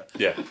with Russia.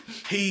 Yeah.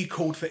 He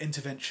called for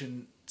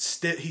intervention.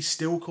 He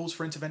still calls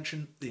for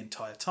intervention the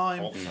entire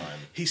time. All the time.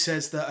 He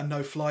says that a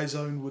no-fly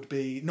zone would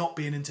not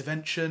be an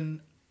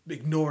intervention.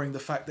 ignoring the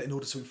fact that in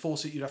order to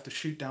enforce it, you'd have to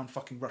shoot down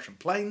fucking Russian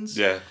planes.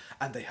 Yeah.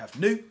 And they have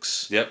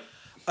nukes. Yep.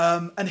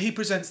 And he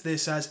presents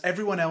this as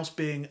everyone else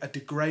being a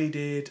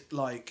degraded,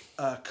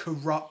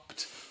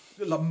 corrupt,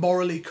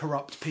 morally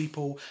corrupt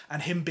people,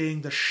 and him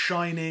being the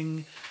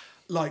shining,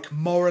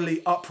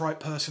 morally upright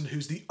person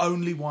who's the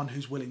only one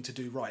who's willing to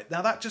do right.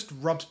 Now, that just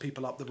rubs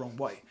people up the wrong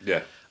way.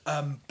 Yeah.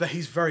 But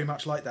he's very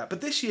much like that. But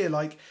this year,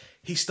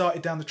 he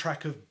started down the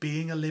track of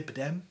being a Lib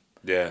Dem.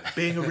 Yeah.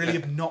 Being a really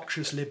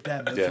obnoxious Lib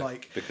Dem. Of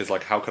because,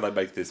 how can I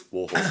make this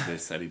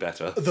warhorseness any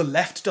better? The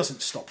left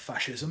doesn't stop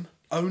fascism.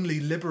 Only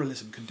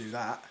liberalism can do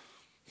that.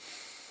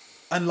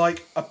 And,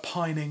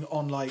 opining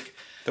on,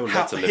 There were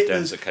lots of Lib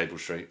Dems at Cable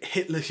Street.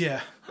 Hitler,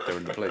 yeah. They were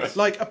in the police.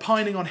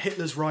 Opining on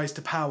Hitler's rise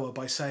to power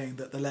by saying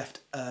that the left,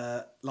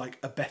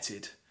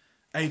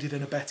 aided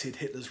and abetted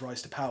Hitler's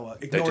rise to power,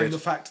 ignoring the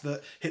fact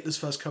that Hitler's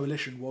first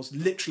coalition was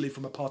literally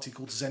from a party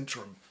called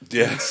Zentrum.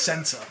 Yeah.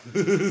 Centre.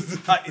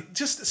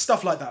 Just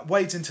stuff like that.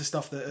 Wades into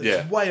stuff that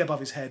is way above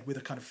his head with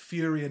a kind of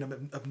fury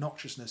and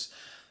obnoxiousness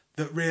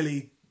that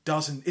really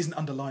isn't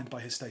underlined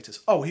by his status.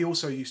 Oh, he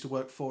also used to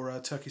work for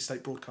a Turkish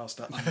state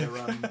broadcaster under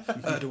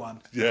Erdogan.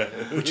 Yeah.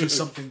 Which is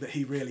something that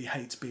he really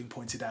hates being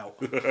pointed out.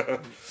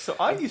 So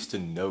I used to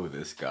know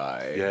this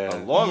guy Yeah.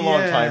 a long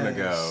time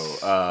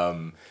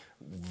ago.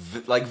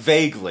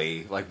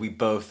 Vaguely, we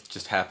both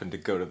just happened to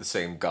go to the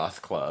same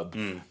goth club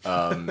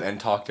and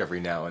talked every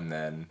now and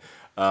then.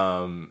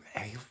 And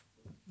he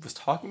was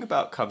talking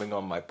about coming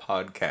on my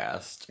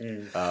podcast,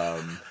 and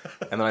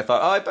then I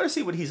thought, I better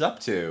see what he's up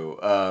to.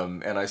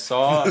 And I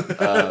saw,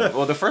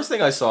 the first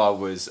thing I saw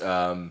was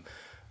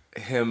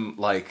him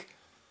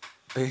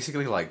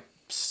basically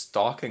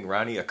stalking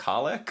Rani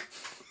Akalik,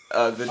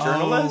 the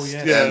journalist,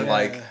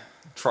 and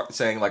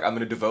saying I'm going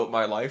to devote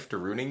my life to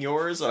ruining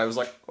yours, and I was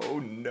like, oh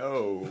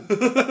no.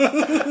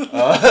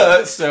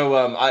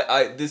 So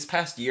I this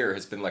past year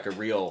has been a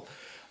real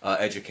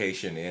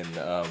education in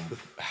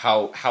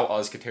how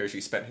Oz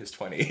Katerji spent his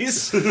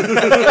 20s.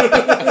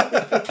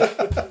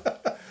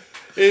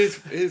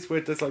 It's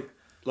weird. There's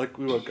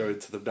we won't go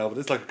into them now, but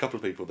there's a couple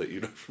of people that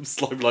you know from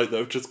Slimelight that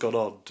have just gone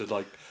on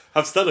to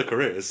have stellar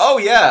careers. Oh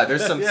yeah,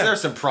 there's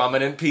some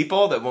prominent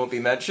people that won't be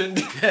mentioned.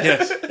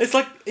 Yes,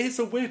 it's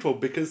a weird one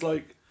because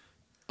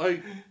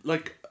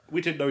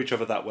we didn't know each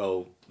other that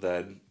well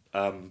then,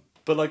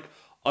 but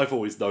I've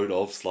always known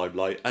of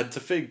Slimelight, and to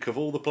think of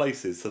all the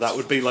places, so that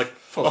would be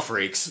full of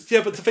freaks.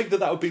 Yeah, but to think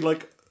that would be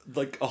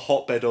a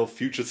hotbed of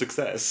future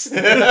success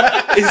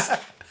is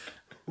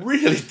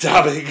really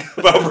damning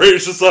about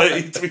British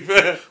society, to be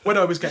fair. When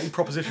I was getting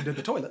propositioned in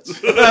the toilets,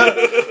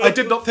 I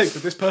did not think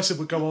that this person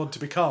would go on to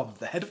become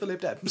the head of the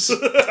Lib Dems.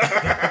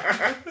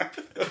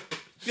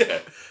 Yeah.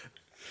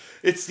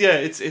 It's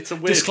a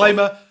weird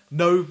Disclaimer, one.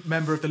 No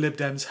member of the Lib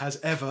Dems has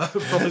ever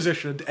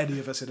propositioned any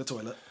of us in a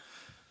toilet.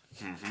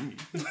 Maybe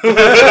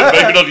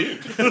not you.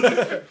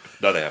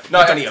 No, they haven't.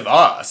 Not any of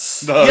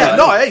us. No. Yeah,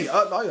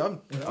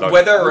 I'm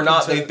whether or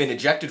not they've been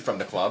ejected from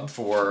the club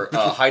for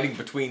hiding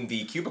between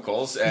the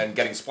cubicles and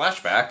getting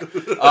splashback,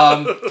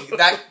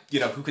 that,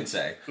 who can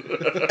say?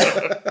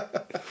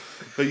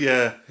 But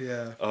yeah.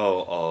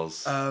 Oh,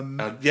 Oz.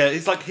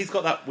 He's he's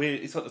got that weird.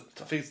 He's got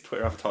I think his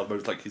Twitter avatar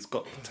mode. He's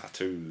got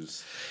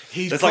tattoos.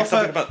 There's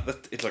something about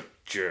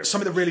it's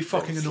something that really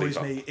fucking annoys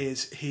me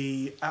is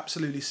he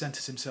absolutely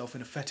centres himself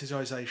in a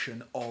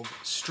fetishization of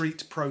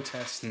street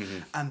protest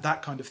and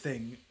that kind of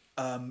thing.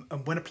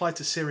 And when applied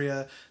to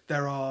Syria,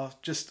 there are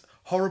just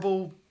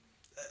horrible.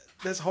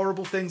 There's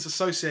horrible things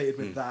associated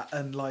with that,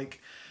 and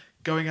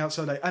going out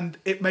so late, and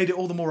it made it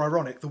all the more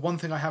ironic. The one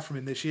thing I have from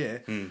him this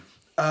year.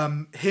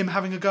 Him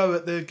having a go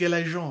at the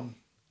Gilets Jaunes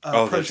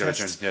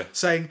protests,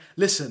 saying,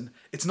 listen,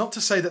 it's not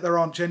to say that there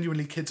aren't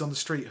genuinely kids on the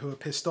street who are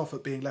pissed off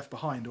at being left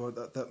behind, or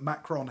that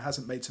Macron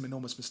hasn't made some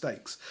enormous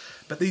mistakes,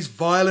 but these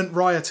violent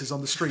rioters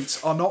on the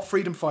streets are not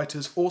freedom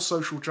fighters or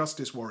social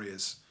justice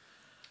warriors.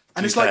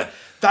 And it's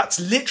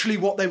that's literally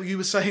what you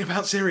were saying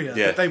about Syria,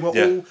 that they were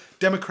all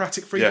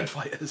democratic freedom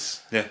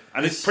fighters. Yeah,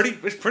 and it's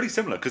pretty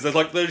similar, because there's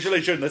the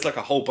Gilets Jaunes, there's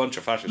a whole bunch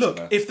of fascists in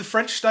there. If the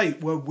French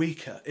state were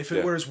weaker, if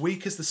it were as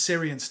weak as the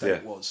Syrian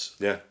state was,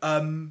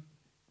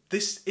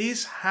 this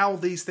is how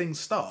these things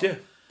start. Yeah,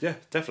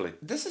 definitely.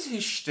 This is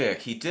his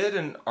shtick. He did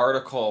an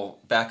article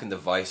back in the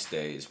Vice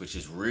days, which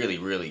is really,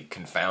 really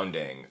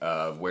confounding,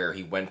 where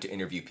he went to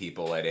interview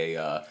people at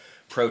a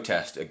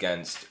protest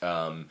against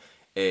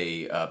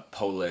a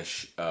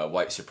Polish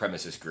white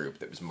supremacist group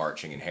that was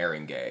marching in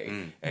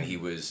Haringey, and he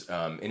was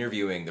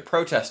interviewing the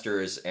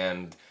protesters,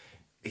 and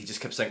he just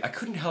kept saying, I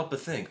couldn't help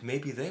but think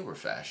maybe they were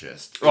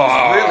fascist. It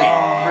was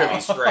really, really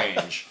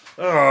strange,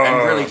 and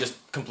really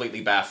just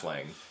completely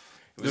baffling.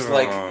 It was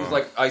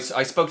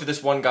I spoke to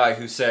this one guy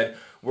who said,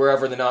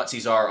 wherever the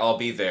Nazis are, I'll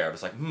be there. I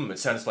was like, it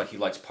sounds like he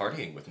likes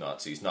partying with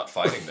Nazis, not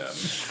fighting them.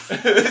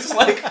 It's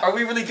are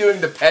we really doing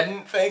the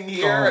pedant thing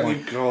here?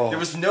 God. There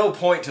was no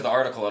point to the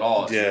article at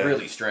all. It's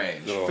really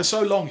strange. Oh. For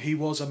so long, he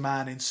was a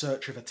man in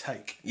search of a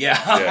take. Yeah.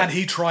 And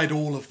he tried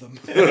all of them.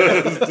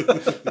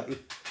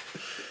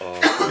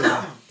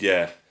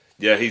 Yeah,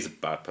 he's a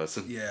bad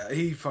person. Yeah,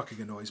 he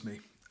fucking annoys me.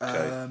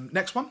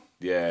 Next one.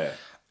 Yeah.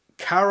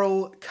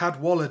 Carol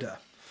Cadwallader.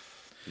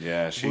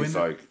 Yeah, she's Win-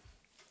 like...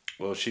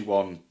 Well, she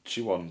won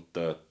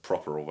the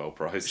proper Orwell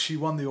Prize. She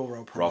won the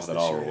Orwell Prize Rather than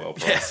this our year. Orwell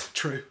Yeah, Prize.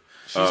 true.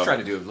 She's trying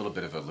to do a little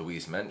bit of a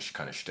Louise Mensch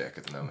kind of shtick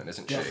at the moment,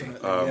 isn't Definitely,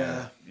 she?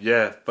 yeah.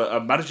 Yeah,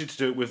 but managing to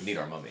do it with... Need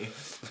our mummy.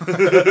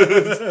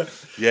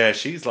 Yeah,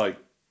 she's like...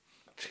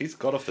 She's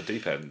got off the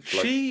deep end.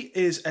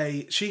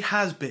 Like, She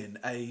has been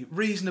a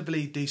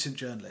reasonably decent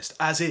journalist,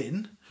 as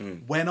in,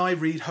 when I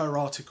read her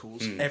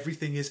articles,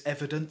 everything is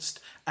evidenced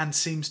and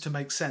seems to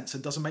make sense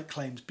and doesn't make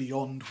claims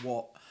beyond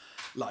what,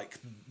 like,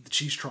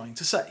 she's trying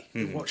to say,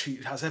 what she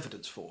has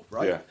evidence for,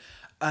 right? Yeah.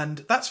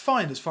 And that's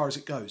fine as far as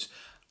it goes.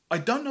 I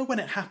don't know when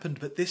it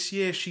happened, but this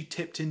year she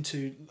tipped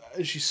into,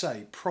 as you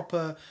say,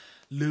 proper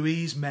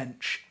Louise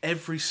Mensch.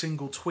 Every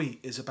single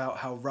tweet is about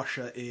how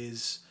Russia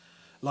is,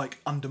 like,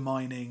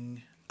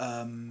 undermining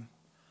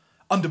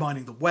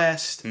the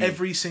West.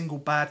 Every single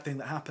bad thing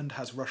that happened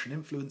has Russian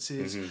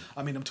influences.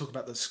 I mean, I'm talking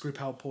about the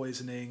Skripal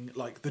poisoning,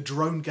 like the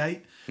drone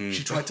gate.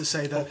 She tried to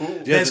say that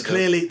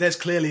there's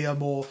clearly a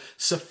more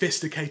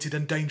sophisticated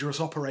and dangerous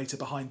operator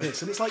behind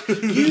this, and it's like,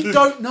 you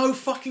don't know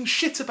fucking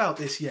shit about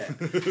this yet.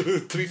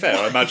 to be fair,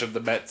 I imagine the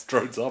Mets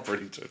drones are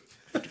pretty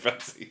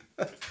fancy.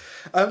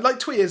 Like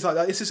tweeters like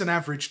that. This is an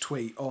average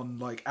tweet on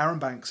like Aaron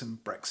Banks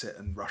and Brexit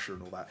and Russia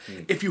and all that.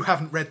 If you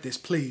haven't read this,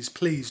 please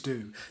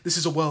do. This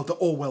is a world that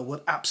Orwell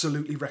will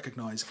absolutely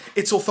recognise.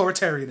 It's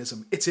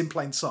authoritarianism. It's in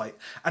plain sight,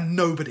 and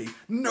nobody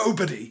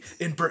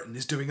in Britain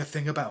is doing a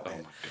thing about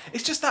it.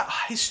 It's just that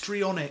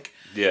histrionic.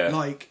 Yeah.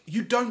 Like,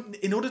 you don't.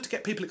 In order to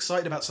get people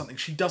excited about something,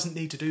 she doesn't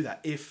need to do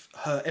that if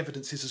her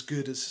evidence is as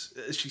good as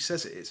she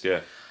says it is. Yeah.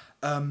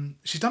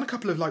 She's done a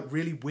couple of like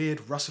really weird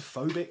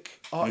Russophobic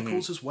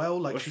articles as well.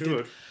 Like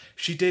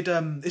she did.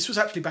 This was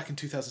actually back in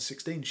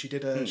 2016. She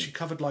did. She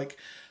covered like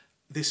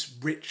this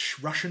rich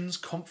Russians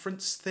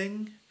conference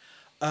thing,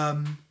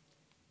 and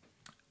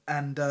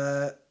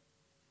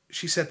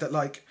she said that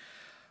like.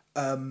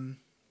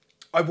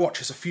 I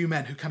watch as a few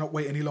men who cannot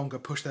wait any longer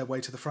push their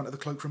way to the front of the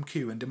cloakroom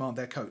queue and demand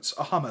their coats.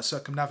 A Hummer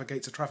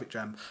circumnavigates a traffic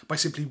jam by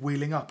simply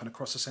wheeling up and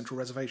across a central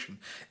reservation.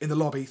 In the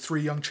lobby,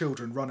 3 young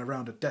children run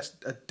around a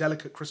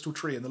delicate crystal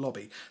tree in the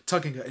lobby,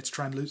 tugging at its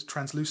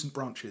translucent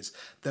branches.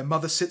 Their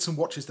mother sits and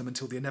watches them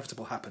until the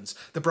inevitable happens.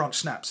 The branch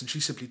snaps and she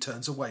simply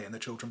turns away and the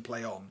children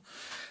play on.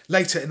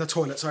 Later, in the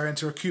toilets, I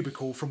enter a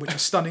cubicle from which a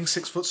stunning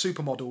 6-foot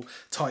supermodel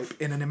type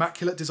in an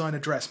immaculate designer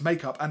dress,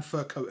 makeup and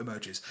fur coat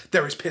emerges.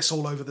 There is piss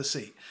all over the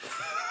seat.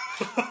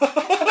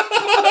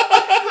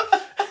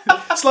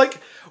 It's like,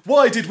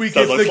 why did we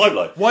give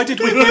Limelight. Why did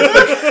we give the...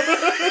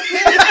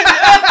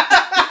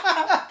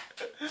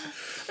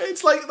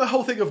 It's like the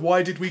whole thing of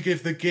why did we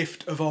give the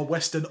gift of our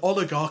Western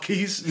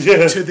oligarchies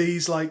to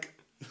these like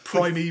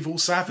primeval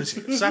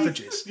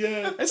savages?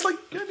 Yeah. It's like,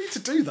 you don't need to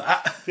do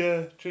that.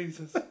 Yeah,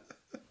 Jesus.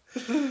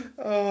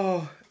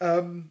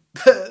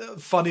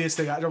 Funniest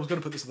thing, I was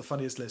going to put this on the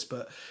funniest list,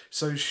 but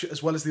so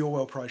as well as the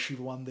Orwell Prize, she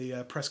won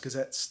the Press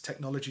Gazette's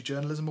Technology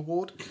Journalism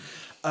Award,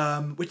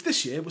 which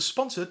this year was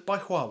sponsored by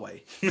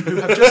Huawei, who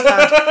have just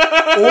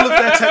had all of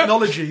their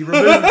technology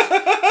removed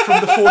from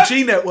the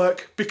 4G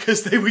network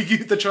because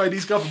the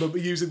Chinese government were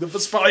using them for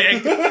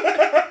spying.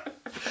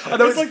 I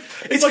know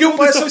it's guilt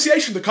by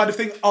association, the kind of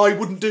thing I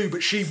wouldn't do,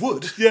 but she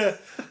would. Yeah,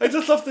 I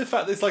just love the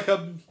fact that it's like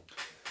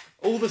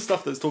all the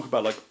stuff that's talking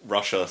about like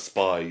Russia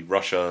spy,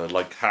 Russia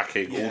like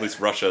hacking, all this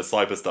Russia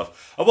cyber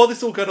stuff. And while this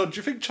is all going on, do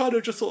you think China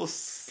are just sort of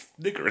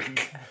sniggering?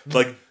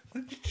 Like,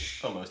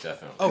 Almost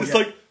definitely. it's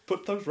like,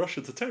 but those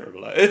Russians are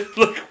terrible at it.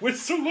 Like, we're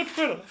so much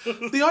better.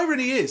 The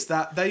irony is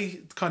that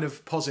they kind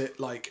of posit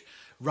like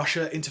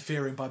Russia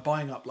interfering by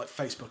buying up like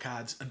Facebook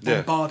ads and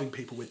bombarding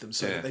people with them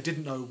so that they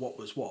didn't know what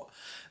was what.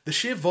 The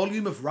sheer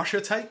volume of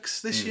Russia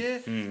takes this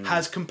year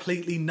has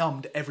completely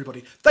numbed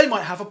everybody. They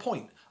might have a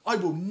point. I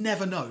will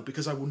never know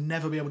because I will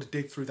never be able to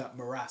dig through that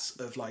morass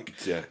of like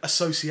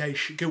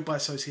association, guilt by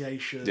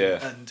association,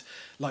 and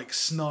like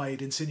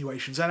snide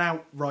insinuations and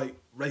outright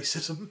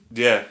racism.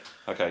 Yeah.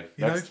 Okay.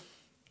 You Next.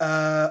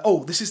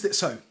 know. This is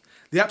so.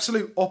 The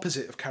absolute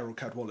opposite of Carol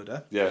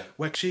Cadwallader. Yeah.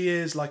 Where she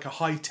is like a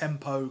high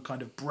tempo,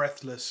 kind of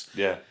breathless,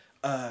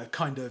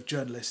 kind of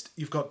journalist.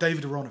 You've got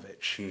David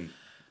Aronovich.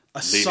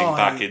 Leaning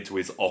back into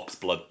his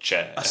oxblood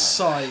chair. A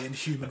sigh in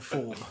human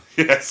form.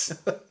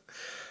 Yes.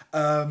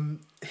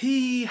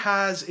 He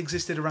has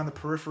existed around the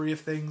periphery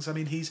of things. I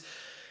mean, he's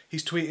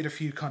tweeted a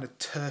few kind of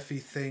turfy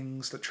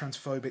things, like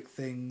transphobic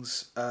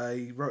things.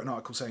 He wrote an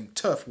article saying,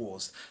 "Turf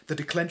wars, the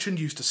declension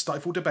used to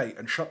stifle debate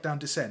and shut down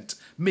dissent.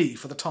 Me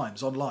for the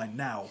Times online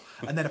now."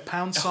 And then a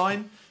pound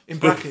sign in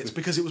brackets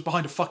because it was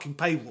behind a fucking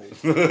paywall.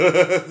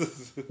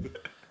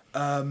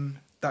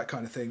 That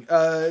kind of thing.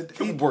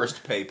 The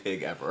worst pay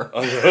pig ever.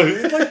 Like,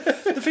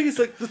 the thing is,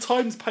 like, the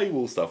Times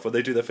paywall stuff, when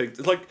they do their thing,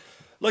 it's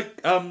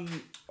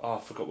I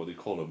forgot what they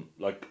call them.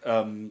 Like,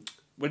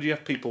 when you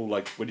have people,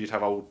 like, when you'd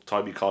have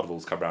old-timey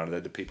carnivals come around, and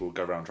then the people would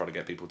go around trying to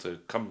get people to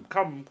come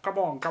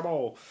on,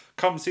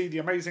 come see the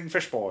amazing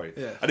fish boy.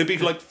 Yeah. And it'd be,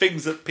 like,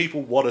 things that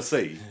people want to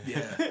see.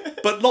 Yeah.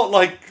 But not,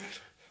 like,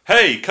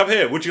 hey, come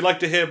here, would you like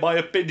to hear my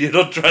opinion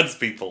on trans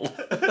people?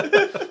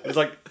 It's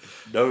like,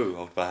 no,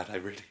 old man, I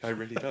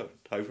really don't.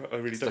 I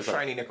really It's don't. a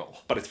shiny nickel.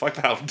 But it's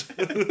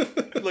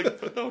 £5.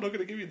 Like, no, I'm not going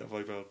to give you that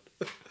 £5.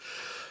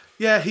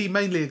 Yeah, he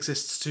mainly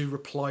exists to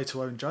reply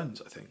to Owen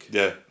Jones, I think.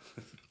 Yeah.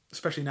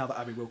 Especially now that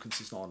Abby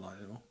Wilkinson's not online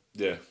anymore.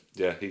 Yeah,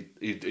 he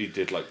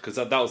did, like, because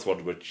that was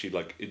one where she,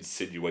 like,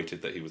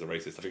 insinuated that he was a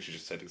racist. I think she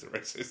just said he was a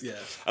racist. Yeah.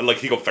 And, like,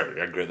 he got very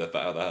angry about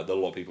that. A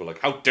lot of people were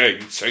like, how dare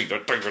you say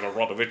that David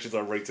Aronovich is a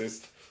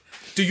racist?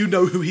 Do you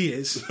know who he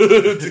is?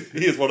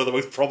 He is one of the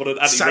most prominent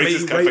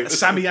anti-racist campaigners.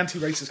 Sammy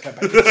anti-racist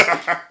campaigners.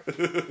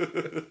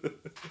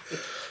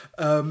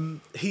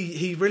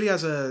 He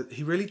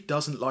really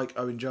doesn't like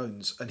Owen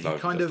Jones, and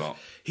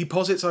he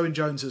posits Owen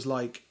Jones as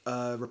like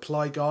a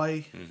reply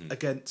guy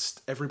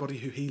against everybody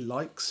who he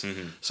likes.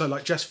 So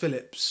like Jess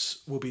Phillips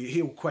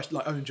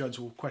Owen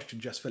Jones will question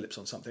Jess Phillips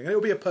on something, and it'll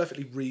be a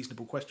perfectly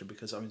reasonable question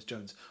because Owen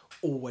Jones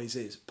always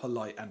is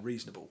polite and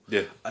reasonable,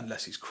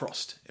 unless he's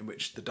crossed, in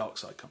which the dark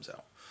side comes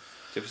out.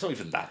 Yeah, it's not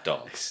even that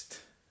dark.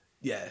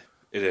 Yeah.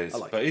 It is,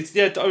 like but it's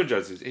Owen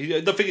Jones.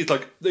 The thing is,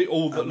 like there's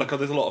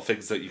a lot of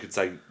things that you could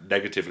say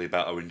negatively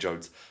about Owen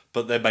Jones,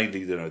 but they're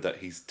mainly that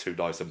he's too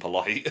nice and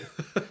polite.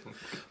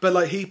 But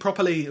like he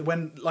properly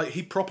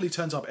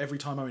turns up every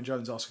time Owen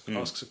Jones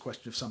asks a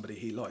question of somebody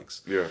he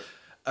likes. Yeah,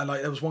 and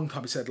like there was one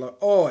time he said like,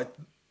 oh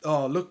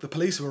look, the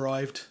police have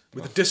arrived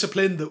with a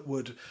discipline that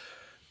would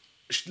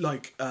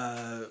make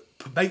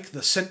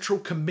the Central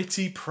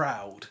Committee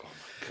proud.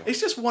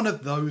 It's just one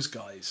of those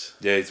guys.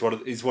 Yeah, he's one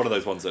of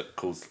those ones that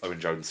calls Owen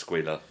Jones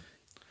Squealer.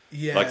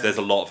 Yeah, like there's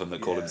a lot of them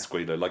that call him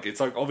Squealer. Like it's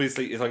like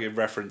obviously it's like in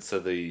reference to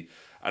the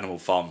Animal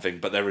Farm thing,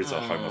 but there is a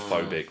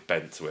homophobic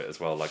bent to it as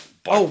well. Like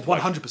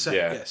 100%.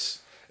 Yeah.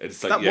 Yes,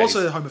 it's like, was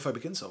a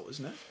homophobic insult,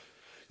 isn't it?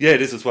 Yeah,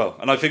 it is as well.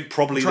 And I think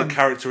probably the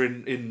character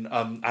in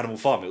Animal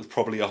Farm, it was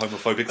probably a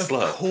homophobic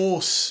slur. Of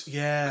course,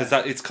 yeah.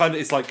 Because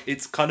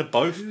it's kind of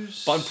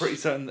both. But I'm pretty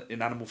certain that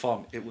in Animal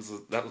Farm, that was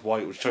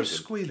why it was chosen. Who's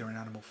Squealer in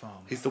Animal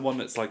Farm? He's the one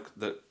that's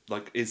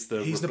he's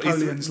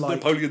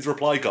Napoleon's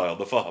reply guy on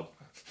the farm.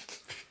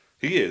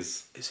 He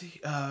is. Is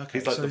he? Okay.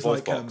 He's like the voice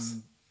box.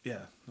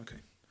 Yeah. Okay.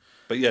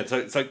 But yeah,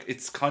 so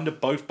it's kind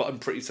of both. But I'm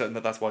pretty certain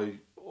that that's why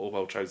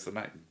Orwell chose the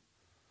name.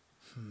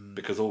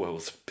 Because Orwell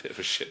was a bit of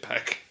a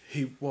shitbag.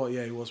 He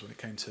was when it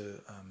came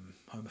to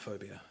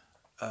homophobia.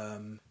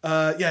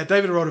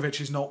 David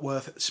Aronovich is not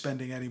worth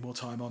spending any more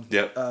time on.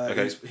 Yeah,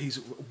 okay. He's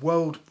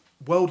world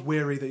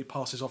weary that he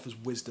passes off as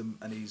wisdom,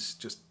 and he's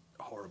just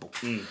horrible.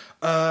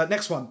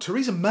 Next one,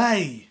 Theresa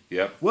May.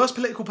 Yeah. Worst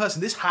political person.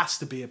 This has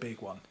to be a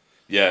big one.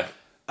 Yeah.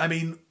 I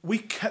mean,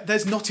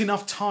 there's not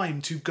enough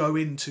time to go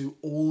into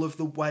all of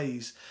the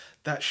ways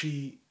that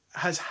she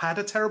has had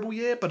a terrible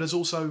year, but has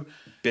also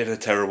been a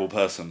terrible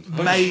person.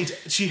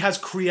 She has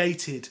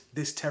created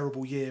this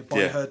terrible year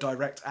by her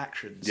direct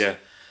actions. Yeah.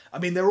 I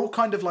mean, they're all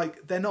kind of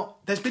like,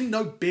 there's been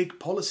no big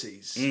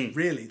policies,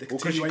 really. The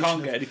because she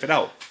can't get anything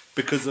out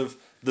because of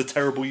the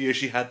terrible year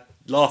she had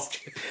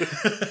last year.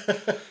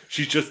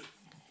 She's just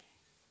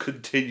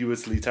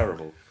continuously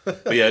terrible.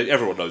 But yeah,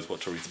 everyone knows what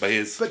Theresa May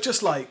is. But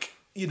just like,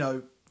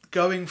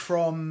 going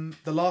from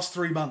the last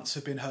 3 months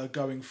have been her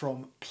going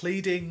from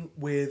pleading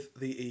with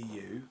the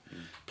EU,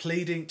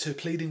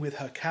 pleading with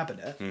her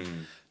cabinet,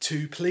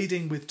 to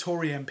pleading with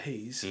Tory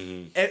MPs.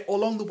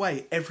 Along the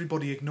way,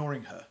 everybody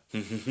ignoring her,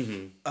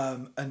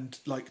 and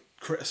like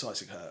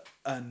criticising her,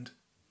 and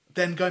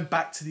then going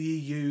back to the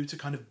EU to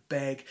kind of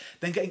beg,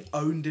 then getting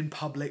owned in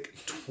public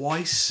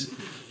twice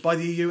by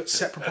the EU at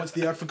separate points of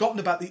the year. I'd forgotten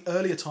about the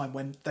earlier time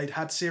when they'd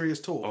had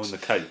serious talks. Oh,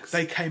 and the cakes.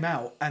 They came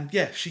out, and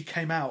she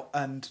came out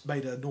and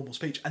made a normal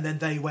speech, and then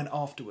they went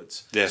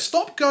afterwards. Yeah.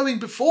 Stop going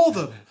before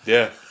them!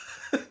 Yeah.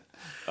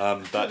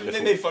 And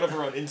they made fun of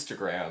her on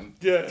Instagram.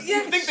 Yeah.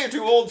 I think they're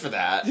too old for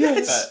that.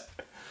 Yes.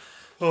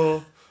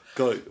 Oh,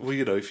 God. Well,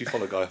 if you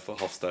follow Guy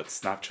Verhofstadt's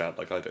Snapchat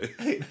like I do,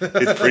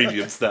 his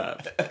premium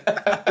snap.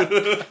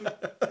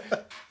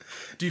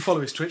 Do you follow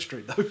his Twitch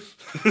stream, though?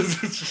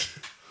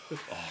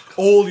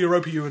 All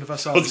Europa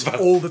Universalis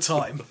all the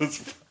time.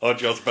 I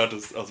was about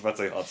to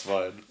say Hearts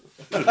Fine.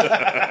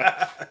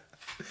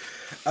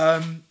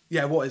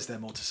 What is there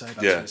more to say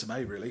about Theresa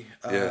May, really?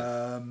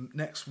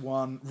 Next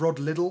one, Rod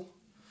Liddle.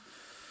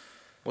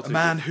 A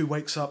man who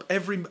wakes up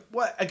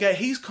again,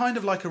 he's kind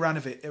of like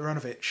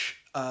Iranovich,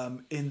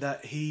 in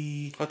that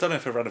he... I don't know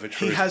if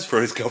Iranovich threw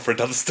his girlfriend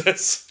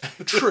downstairs.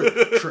 True.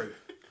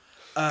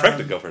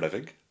 Pregnant girlfriend, I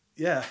think.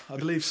 Yeah, I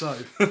believe so.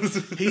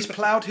 He's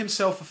ploughed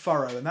himself a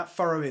furrow, and that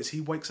furrow is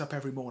he wakes up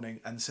every morning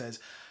and says,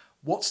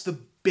 what's the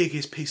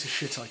biggest piece of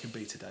shit I can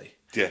be today?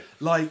 Yeah.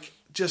 Like,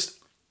 just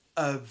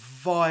a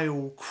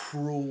vile,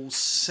 cruel,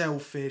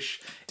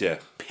 selfish,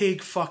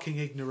 pig fucking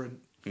ignorant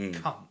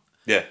cunt.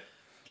 Yeah.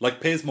 Like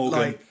Piers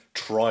Morgan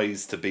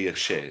tries to be a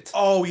shit.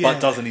 Oh, yeah.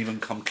 But doesn't even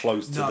come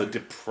close to the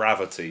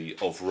depravity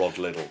of Rod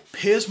Liddle.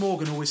 Piers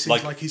Morgan always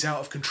seems like he's out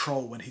of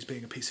control when he's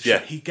being a piece of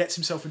shit. He gets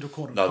himself into a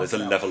corner. No, there's a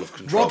level of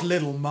control. Rod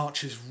Liddle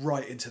marches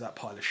right into that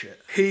pile of shit.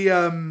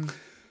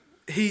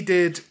 He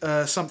did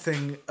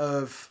something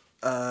of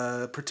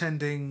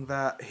pretending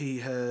that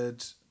he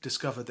had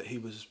discovered that he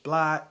was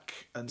black,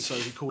 and so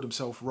he called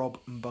himself Rob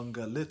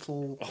Mbunga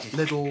Little.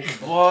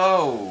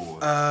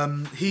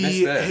 Whoa!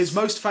 His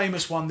most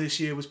famous one this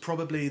year was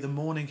probably the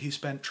morning he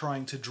spent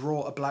trying to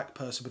draw a black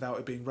person without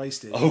it being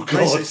racist. Oh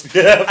God!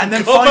 Yeah, and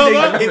then forgot finding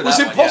about that. it was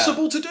That one,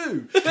 impossible to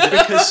do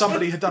because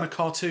somebody had done a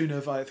cartoon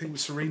of, I think it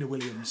was Serena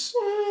Williams,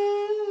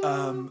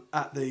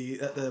 at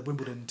the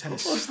Wimbledon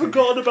tennis. I've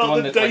forgotten The about one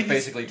the that day. like,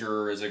 basically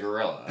drew her as a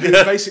gorilla. He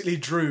basically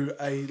drew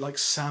a like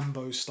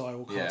Sambo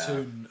style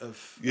cartoon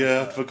of.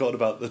 Yeah, I'd forgotten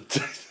about the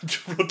day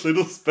that Rod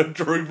Little spent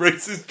drawing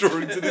racist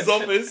drawings in his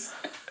office.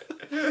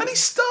 And he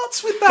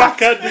starts with that.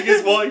 Backhanding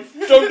his wife.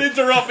 Don't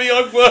interrupt me,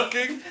 I'm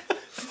working.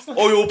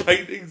 Oil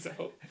paintings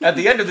out. At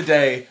the end of the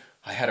day,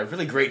 I had a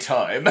really great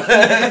time.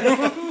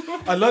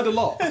 I learned a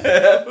lot.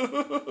 I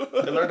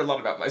learned a lot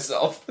about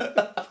myself.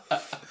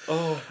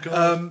 Oh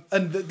God.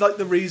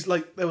 The reason,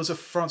 like, there was a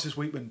Francis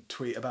Wheatman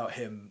tweet about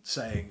him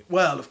saying,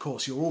 "Well, of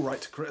course, you're all right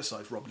to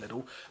criticise Rob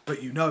Little,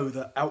 but you know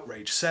that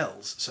outrage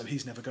sells, so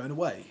he's never going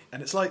away."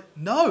 And it's like,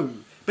 no,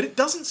 but it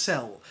doesn't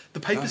sell.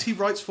 The papers he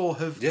writes for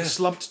have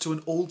slumped to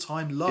an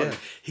all-time low. Yeah.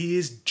 He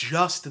is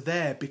just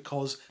there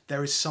because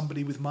there is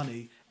somebody with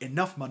money,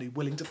 enough money,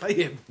 willing to pay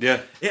him.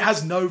 Yeah. It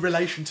has no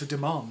relation to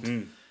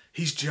demand.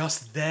 He's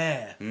just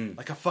there,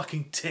 like a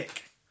fucking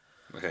tick.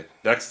 Okay,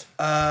 next.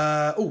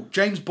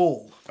 James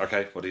Ball.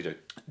 Okay, what do you do?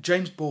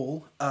 James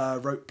Ball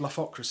wrote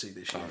Bluffocracy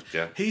this year. Oh,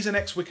 yeah. He's an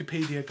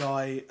ex-Wikipedia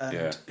guy, and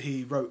Yeah.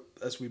 he wrote,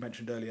 as we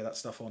mentioned earlier, that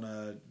stuff on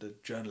the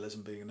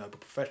journalism being a noble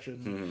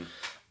profession.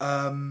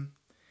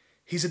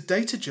 He's a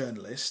data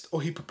journalist,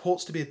 or he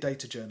purports to be a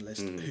data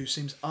journalist, who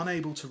seems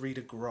unable to read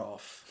a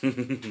graph.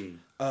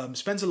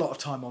 Spends a lot of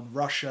time on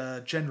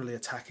Russia, generally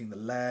attacking the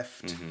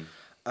left.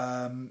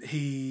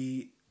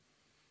 He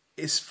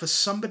is, for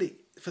somebody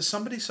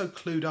so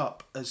clued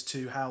up as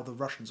to how the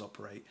Russians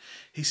operate,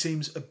 he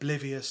seems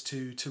oblivious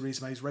to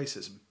Theresa May's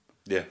racism,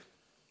 Yeah.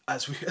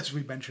 as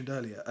we mentioned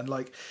earlier. And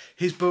like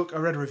his book, I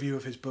read a review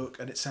of his book,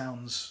 and it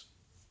sounds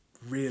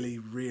really,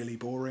 really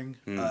boring.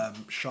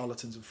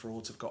 Charlatans and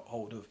frauds have got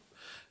hold of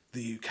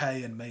the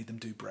UK and made them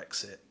do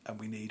Brexit, and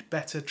we need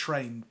better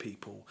trained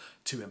people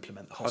to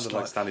implement the Kind of hostile.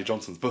 like Stanley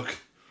Johnson's book.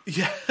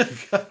 Yeah,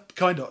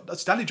 kind of.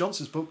 Stanley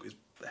Johnson's book is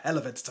hell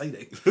of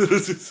entertaining.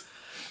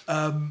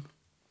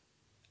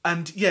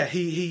 And yeah,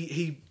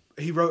 he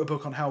wrote a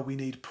book on how we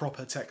need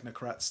proper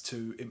technocrats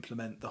to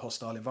implement the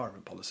hostile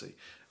environment policy,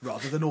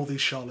 rather than all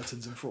these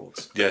charlatans and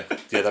frauds. Yeah,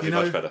 that'd be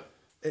much better.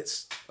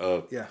 It's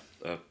Yeah,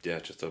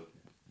 just a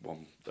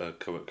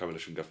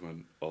coalition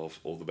government of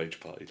all the major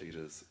party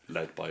leaders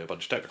led by a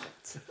bunch of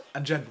technocrats.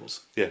 and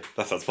generals. Yeah,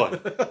 that sounds fine.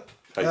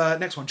 Hey,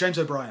 Next one, James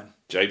O'Brien.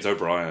 James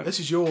O'Brien. This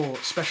is your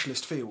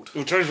specialist field.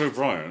 Well, James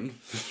O'Brien,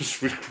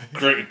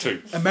 great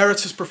too.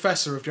 Emeritus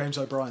Professor of James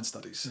O'Brien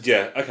Studies.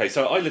 Yeah, okay,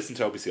 so I listen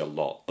to LBC a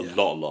lot.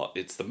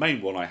 It's the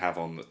main one I have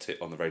on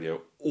the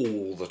radio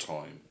all the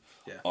time.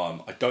 Yeah.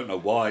 I don't know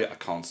why, I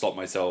can't stop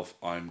myself.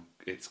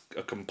 It's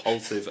a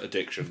compulsive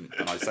addiction,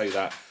 and I say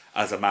that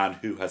as a man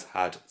who has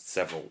had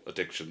several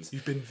addictions.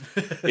 You've been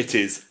It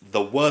is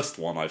the worst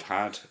one I've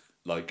had,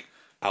 like,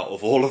 out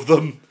of all of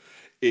them.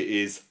 It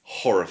is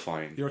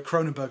horrifying. You're a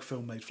Cronenberg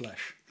film made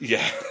flesh.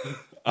 Yeah.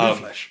 New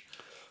flesh.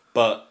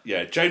 But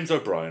yeah, James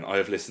O'Brien I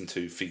have listened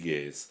to for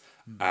years.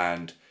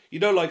 And you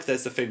know, like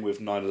there's the thing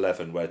with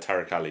 9/11 where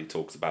Tariq Ali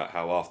talks about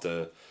how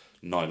after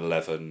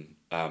 9/11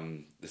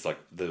 it's like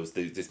there was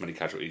this many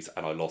casualties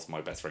and I lost my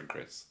best friend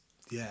Chris.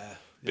 Yeah.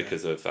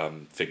 Because of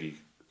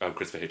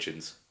Christopher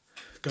Hitchens.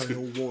 Going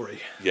all wary.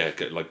 Yeah,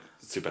 like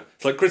super.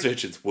 It's like Christopher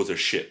Hitchens was a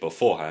shit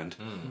beforehand,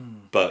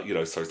 but you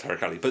know, so is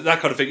Tariq Ali. But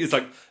that kind of thing. It's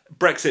like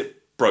Brexit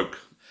broke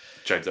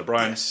James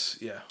O'Brien. Yes,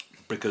 yeah.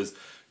 Because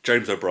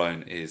James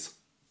O'Brien is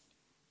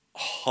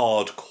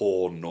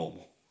hardcore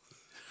normal.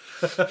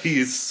 He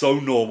is so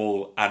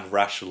normal and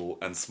rational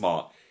and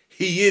smart.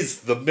 He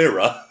is the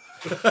mirror,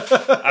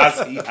 as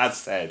he has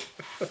said.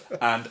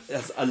 And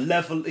as a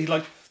level, he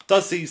like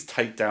does these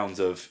takedowns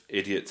of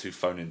idiots who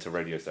phone into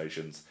radio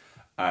stations.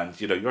 And,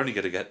 you know, you're only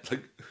going to get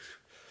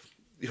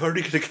You're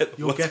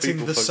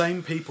getting the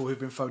same people who've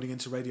been phoning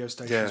into radio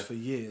stations for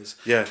years.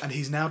 Yeah. And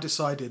he's now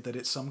decided that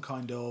it's some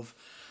kind of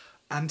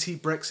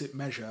anti-Brexit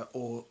measure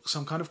or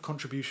some kind of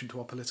contribution to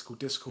our political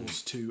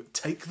discourse to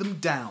take them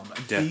down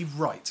and be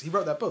right. He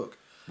wrote that book.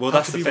 Well, How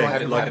that's to the be thing.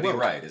 right in the How to be world.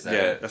 right, is that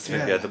Yeah, it? that's the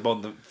thing. Yeah,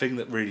 the thing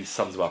that really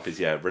sums him up is,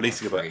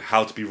 releasing about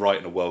how to be right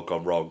in a world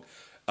gone wrong.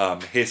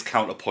 His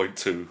counterpoint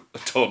to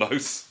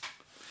Adorno's.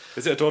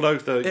 Is it Adorno?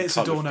 It's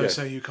Adorno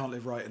saying you can't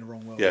live right in a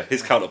wrong world. Yeah,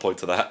 his counterpoint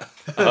to that.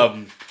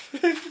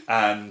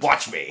 And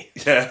Watch me.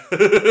 yeah,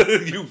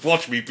 you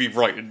watch me be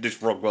right in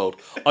this wrong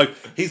world.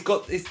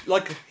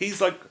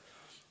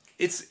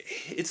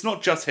 It's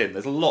not just him.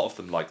 There's a lot of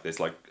them like this.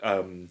 Like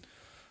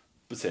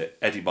what's it?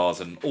 Eddie Mars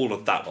and all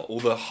of that lot, all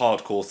the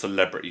hardcore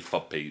celebrity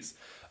fuppies.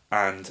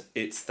 And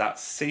it's that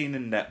scene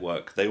in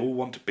Network. They all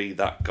want to be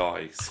that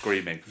guy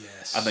screaming,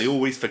 Yes. and they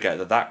always forget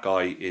that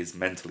guy is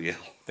mentally ill.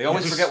 They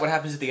always forget what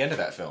happens at the end of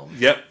that film.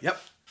 Yep.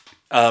 Yep.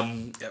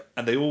 Yep.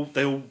 And they all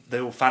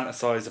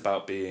fantasize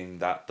about being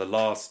the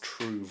last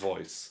true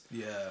voice.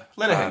 Yeah.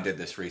 Linehan did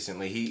this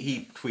recently.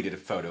 He tweeted a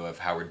photo of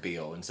Howard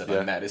Beale and said, Yeah.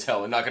 I'm mad as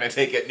hell and not going to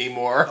take it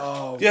anymore.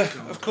 Oh, Yeah,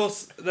 God. of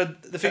course. The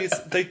thing is,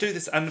 they do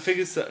this, and the thing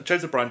is that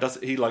Joseph Bryan does.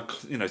 He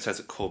says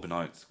that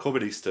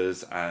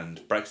Corbynistas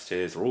and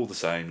Brexiteers are all the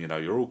same.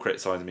 You're all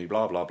criticising me.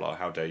 Blah blah blah.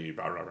 How dare you?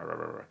 Blah, blah, blah, blah,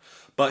 blah.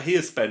 But he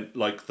has spent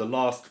the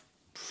last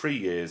 3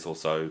 years or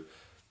so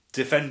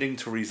defending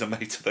Theresa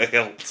May to the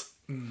hilt.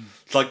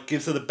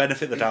 Gives her the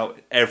benefit of the doubt.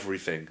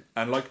 Everything,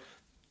 and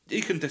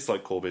he can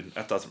dislike Corbyn.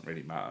 That doesn't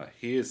really matter.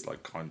 He is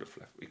kind of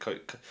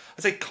left.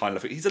 I say kind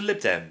of. He's a Lib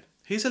Dem.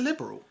 He's a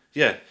liberal.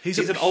 Yeah, he's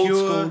an old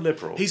school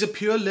liberal. He's a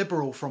pure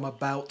liberal from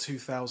about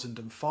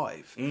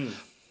 2005.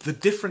 The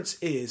difference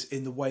is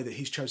in the way that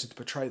he's chosen to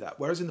portray that.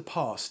 Whereas in the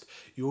past,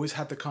 you always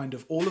had the kind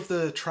of all of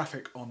the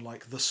traffic on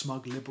the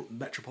smug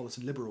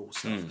metropolitan liberal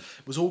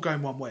stuff was all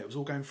going one way. It was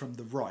all going from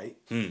the right,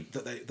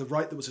 the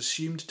right that was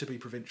assumed to be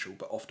provincial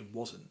but often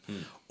wasn't,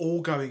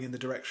 all going in the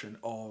direction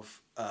of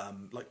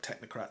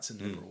technocrats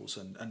and liberals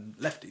and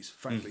lefties,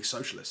 frankly,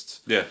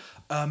 socialists. Yeah.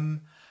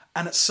 And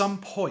at some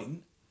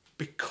point,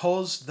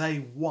 because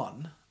they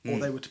won, or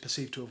they were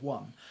perceived to have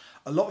won,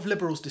 a lot of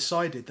liberals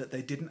decided that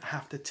they didn't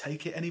have to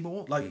take it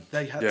anymore.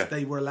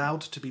 They were allowed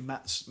to be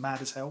mad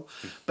as hell.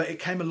 But it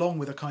came along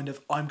with a kind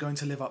of, I'm going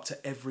to live up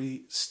to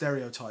every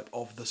stereotype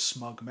of the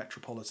smug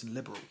metropolitan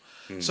liberal.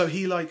 So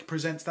he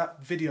presents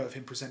that video of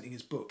him presenting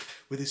his book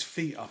with his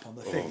feet up on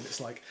the thing. And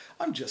it's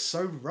I'm just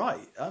so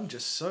right. I'm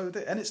just so...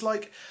 And it's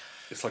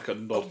It's like a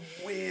nod.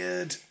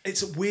 weird.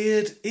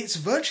 It's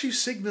virtue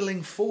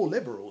signalling for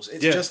liberals.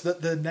 It's just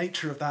that the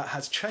nature of that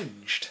has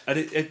changed. And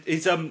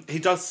he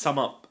does sum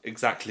up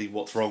exactly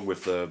what's wrong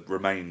with the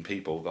Remain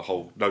people, the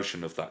whole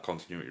notion of that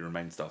continuity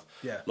Remain stuff.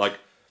 Yeah.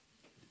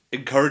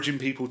 Encouraging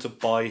people to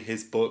buy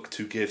his book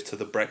to give to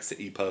the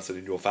Brexit-y person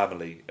in your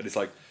family. And it's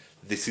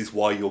this is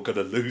why you're going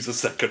to lose a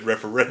second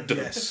referendum.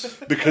 Yes.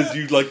 Because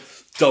you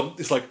dump...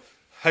 It's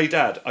hey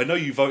Dad, I know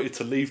you voted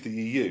to leave the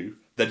EU,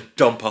 then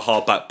dump a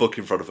hardback book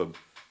in front of them.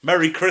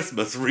 Merry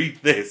Christmas, read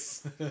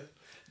this.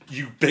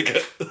 You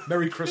bigot.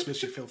 Merry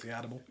Christmas, you filthy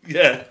animal.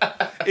 Yeah.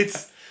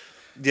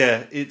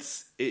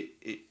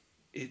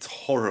 It's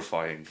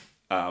horrifying.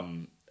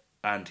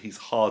 And he's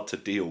hard to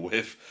deal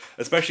with.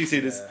 Especially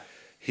seeing as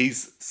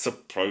he's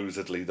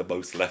supposedly the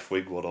most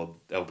left-wing one on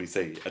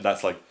LBC. And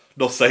that's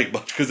not saying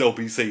much because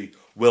LBC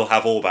will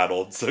have Orban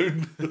on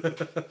soon.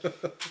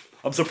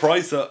 I'm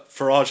surprised that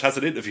Farage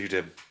hasn't interviewed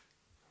him.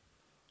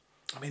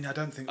 I mean, I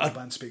don't think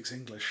Orban speaks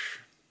English.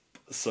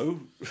 So,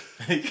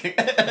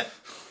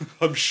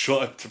 I'm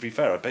sure. To be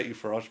fair, I bet you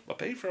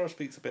Farage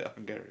speaks a bit of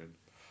Hungarian.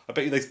 I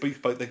bet you they speak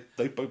both.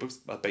 They both.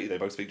 I bet you they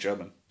both speak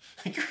German.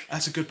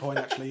 That's a good point,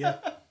 actually. Yeah,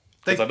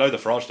 Because I know that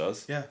Farage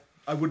does. Yeah,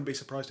 I wouldn't be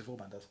surprised if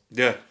Orban does.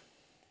 Yeah.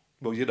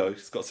 Well, he's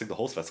got to sing the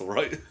horse vessel,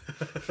 right?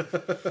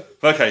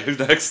 Okay, who's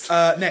next?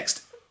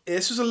 Next,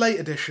 this was a late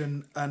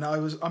edition, and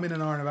I'm in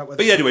an iron about whether.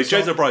 But yeah, anyway,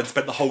 Joseph O'Brien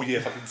spent the whole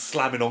year fucking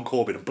slamming on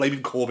Corbyn and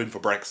blaming Corbyn for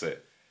Brexit.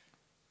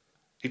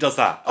 He does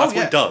that. That's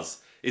what he does.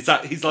 He's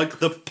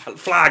the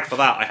flag for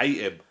that. I hate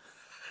him.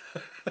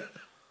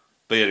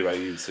 But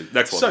anyway,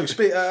 next one. So,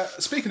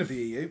 speaking of the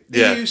EU,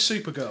 Yeah. EU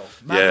Supergirl,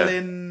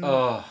 Madeline.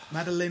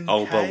 Madeline.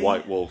 Alba Kay?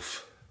 White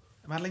Wolf.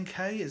 Madeline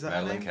Kay, is that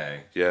her Madeline name?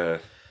 Kay. Yeah.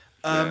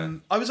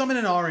 I was in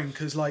an R-ing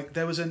because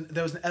there was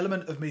an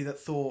element of me that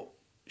thought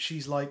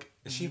she's Is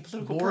she a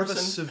political more person?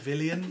 of a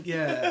civilian.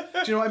 Yeah, do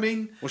you know what I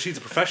mean? Well, she's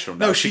a professional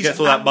now. No, she she's gets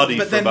all that money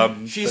but then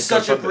from. She's the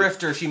such a GoFundMe.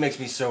 grifter. She makes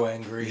me so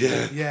angry.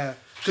 Yeah. Yeah,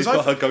 She's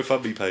got her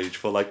GoFundMe page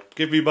for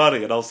give me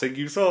money and I'll sing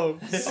you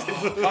songs.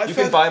 You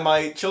can buy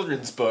my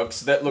children's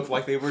books that look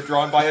like they were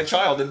drawn by a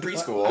child in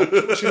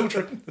preschool.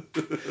 children.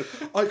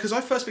 Because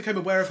I first became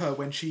aware of her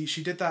when she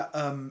did that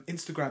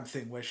Instagram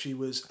thing where she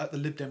was at the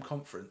Lib Dem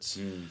conference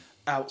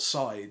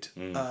outside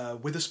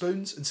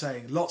Witherspoons and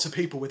saying, lots of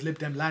people with Lib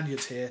Dem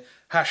lanyards here,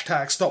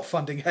 # stop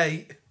funding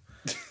hate.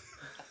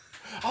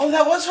 Oh,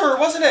 that was her,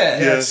 wasn't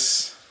it?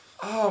 Yes.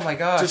 Oh my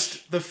gosh.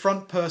 Just the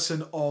front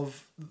person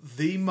of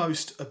the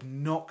most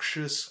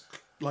obnoxious,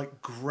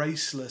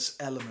 graceless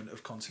element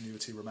of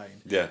continuity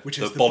Remain. Yeah, which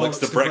the is bollocks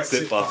the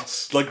Brexit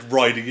bus.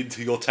 Riding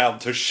into your town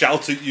to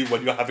shout at you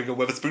when you're having a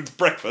Wetherspoons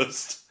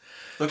breakfast.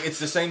 Look, it's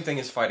the same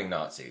thing as fighting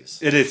Nazis.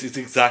 It is. It's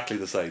exactly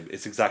the same.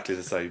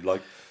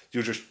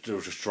 You're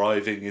just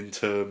driving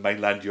into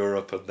mainland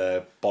Europe and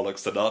they're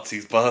bollocks to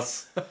Nazis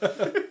bus,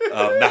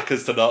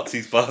 knackers to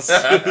Nazis bus.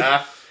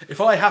 If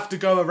I have to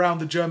go around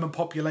the German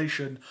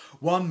population,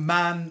 one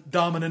man,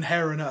 Damen and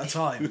Herren at a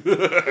time,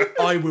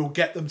 I will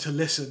get them to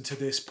listen to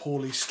this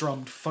poorly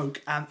strummed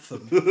folk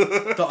anthem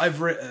that I've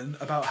written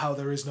about how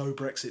there is no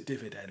Brexit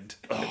dividend.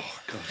 Oh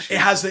gosh, It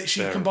has that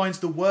she combines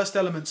the worst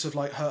elements of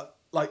her,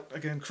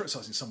 again,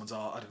 criticising someone's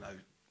art. I don't know.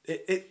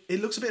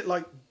 It looks a bit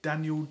like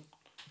Daniel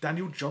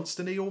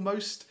Johnston-y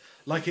almost.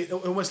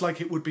 Almost like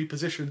it would be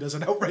positioned as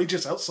an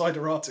outrageous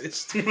outsider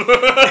artist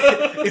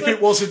if it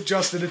wasn't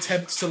just an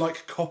attempt to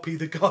copy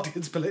the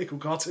Guardian's political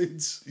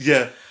cartoons.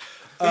 Yeah.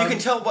 But you can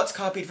tell what's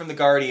copied from The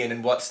Guardian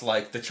and what's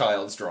like the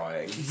child's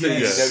drawing. So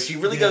Yes. you know, she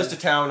really Yeah. goes to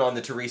town on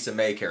the Theresa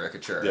May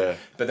caricature. Yeah.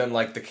 But then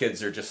like the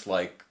kids are just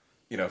like,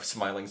 you know,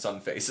 smiling sun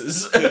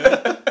faces.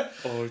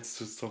 Oh, it's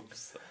just so...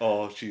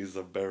 Oh, she's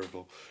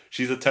unbearable.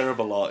 She's a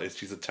terrible artist.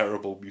 She's a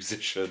terrible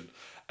musician.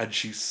 And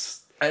she's...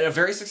 And a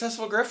very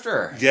successful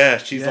grifter. Yeah,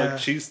 she's Yeah. like...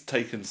 She's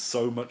taken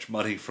so much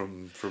money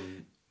from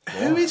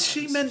Who is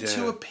she meant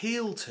to Yeah.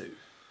 appeal to?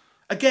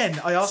 Again,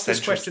 I asked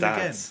this centrist question again.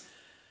 dads.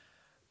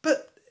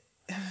 But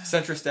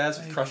Centrist dads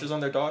with crushes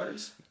on their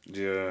daughters.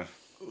 Yeah.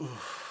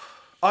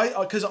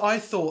 because I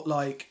thought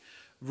like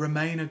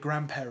Remainer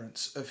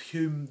grandparents of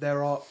whom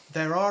there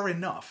are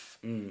enough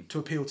to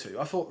appeal to.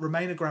 I thought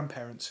Remainer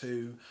grandparents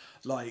who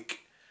like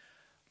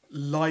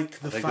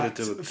the they gonna fact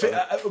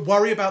do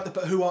worry about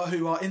who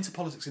are into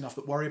politics enough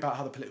that worry about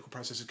how the political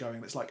process is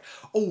going. It's like,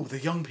 oh, the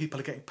young people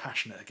are getting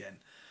passionate again.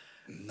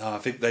 No, I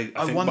think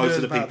most wondered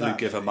of the about people who that,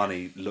 give her maybe.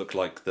 money look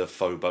like the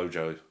faux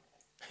Bojo.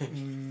 I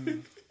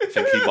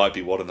think he might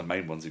be one of the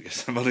main ones who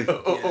gives her money.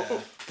 Yeah.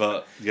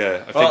 But yeah,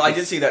 I think Well, I it's-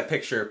 did see that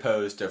picture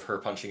posed of her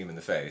punching him in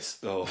the face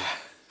Oh,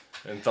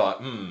 and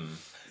thought,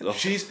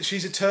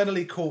 She's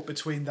eternally caught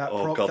between that.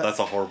 oh god, that's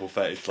a horrible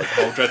fetish. Like,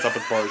 I'll dress up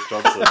as Boris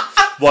Johnson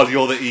while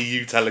you're the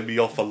EU telling me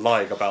off for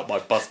lying about my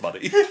bus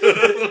money.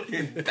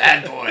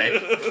 bad boy.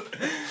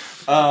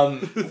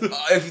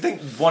 I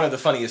think one of the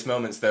funniest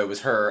moments though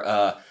was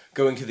her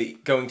going to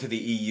the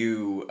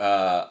EU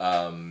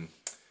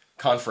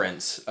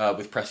conference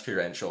with press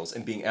credentials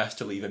and being asked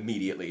to leave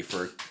immediately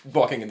for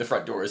walking in the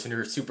front doors in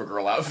her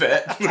Supergirl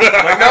outfit.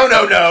 Like,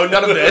 no,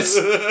 none of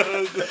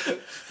this.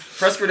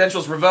 Press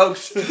credentials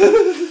revoked.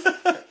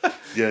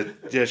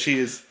 Yeah, she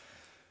is.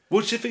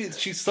 Well,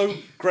 she's so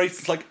great.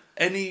 It's like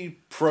any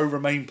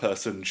pro-Remain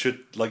person should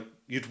like.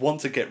 You'd want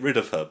to get rid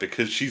of her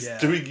because she's Yeah.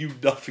 doing you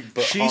nothing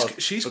but harm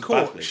she's and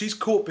caught badly. she's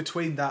caught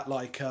between that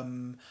like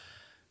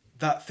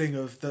that thing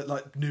of that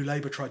like New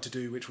Labour tried to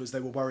do, which was they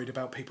were worried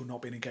about people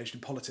not being engaged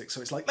in politics.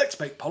 So it's like, let's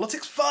make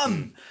politics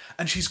fun,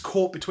 and she's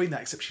caught between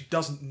that. Except she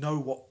doesn't know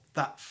what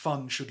that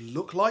fun should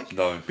look like.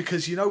 No.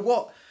 Because you know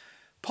what,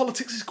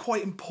 politics is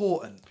quite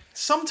important.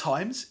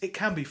 Sometimes it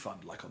can be fun,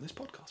 like on this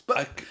podcast,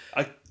 but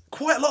I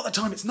quite a lot of the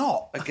time it's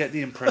not. I get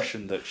the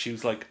impression that she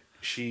was like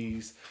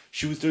she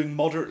was doing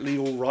moderately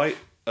all right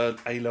at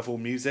A-level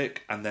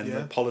music, and then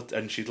Yeah.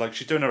 and she's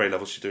doing her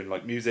A-levels. She's doing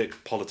like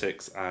music,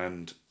 politics,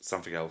 and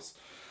something else,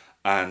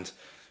 and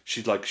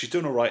she's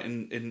doing all right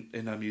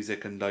in her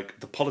music, and like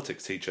the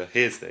politics teacher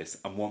hears this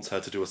and wants her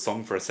to do a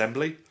song for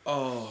assembly.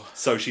 Oh,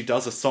 So she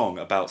does a song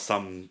about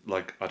some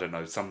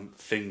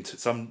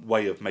some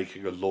way of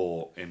making a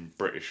law in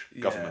British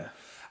government,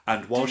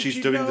 and while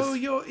she's doing this,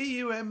 your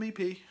EU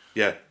MEP,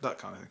 yeah, that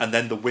kind of thing. and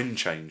then the wind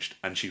changed,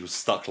 and she was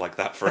stuck like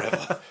that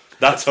forever.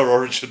 That's her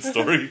origin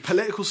story.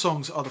 Political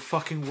songs are the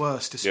fucking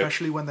worst,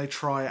 especially when they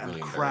try and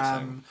Really cram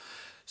embarrassing.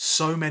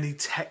 so many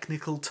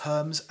technical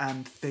terms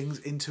and things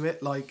into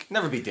it. Like,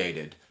 Never be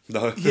dated.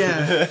 No.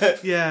 yeah,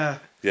 yeah.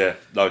 Yeah.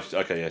 No.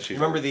 Okay. Yeah. She.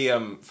 Remember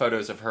the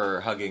photos of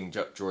her hugging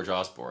George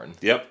Osborne?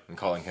 Yep. And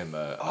calling him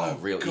a Oh,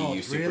 real God,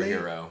 EU really?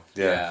 superhero.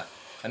 Yeah.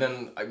 And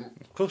then,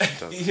 Of course she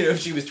does. you know,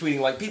 she was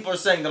tweeting like, people are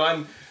saying that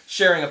I'm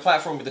sharing a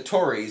platform with the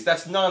Tories.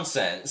 That's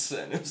nonsense.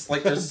 And it's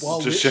like, there's Well,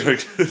 Just sharing.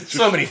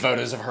 so many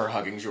photos of her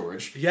hugging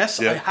George. Yes,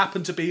 Yeah. I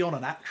happen to be on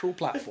an actual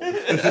platform.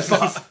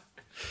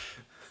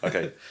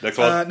 Okay. Next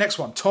one. Next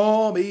one,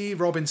 Tommy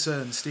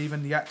Robinson,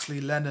 Stephen Yaxley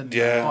Lennon,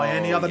 Yeah. by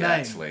any other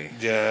name. Yaxley.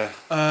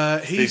 Yeah.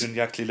 He's Stephen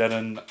Yaxley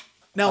Lennon.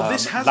 now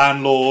this has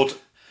Landlord.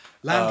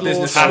 landlord,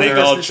 business Tanning,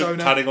 owner, business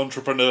owner. tanning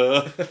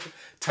entrepreneur.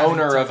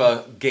 Owner of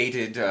a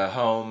gated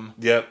home.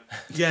 Yep.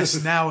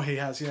 Yes, now he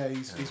has. Yeah,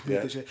 he's moved Yeah.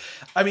 this year.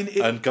 I mean,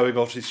 And going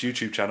off his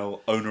YouTube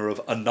channel, owner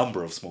of a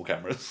number of small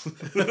cameras.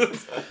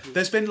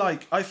 there's been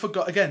like, I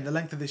forgot again. The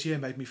length of this year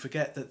made me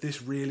forget that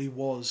this really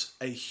was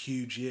a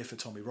huge year for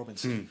Tommy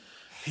Robinson.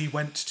 He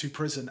went to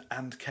prison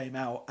and came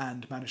out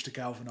and managed to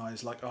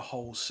galvanise like a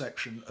whole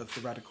section of the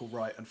radical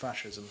right and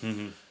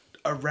fascism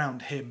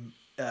around him,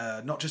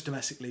 not just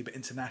domestically but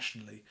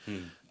internationally.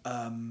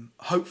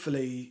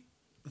 Hopefully,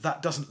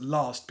 that doesn't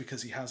last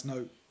because he has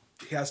no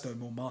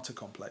more martyr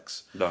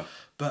complex. No.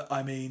 But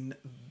I mean,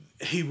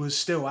 he was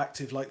still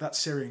active, like that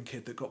Syrian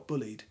kid that got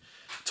bullied.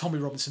 Tommy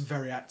Robinson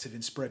very active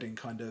in spreading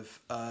kind of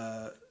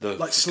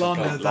like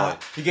slander complete lie.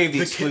 that He gave the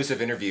kid-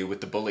 exclusive interview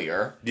with the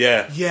bullier.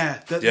 Yeah.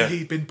 that Yeah.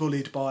 he'd been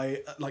bullied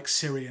by like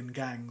Syrian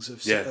gangs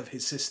of Yeah. of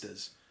his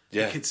sisters,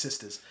 Yeah. the kid's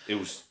sisters, It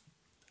was.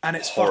 and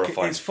it's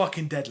Horrifying.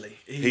 fucking deadly.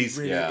 He's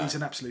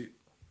an absolute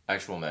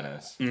Actual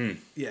menace.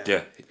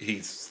 Yeah.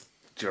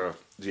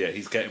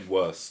 He's getting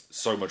worse.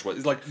 So much worse.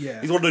 He's like.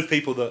 Yeah. He's one of those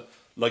people that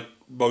like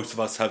most of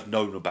us have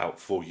known about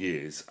for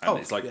years, and Oh,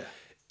 it's like yeah.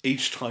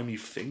 each time you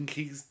think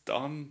he's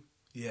done,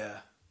 yeah.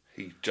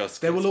 he just.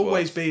 There gets will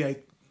always worse. be a.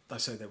 I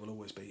say there will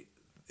always be.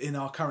 in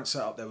our current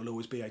setup, there will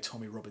always be a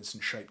Tommy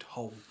Robinson-shaped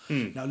hole.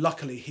 Now,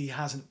 luckily, he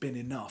hasn't been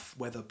enough,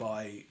 whether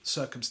by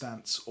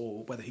circumstance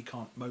or whether he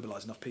can't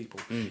mobilise enough people.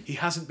 He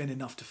hasn't been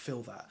enough to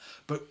fill that.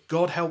 But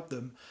God help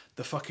them,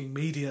 the fucking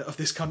media of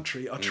this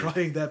country are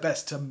trying their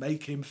best to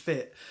make him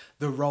fit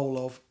the role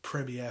of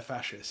premier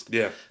fascist.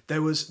 Yeah.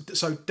 There was...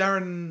 So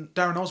Darren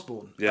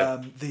Osborne,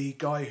 Yeah. the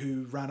guy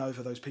who ran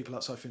over those people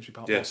outside Finsbury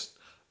Park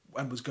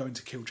and was going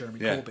to kill Jeremy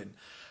Corbyn,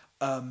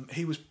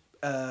 he was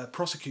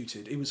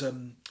prosecuted. He was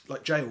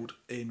jailed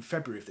in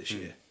February of this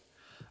year,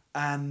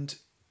 and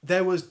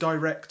there was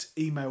direct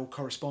email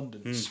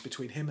correspondence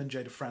between him and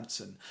Jada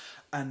Franson,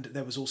 and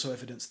there was also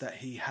evidence that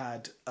he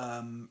had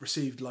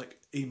received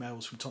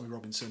emails from Tommy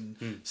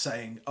Robinson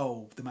saying,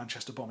 "Oh, the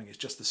Manchester bombing is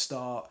just the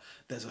start.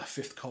 There's a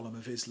fifth column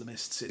of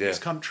Islamists in this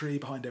country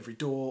behind every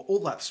door." All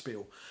that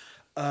spiel.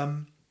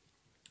 And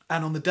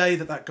on the day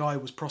that guy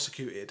was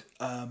prosecuted,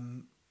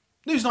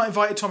 Newsnight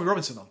invited Tommy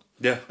Robinson on.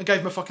 Yeah. And gave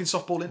him a fucking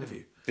softball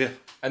interview. Yeah.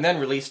 And then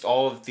released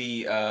all of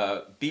the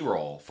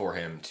B-roll for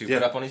him to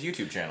put up on his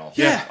YouTube channel.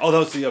 Yeah. Oh, that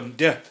was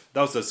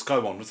that was the Sky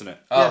one, wasn't it?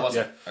 Oh, was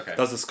Yeah. it? Okay. That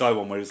was the Sky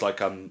one where he was like,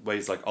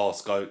 "Oh,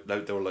 Sky."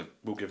 They were like,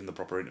 "We'll give him the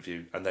proper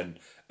interview," and then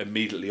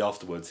immediately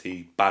afterwards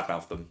he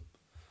badmouthed them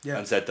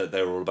and said that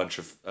they were all a bunch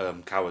of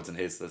cowards, and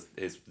here's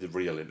the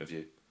real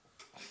interview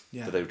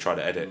that they were trying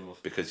to edit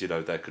because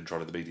they're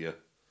controlling the media.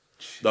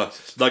 No,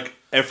 like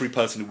every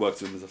person who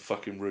works with him is a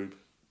fucking rube.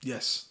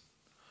 Yes.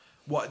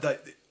 What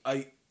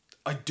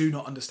I do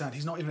not understand.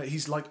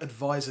 He's like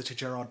advisor to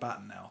Gerard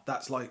Batten now.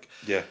 That's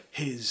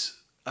his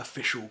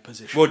official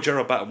position. Well,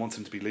 Gerard Batten wants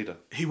him to be leader.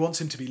 He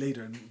wants him to be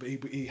leader, but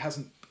he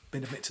hasn't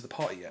been admitted to the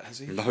party yet, has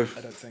he? No,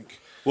 I don't think.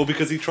 Well,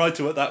 because he tried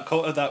to at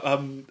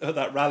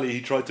that rally,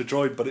 he tried to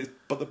join, but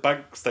the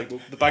bank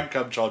statement, the bank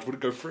cam charge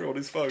wouldn't go through on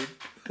his phone.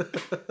 Do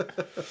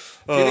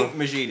you think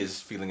Majid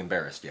is feeling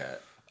embarrassed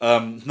yet?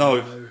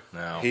 No.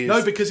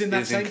 No, because in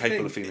that same incapable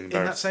thing, of feeling in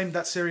embarrassed.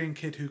 that Syrian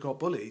kid who got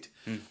bullied,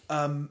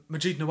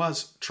 Majid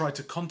Nawaz tried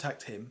to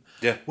contact him.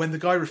 Yeah. When the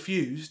guy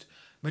refused,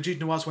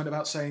 Majid Nawaz went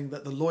about saying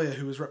that the lawyer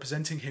who was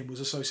representing him was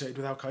associated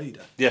with Al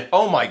Qaeda. Yeah.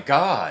 Oh my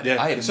god!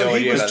 Yeah. I had So no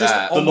he idea was about just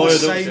that. on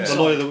The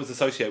lawyer that was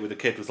associated with the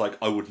kid was like,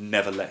 "I would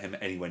never let him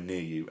anywhere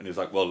near you," and he was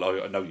like, "Well,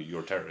 I know you.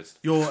 You're a terrorist."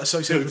 You're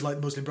associated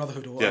with Muslim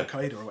Brotherhood or Al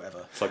Qaeda or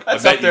whatever. It's like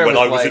That's I up met there you when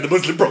with, I was in the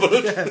Muslim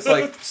Brotherhood. It's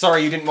like,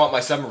 sorry, you didn't want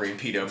my submarine,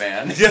 pedo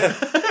man. Yeah,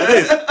 it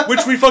is,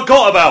 which we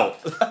forgot about.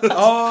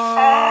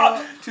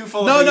 Too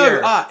full No, of the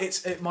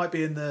year. it might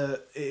be in the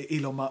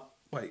Elon Musk.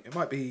 Wait, it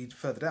might be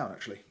further down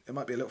actually. It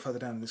might be a little further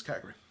down in this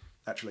category,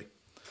 actually.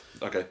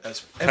 Okay.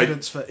 As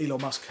evidence for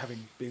Elon Musk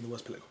being the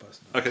worst political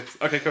person.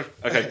 Okay, cool.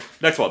 Okay,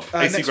 next one.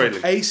 AC Next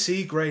Grayling. one,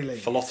 AC Grayling.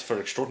 Philosopher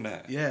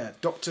extraordinaire. Yeah,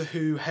 Doctor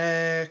Who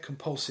hair,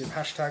 compulsive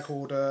hashtag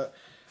order.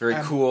 Very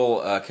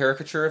cool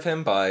caricature of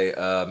him by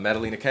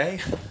Madalena Kay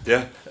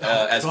Yeah.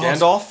 as God.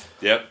 Gandalf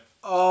Yep.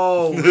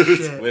 Oh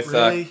shit! with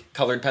really?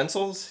 colored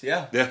pencils.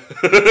 Yeah. Yeah.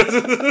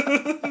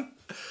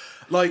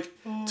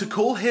 To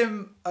call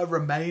him a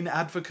Remain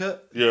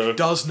advocate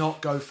does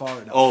not go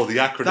far enough. Oh, the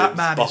acronyms That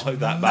man is behind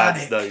that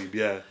manic. man's name.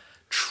 Yeah.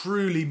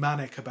 Truly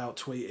manic about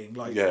tweeting.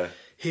 Yeah.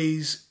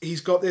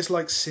 He's got this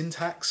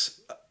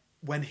syntax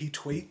when he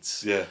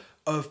tweets Yeah.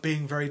 of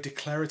being very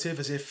declarative,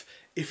 as if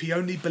he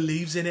only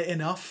believes in it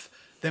enough,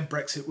 then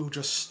Brexit will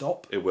just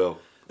stop. It will.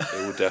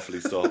 It will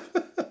definitely stop.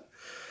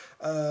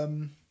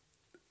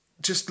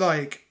 Just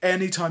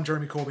anytime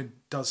Jeremy Corbyn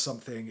does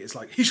something, it's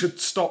like he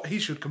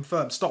should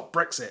confirm, stop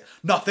Brexit,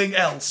 nothing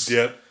else.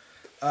 Yep.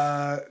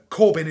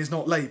 Corbyn is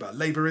not Labour,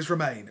 Labour is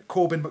Remain.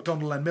 Corbyn,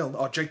 McDonnell and Milne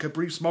are Jacob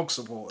Rees-Mogg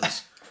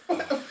supporters.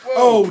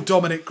 Oh,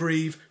 Dominic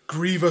Grieve,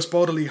 grievous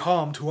bodily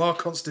harm to our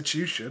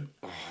constitution.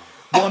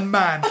 One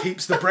man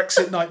keeps the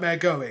Brexit nightmare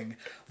going.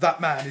 That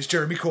man is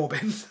Jeremy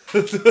Corbyn.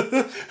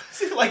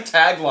 These are like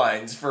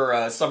taglines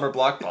for summer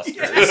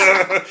blockbusters.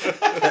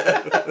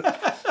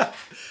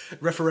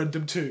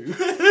 Referendum 2.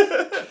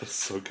 That's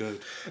so good.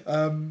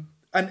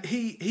 And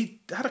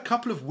he had a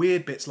couple of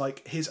weird bits,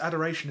 like his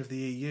adoration of the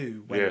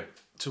EU went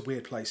to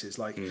weird places.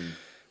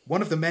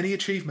 One of the many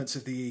achievements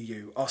of the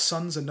EU, our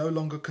sons are no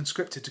longer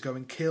conscripted to go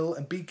and kill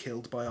and be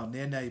killed by our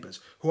near neighbours,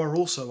 who are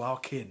also our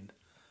kin.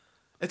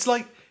 It's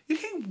like, you're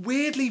getting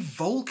weirdly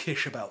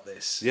Volkish about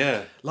this.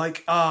 Yeah.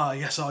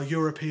 Yes, our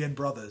European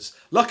brothers.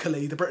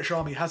 Luckily, the British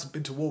Army hasn't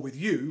been to war with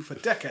you for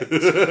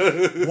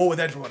decades. War with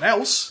everyone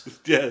else.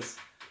 Yes.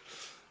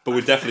 But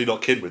we're definitely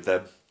not kin with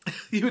them.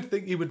 You would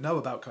think you would know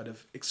about kind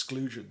of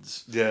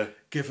exclusions. Yeah.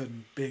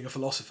 Given being a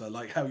philosopher,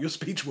 like how your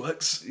speech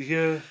works.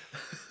 Yeah.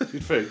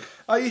 You'd think.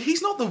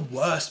 He's not the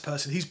worst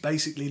person. He's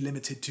basically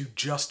limited to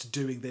just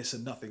doing this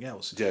and nothing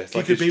else. Yeah, it's he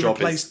like could his be job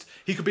replaced.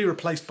 He could be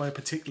replaced by a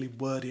particularly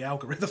wordy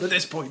algorithm at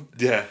this point.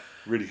 Yeah.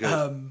 Really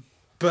good.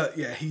 But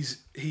yeah,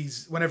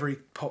 he's whenever he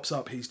pops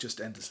up, he's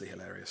just endlessly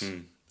hilarious.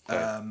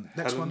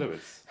 Next one,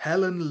 Lewis.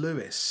 Helen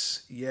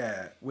Lewis.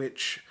 Yeah,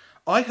 which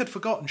I had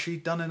forgotten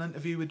she'd done an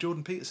interview with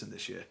Jordan Peterson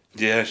this year.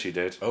 Yeah, she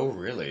did. Oh,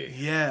 really?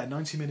 Yeah,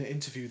 90-minute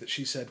interview that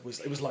she said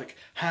was like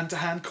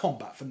hand-to-hand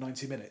combat for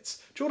 90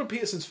 minutes. Jordan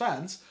Peterson's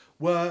fans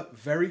were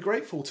very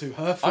grateful to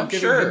her for I'm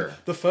giving sure. him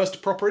the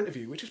first proper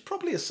interview, which is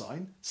probably a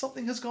sign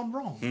something has gone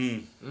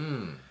wrong.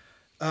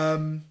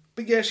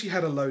 But yeah, she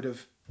had a load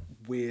of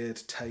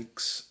weird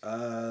takes.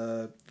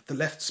 The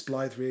left's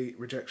blithe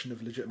rejection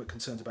of legitimate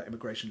concerns about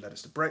immigration led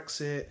us to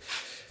Brexit.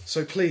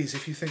 So please,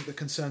 if you think the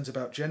concerns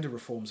about gender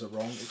reforms are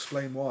wrong,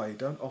 explain why.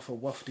 Don't offer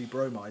wafty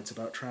bromides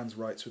about trans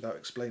rights without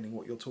explaining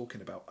what you're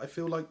talking about. I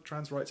feel like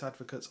trans rights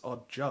advocates are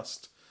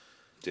just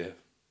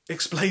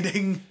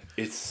explaining,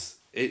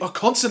 are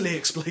constantly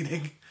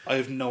explaining. I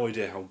have no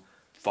idea how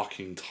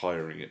fucking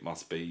tiring it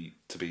must be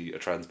to be a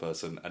trans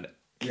person, and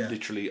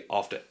literally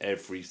after and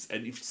if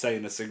you say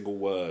in a single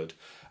word,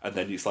 and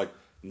then it's like,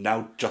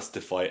 now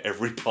justify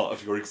every part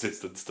of your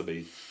existence to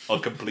me, a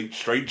complete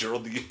stranger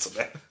on the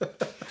internet.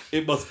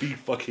 It must be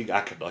fucking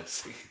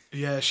agonising.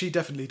 Yeah, she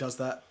definitely does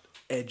that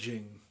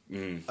edging.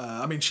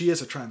 I mean, she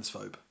is a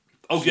transphobe.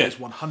 Oh, she yeah. is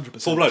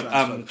 100% Full a blown.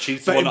 transphobe.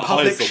 She's But the one in that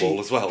public, hides the wall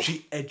as well.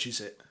 She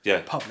edges it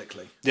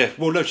publicly. Yeah,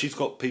 well, no, she's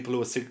got people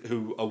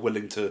who are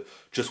willing to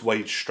just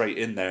wade straight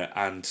in there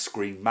and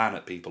scream man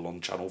at people on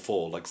Channel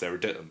 4, like Sarah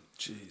Ditton,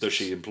 that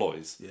she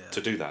employs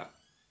to do that.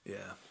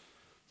 Yeah.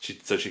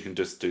 So she can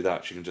just do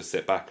that. She can just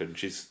sit back, and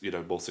she's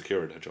more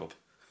secure in her job.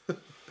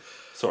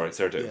 Sorry,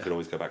 Sarah Ditton could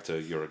always go back to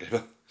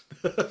Eurogamer.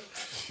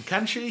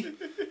 Can she?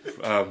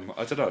 I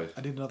don't know.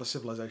 I need another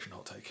Civilization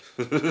hot take.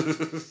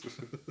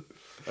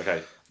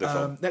 Okay,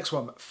 next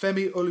one,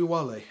 Femi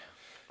Oluwale.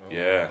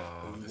 Yeah.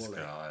 This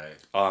guy.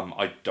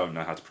 I don't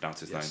know how to pronounce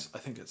his name. I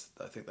think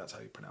that's how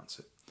you pronounce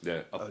it.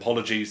 Yeah.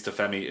 Apologies to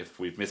Femi if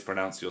we've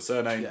mispronounced your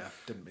surname. Yeah,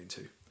 didn't mean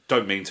to.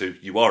 Don't mean to.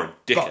 You are a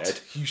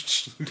dickhead.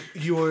 But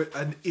you're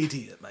an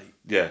idiot, mate.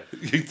 Yeah.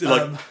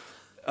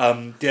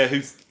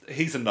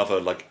 He's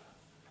another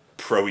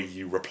pro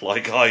EU reply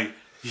guy.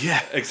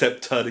 Yeah.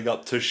 Except turning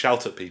up to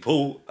shout at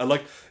people. And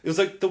it was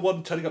the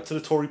one turning up to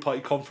the Tory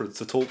party conference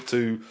to talk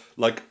to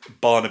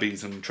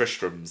Barnabys and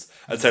Tristrams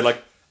and say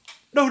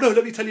no,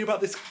 let me tell you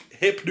about this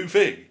hip new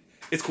thing.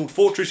 It's called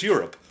Fortress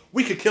Europe.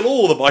 We could kill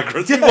all the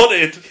migrants we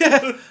wanted.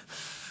 Yeah.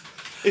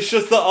 It's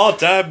just that our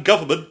damn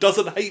government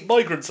doesn't hate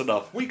migrants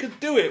enough. We could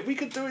do it. We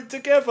could do it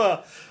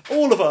together.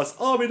 All of us,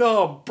 arm in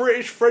arm,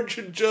 British, French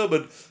and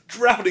German,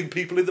 drowning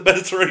people in the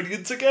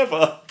Mediterranean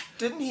together.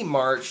 Didn't he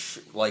march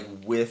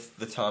with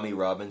the Tommy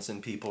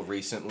Robinson people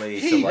recently?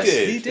 He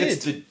did. He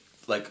did. It's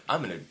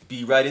I'm going to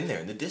be right in there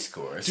in the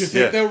discourse. Do you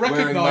think they'll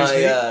recognise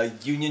me? Wearing my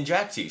Union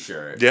Jack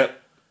t-shirt. Yep.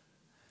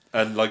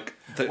 And What?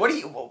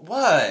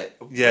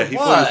 Yeah, he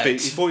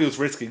thought he was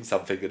risking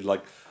something,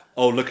 and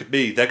oh, look at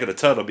me, they're going to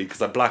turn on me because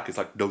I'm black. It's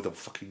no, they'll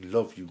fucking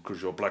love you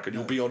because you're black, and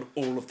you'll be on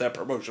all of their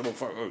promotional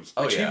photos.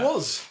 Which he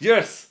was.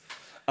 Yes.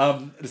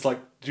 And it's do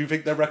you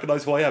think they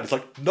recognise who I am? It's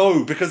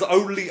no, because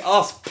only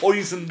us,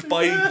 poisoned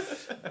by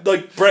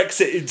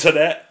Brexit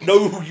internet,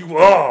 know who you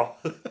are.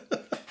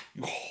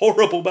 You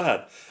horrible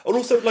man. And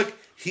also,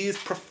 he is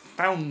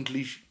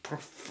profoundly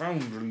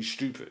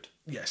stupid.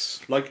 Yes.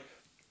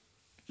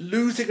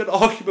 Losing an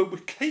argument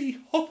with Kay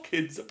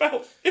Hopkins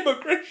about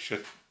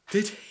immigration.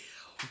 Did he?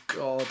 Oh,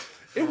 God.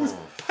 It was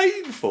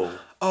painful.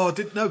 Oh,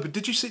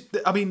 did you see...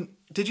 I mean,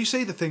 did you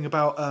see the thing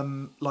about,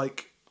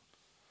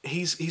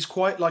 he's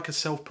quite a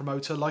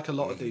self-promoter, like a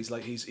lot of these.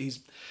 He's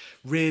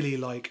really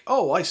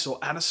I saw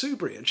Anna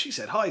Soubry and she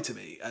said hi to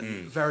me,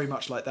 and very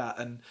much like that.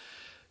 And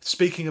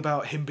speaking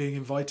about him being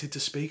invited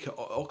to speak at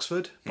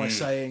Oxford by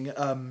saying...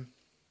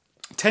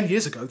 10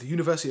 years ago, the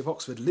University of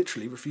Oxford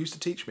literally refused to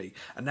teach me,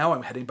 and now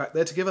I'm heading back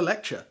there to give a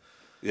lecture.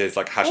 Yeah, it's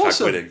hashtag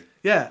Awesome. winning.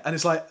 Yeah, and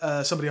it's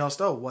somebody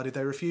asked, oh, why did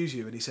they refuse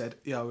you? And he said,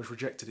 yeah, I was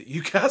rejected at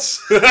UCAS.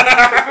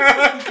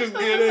 Couldn't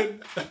get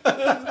in.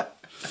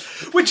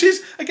 Which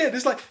is, again,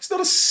 it's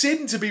not a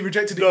sin to be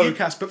rejected at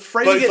UCAS, but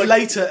framing it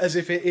later as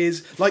if it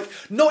is,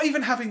 not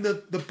even having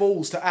the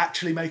balls to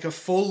actually make a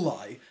full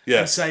lie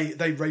and say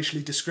they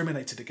racially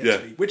discriminated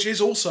against me, which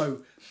is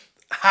also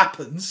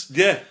happens.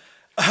 Yeah.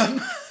 I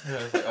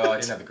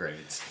didn't have the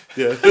grades.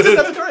 Yeah. I didn't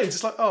have the grades.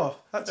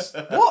 It's that's...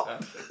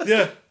 What?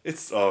 Yeah.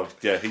 It's...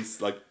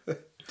 he's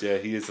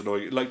he is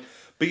annoying.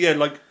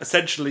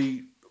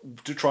 Essentially,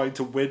 trying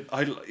to win...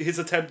 his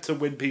attempt to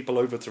win people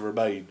over to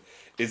Remain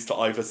is to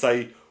either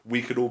say,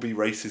 we can all be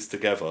racist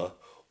together,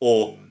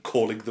 or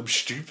calling them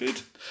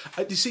stupid.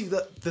 You see,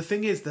 the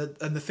thing is,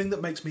 and the thing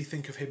that makes me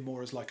think of him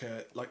more as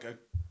a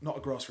not a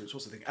grassroots,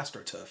 what's the thing?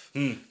 AstroTurf.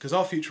 Because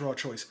Our Future, Our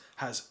Choice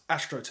has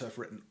AstroTurf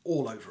written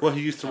all over it. Well,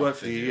 he used to work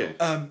for the EU.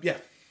 Yeah.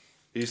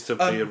 He used to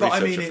be a researcher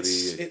for the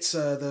EU. It's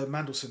the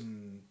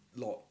Mandelson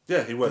lot.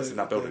 Yeah, he works in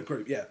that building.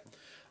 Group, yeah.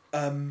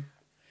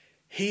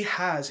 He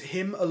has,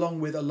 him along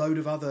with a load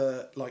of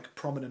other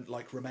prominent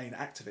Remain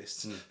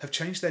activists have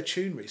changed their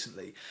tune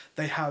recently.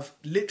 They have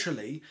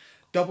literally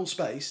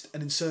double-spaced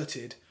and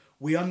inserted,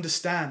 we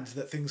understand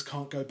that things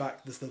can't go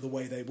back the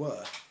way they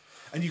were.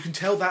 And you can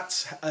tell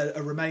that's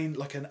a Remain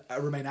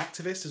a Remain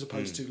activist as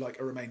opposed to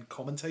a Remain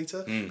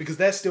commentator, because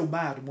they're still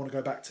mad and want to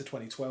go back to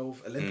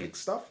 2012 Olympic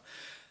stuff.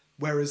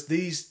 Whereas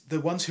the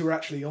ones who are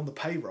actually on the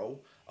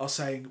payroll are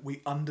saying,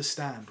 we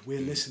understand, we're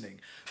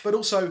listening. But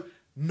also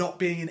not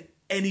being in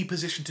any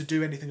position to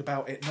do anything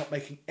about it, not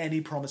making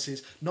any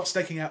promises, not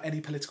staking out any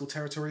political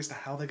territory as to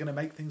how they're going to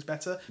make things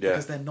better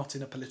because they're not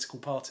in a political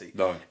party.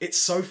 No. It's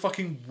so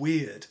fucking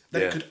weird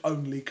that Yeah. it could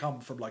only come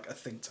from like a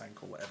think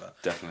tank or whatever.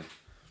 Definitely.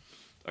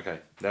 Okay,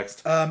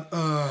 next.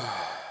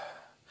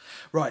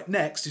 Right,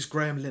 next is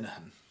Graham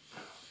Linehan.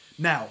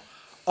 Now,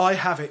 I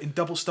have it in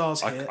double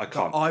stars here. I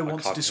can't- but I I want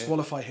to can't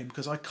disqualify him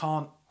because I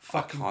can't I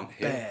fucking can't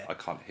hear. bear. I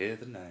can't hear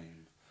the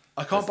name.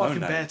 I can't There's no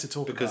fucking name, bear to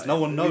talk because about no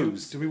it. one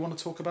knows. Do we want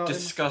to talk about him?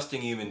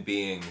 Disgusting human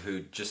being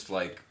who just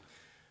like,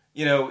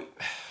 you know,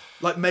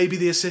 Like maybe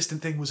the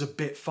assistant thing was a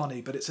bit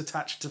funny, but it's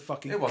attached to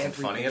fucking. it wasn't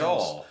everything funny at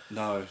else. all.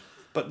 No,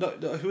 but no,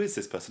 who is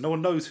this person? No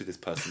one knows who this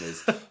person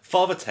is.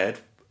 Father Ted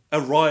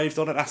arrived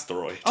on an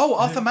asteroid. Oh,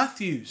 Arthur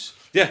Matthews.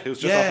 Yeah, it was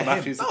just Arthur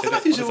Matthews. Him. that Arthur did it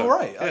Matthews on is his own. all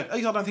right.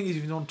 Yeah. I don't think he's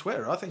even on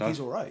Twitter. I think he's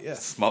all right. Yeah.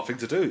 Smart thing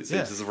to do, it seems,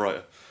 Yeah. as a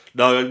writer.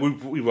 No,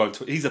 we won't.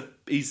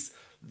 He's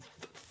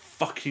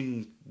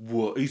fucking.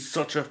 He's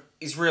such a.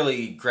 He's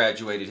really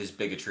graduated his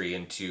bigotry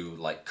into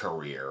like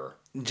career.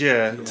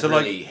 Yeah, to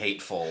Really like.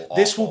 hateful.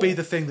 This will awful. be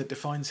the thing that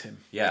defines him.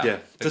 yeah. Yeah,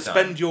 big to time.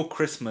 spend your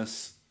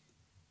Christmas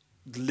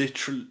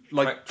literally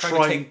like trying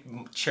trying. to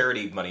take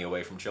charity money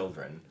away from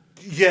children.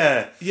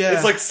 Yeah, Yeah.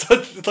 It's like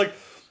such. It's like.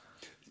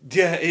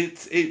 Yeah,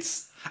 it's.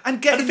 And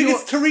And getting the thing your...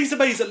 is, Theresa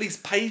May's at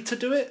least paid to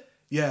do it.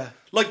 Yeah.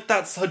 Like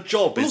that's her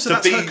job. But Is also to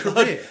that's be her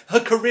career. Her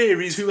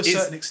career is To a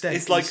certain extent,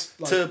 It's like, is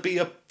like- to be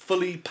a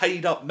fully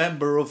paid up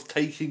member of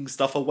taking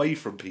stuff away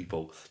from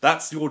people.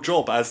 That's your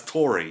job as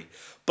Tory.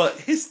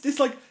 But it's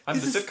like I'm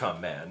the this is, sitcom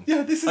man.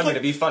 Yeah, this is I'm like- going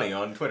to be funny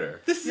on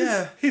Twitter. This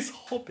Yeah. is his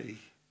hobby.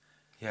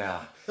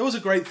 Yeah. There was a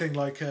great thing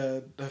like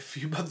a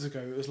few months ago.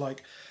 It was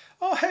like,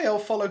 oh hey, I'll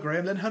follow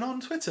Graham Linehan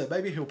on Twitter.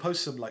 Maybe he'll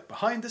post some like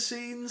behind the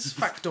scenes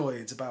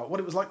factoids about what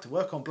it was like to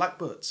work on Black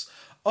Butts.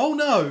 Oh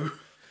no!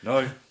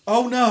 No.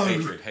 Oh no!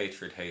 Hatred.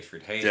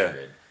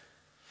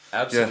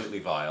 Absolutely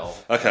vile.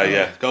 Okay,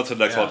 yeah. Go on to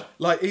the next Yeah. one.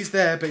 Like he's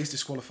there, but he's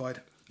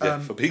disqualified. Yeah,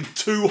 for being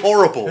too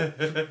horrible.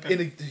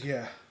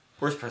 Yeah.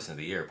 Worst person of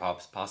the year,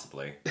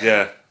 possibly.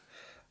 Yeah.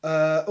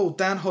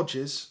 Dan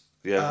Hodges.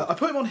 Yeah. I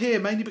put him on here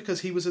mainly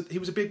because he was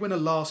a big winner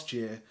last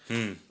year,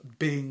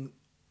 being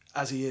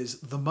as he is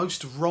the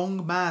most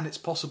wrong man it's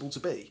possible to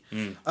be.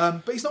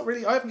 But he's not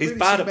really. I haven't. He's really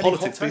bad seen at many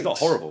politics, hot but he's not takes.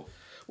 horrible.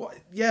 Well,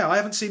 yeah, I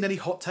haven't seen any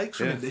hot takes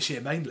from Yeah. him this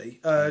year. Mainly,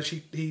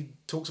 he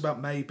talks about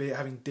May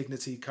having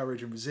dignity,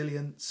 courage, and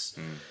resilience.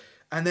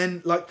 And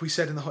then, like we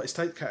said in the hottest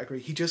take category,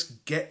 he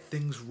just get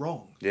things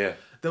wrong. Yeah.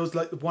 There was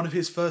like one of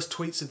his first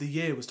tweets of the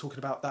year was talking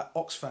about that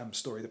Oxfam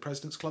story, the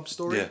President's Club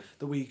story Yeah.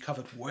 that we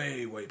covered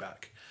way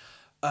back,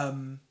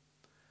 and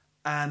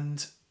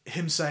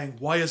him saying,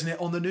 "Why isn't it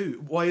on the news?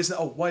 Why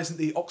isn't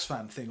the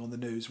Oxfam thing on the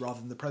news rather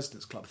than the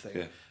President's Club thing?"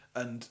 Yeah.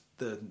 And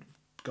the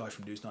guy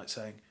from Newsnight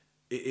saying,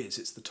 "It is.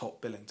 It's the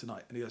top billing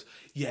tonight." And he goes,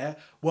 "Yeah.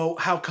 Well,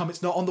 how come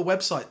it's not on the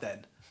website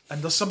then?"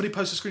 And does somebody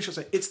post a screenshot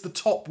saying, "It's the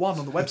top one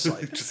on the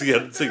website"? Just he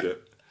hadn't seen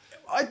it.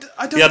 I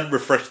don't. He hadn't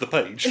refreshed the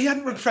page. He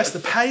hadn't refreshed the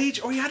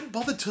page, or he hadn't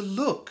bothered to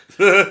look.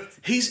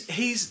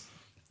 He's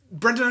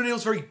Brendan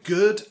O'Neill's very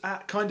good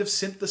at kind of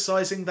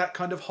synthesizing that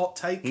kind of hot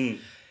take.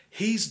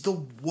 He's the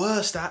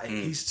worst at it.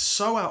 He's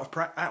so out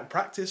of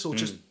practice or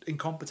just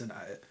incompetent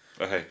at it.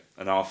 Okay,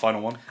 and now our final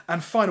one.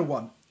 And final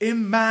one,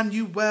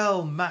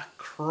 Emmanuel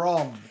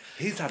Macron,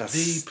 He's had a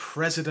the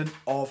president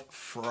of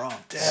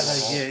France.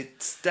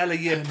 stellar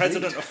year, Indeed.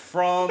 President of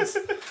France,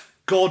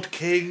 God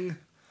King.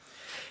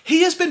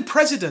 He has been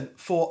president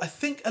for, I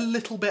think, a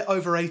little bit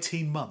over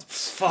 18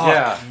 months.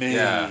 Fuck me.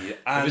 Yeah. It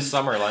And was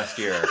summer last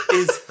year.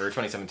 is Or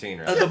 2017,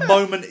 right? at the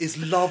moment is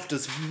loved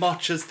as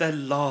much as their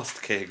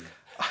last king.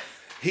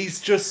 He's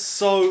just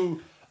so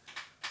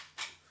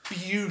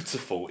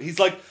beautiful. He's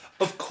like,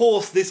 of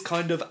course, this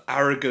kind of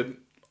arrogant,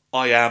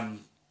 I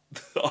am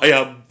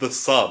the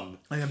sun.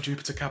 I am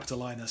Jupiter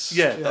Capitolinus.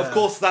 Yeah, of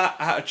course that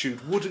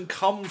attitude wouldn't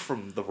come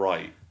from the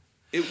right.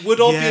 It would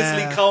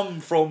obviously Yeah. come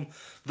from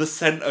the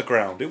centre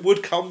ground. It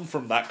would come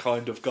from that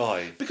kind of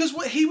guy. Because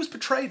he was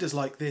portrayed as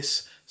like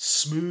this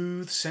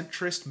smooth,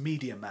 centrist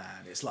media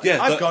man. It's like,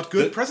 Yeah, I've got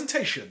good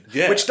presentation,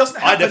 Yeah, which doesn't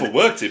I happen. never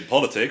worked in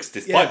politics,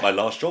 despite Yeah. my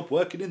last job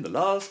working in the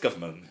last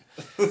government.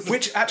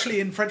 Which actually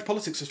in French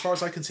politics, as far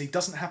as I can see,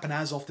 doesn't happen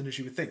as often as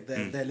you would think.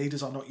 Their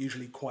leaders are not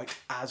usually quite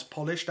as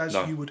polished as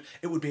No.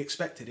 it would be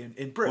expected in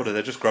Or Britain.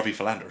 they're just grubby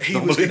philanderers. He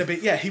was going to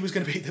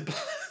be the...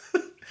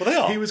 Well, they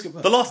are. He was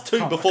the last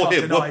two I before can't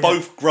him deny were it.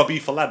 both grubby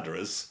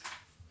philanderers.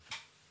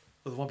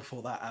 Well, the one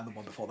before that and the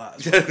one before that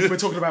as well. If we're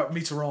talking about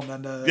Mitterrand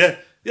and... Yeah.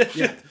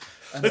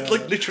 And, It's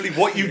like literally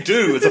what you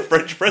do as a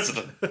French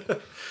president.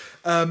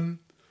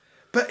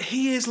 But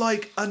he is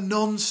like a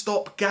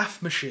non-stop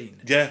gaff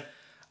machine. Yeah.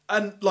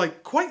 And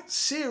like quite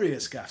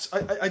serious gaffes.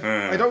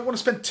 I don't want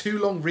to spend too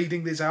long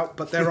reading these out,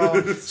 but there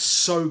are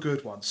so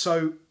good ones.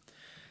 So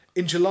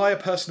in July,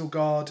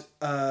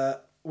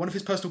 one of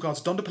his personal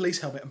guards donned a police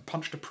helmet and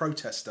punched a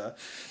protester.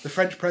 The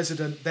French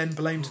president then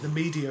blamed the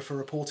media for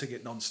reporting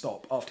it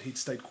non-stop after he'd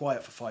stayed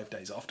quiet for 5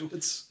 days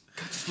afterwards.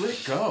 Just let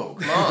it go.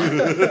 Come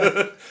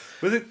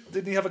on.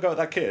 Didn't he have a go at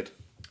that kid?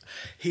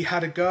 He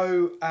had a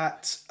go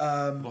at.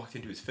 Walked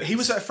into his face. He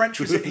was at a French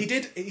visit. He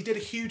did a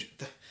huge.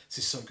 This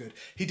is so good.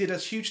 He did a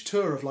huge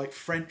tour of like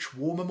French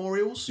war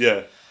memorials.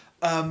 Yeah.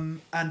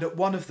 And at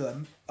one of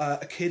them,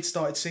 a kid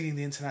started singing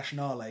the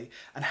Internationale,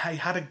 and he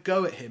had a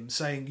go at him,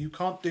 saying, "You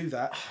can't do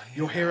that.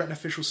 You're here at an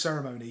official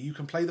ceremony. You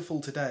can play the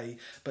fool today,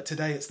 but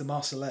today it's the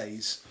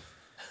Marseillaise.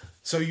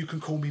 So you can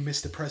call me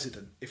Mr.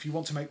 President. If you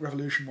want to make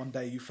revolution one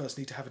day, you first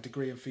need to have a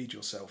degree and feed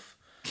yourself."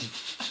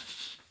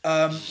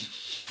 At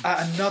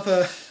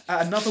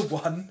another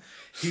one,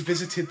 he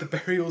visited the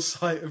burial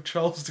site of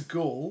Charles de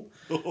Gaulle.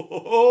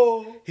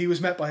 He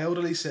was met by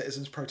elderly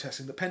citizens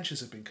protesting that pensions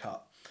have been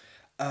cut.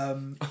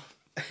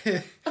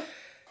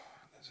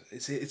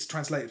 It's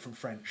translated from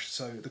French.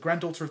 So the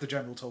granddaughter of the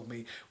general told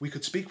me we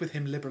could speak with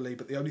him liberally,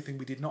 but the only thing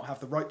we did not have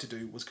the right to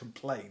do was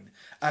complain,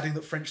 adding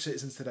that French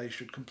citizens today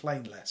should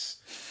complain less.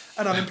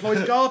 An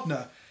unemployed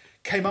gardener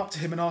came up to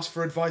him and asked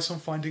for advice on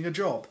finding a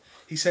job.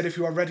 He said, "If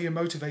you are ready and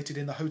motivated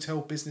in the hotel,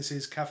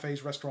 businesses,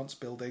 cafes, restaurants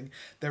building,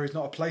 there is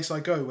not a place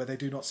I go where they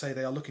do not say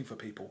they are looking for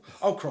people.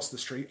 I'll cross the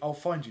street, I'll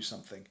find you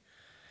something."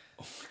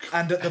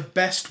 And at the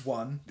best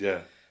one,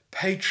 Yeah.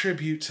 paid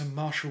tribute to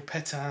Marshal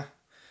Pétain,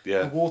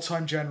 Yeah. a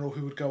wartime general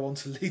who would go on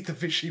to lead the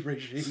Vichy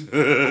regime,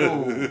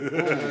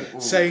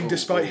 saying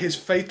despite his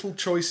fatal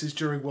choices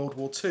during World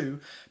War II,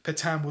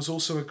 Pétain was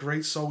also a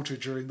great soldier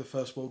during the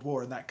First World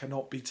War, and that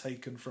cannot be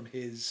taken from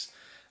his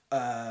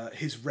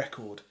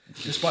record,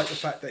 despite the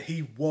fact that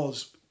he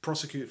was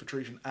prosecuted for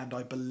treason and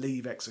I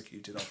believe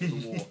executed after the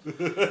war.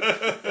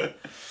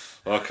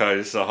 Okay,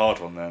 this is a hard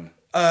one then.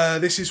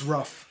 This is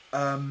rough.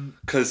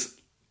 Because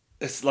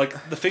it's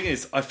like, the thing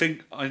is, I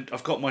think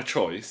I've got my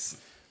choice,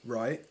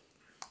 Right.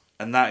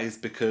 and that is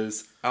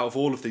because out of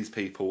all of these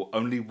people,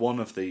 only one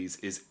of these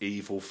is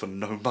evil for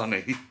no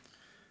money.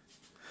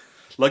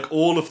 Like,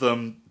 all of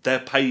them, they're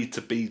paid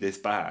to be this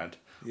bad.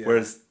 Yeah.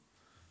 Whereas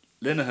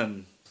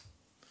Linehan,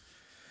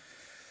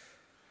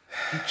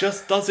 he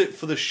just does it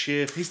for the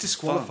sheer He's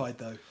disqualified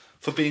fun, though.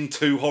 for being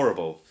too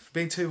horrible.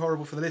 Being too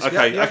horrible for the list.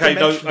 Okay, You have to okay,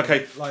 no, mention it.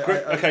 okay. Like,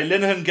 Okay,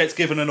 Linehan gets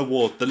given an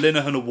award. The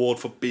Linehan Award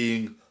for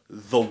being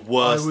the I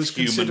worst was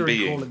human considering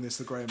being. calling this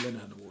the Graham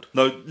Linehan Award.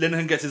 No,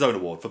 Linehan gets his own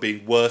award for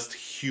being worst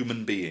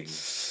human being.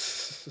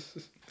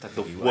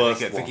 The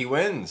worst I think one. he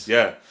wins.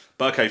 Yeah.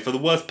 But okay, for the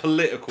worst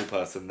political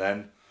person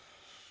then,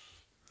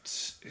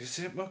 is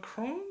it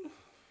Macron?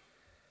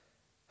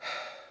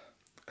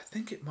 I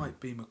think it might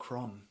be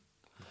Macron.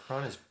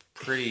 Macron is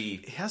pretty.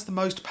 He has the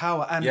most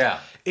power, and Yeah.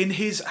 in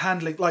his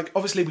handling, like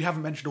obviously we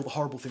haven't mentioned all the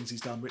horrible things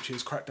he's done, which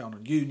is crack down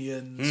on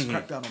unions,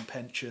 crack down on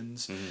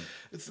pensions,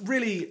 It's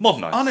really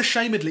Modernise.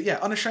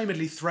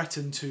 unashamedly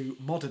threatened to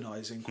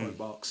modernise in quote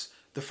marks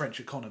the French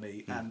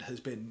economy, and has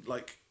been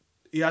like.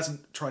 He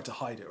hasn't tried to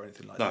hide it or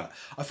anything like No. that.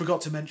 I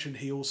forgot to mention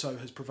he also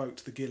has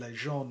provoked the Gilets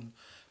jaunes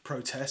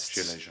protests.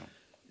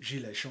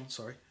 Gilets jaunes,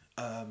 sorry.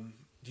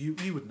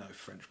 You would know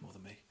French more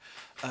than me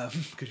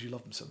because you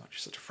love them so much. You're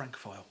such a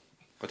Francophile.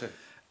 I do.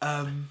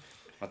 I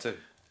do.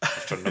 I'm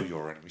trying to know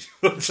your enemy.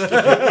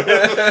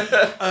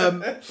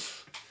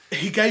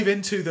 He gave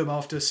in to them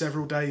after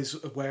several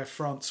days where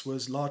France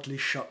was largely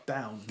shut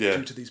down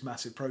due to these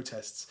massive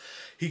protests.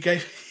 He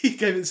gave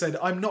in and said,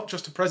 "I'm not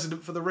just a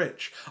president for the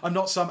rich. I'm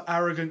not some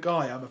arrogant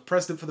guy. I'm a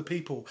president for the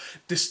people,"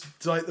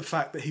 despite the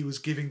fact that he was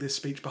giving this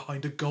speech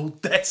behind a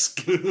gold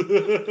desk.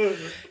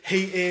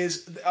 He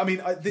is... I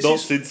mean, this Not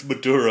is... since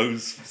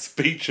Maduro's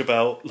speech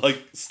about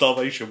like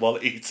starvation while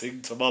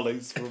eating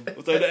tamales from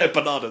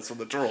empanadas from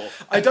the drawer.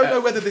 I don't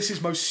know whether this is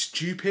most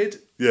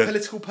stupid Yeah.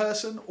 political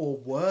person or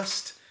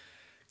worst.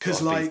 Because,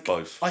 Well, I think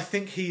like, it's both. I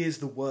think he is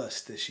the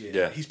worst this year.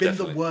 Yeah, He's been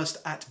definitely. the worst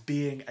at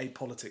being a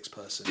politics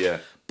person. Yeah.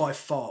 By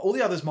far. All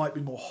the others might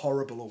be more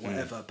horrible or Mm.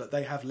 whatever, but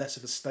they have less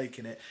of a stake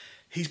in it.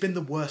 He's been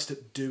the worst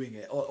at doing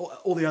it.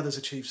 All the others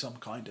achieve some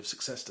kind of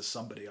success to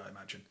somebody, I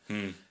imagine.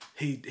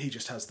 He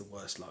just has the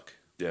worst luck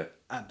Yeah.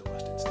 and the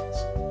worst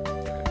instincts.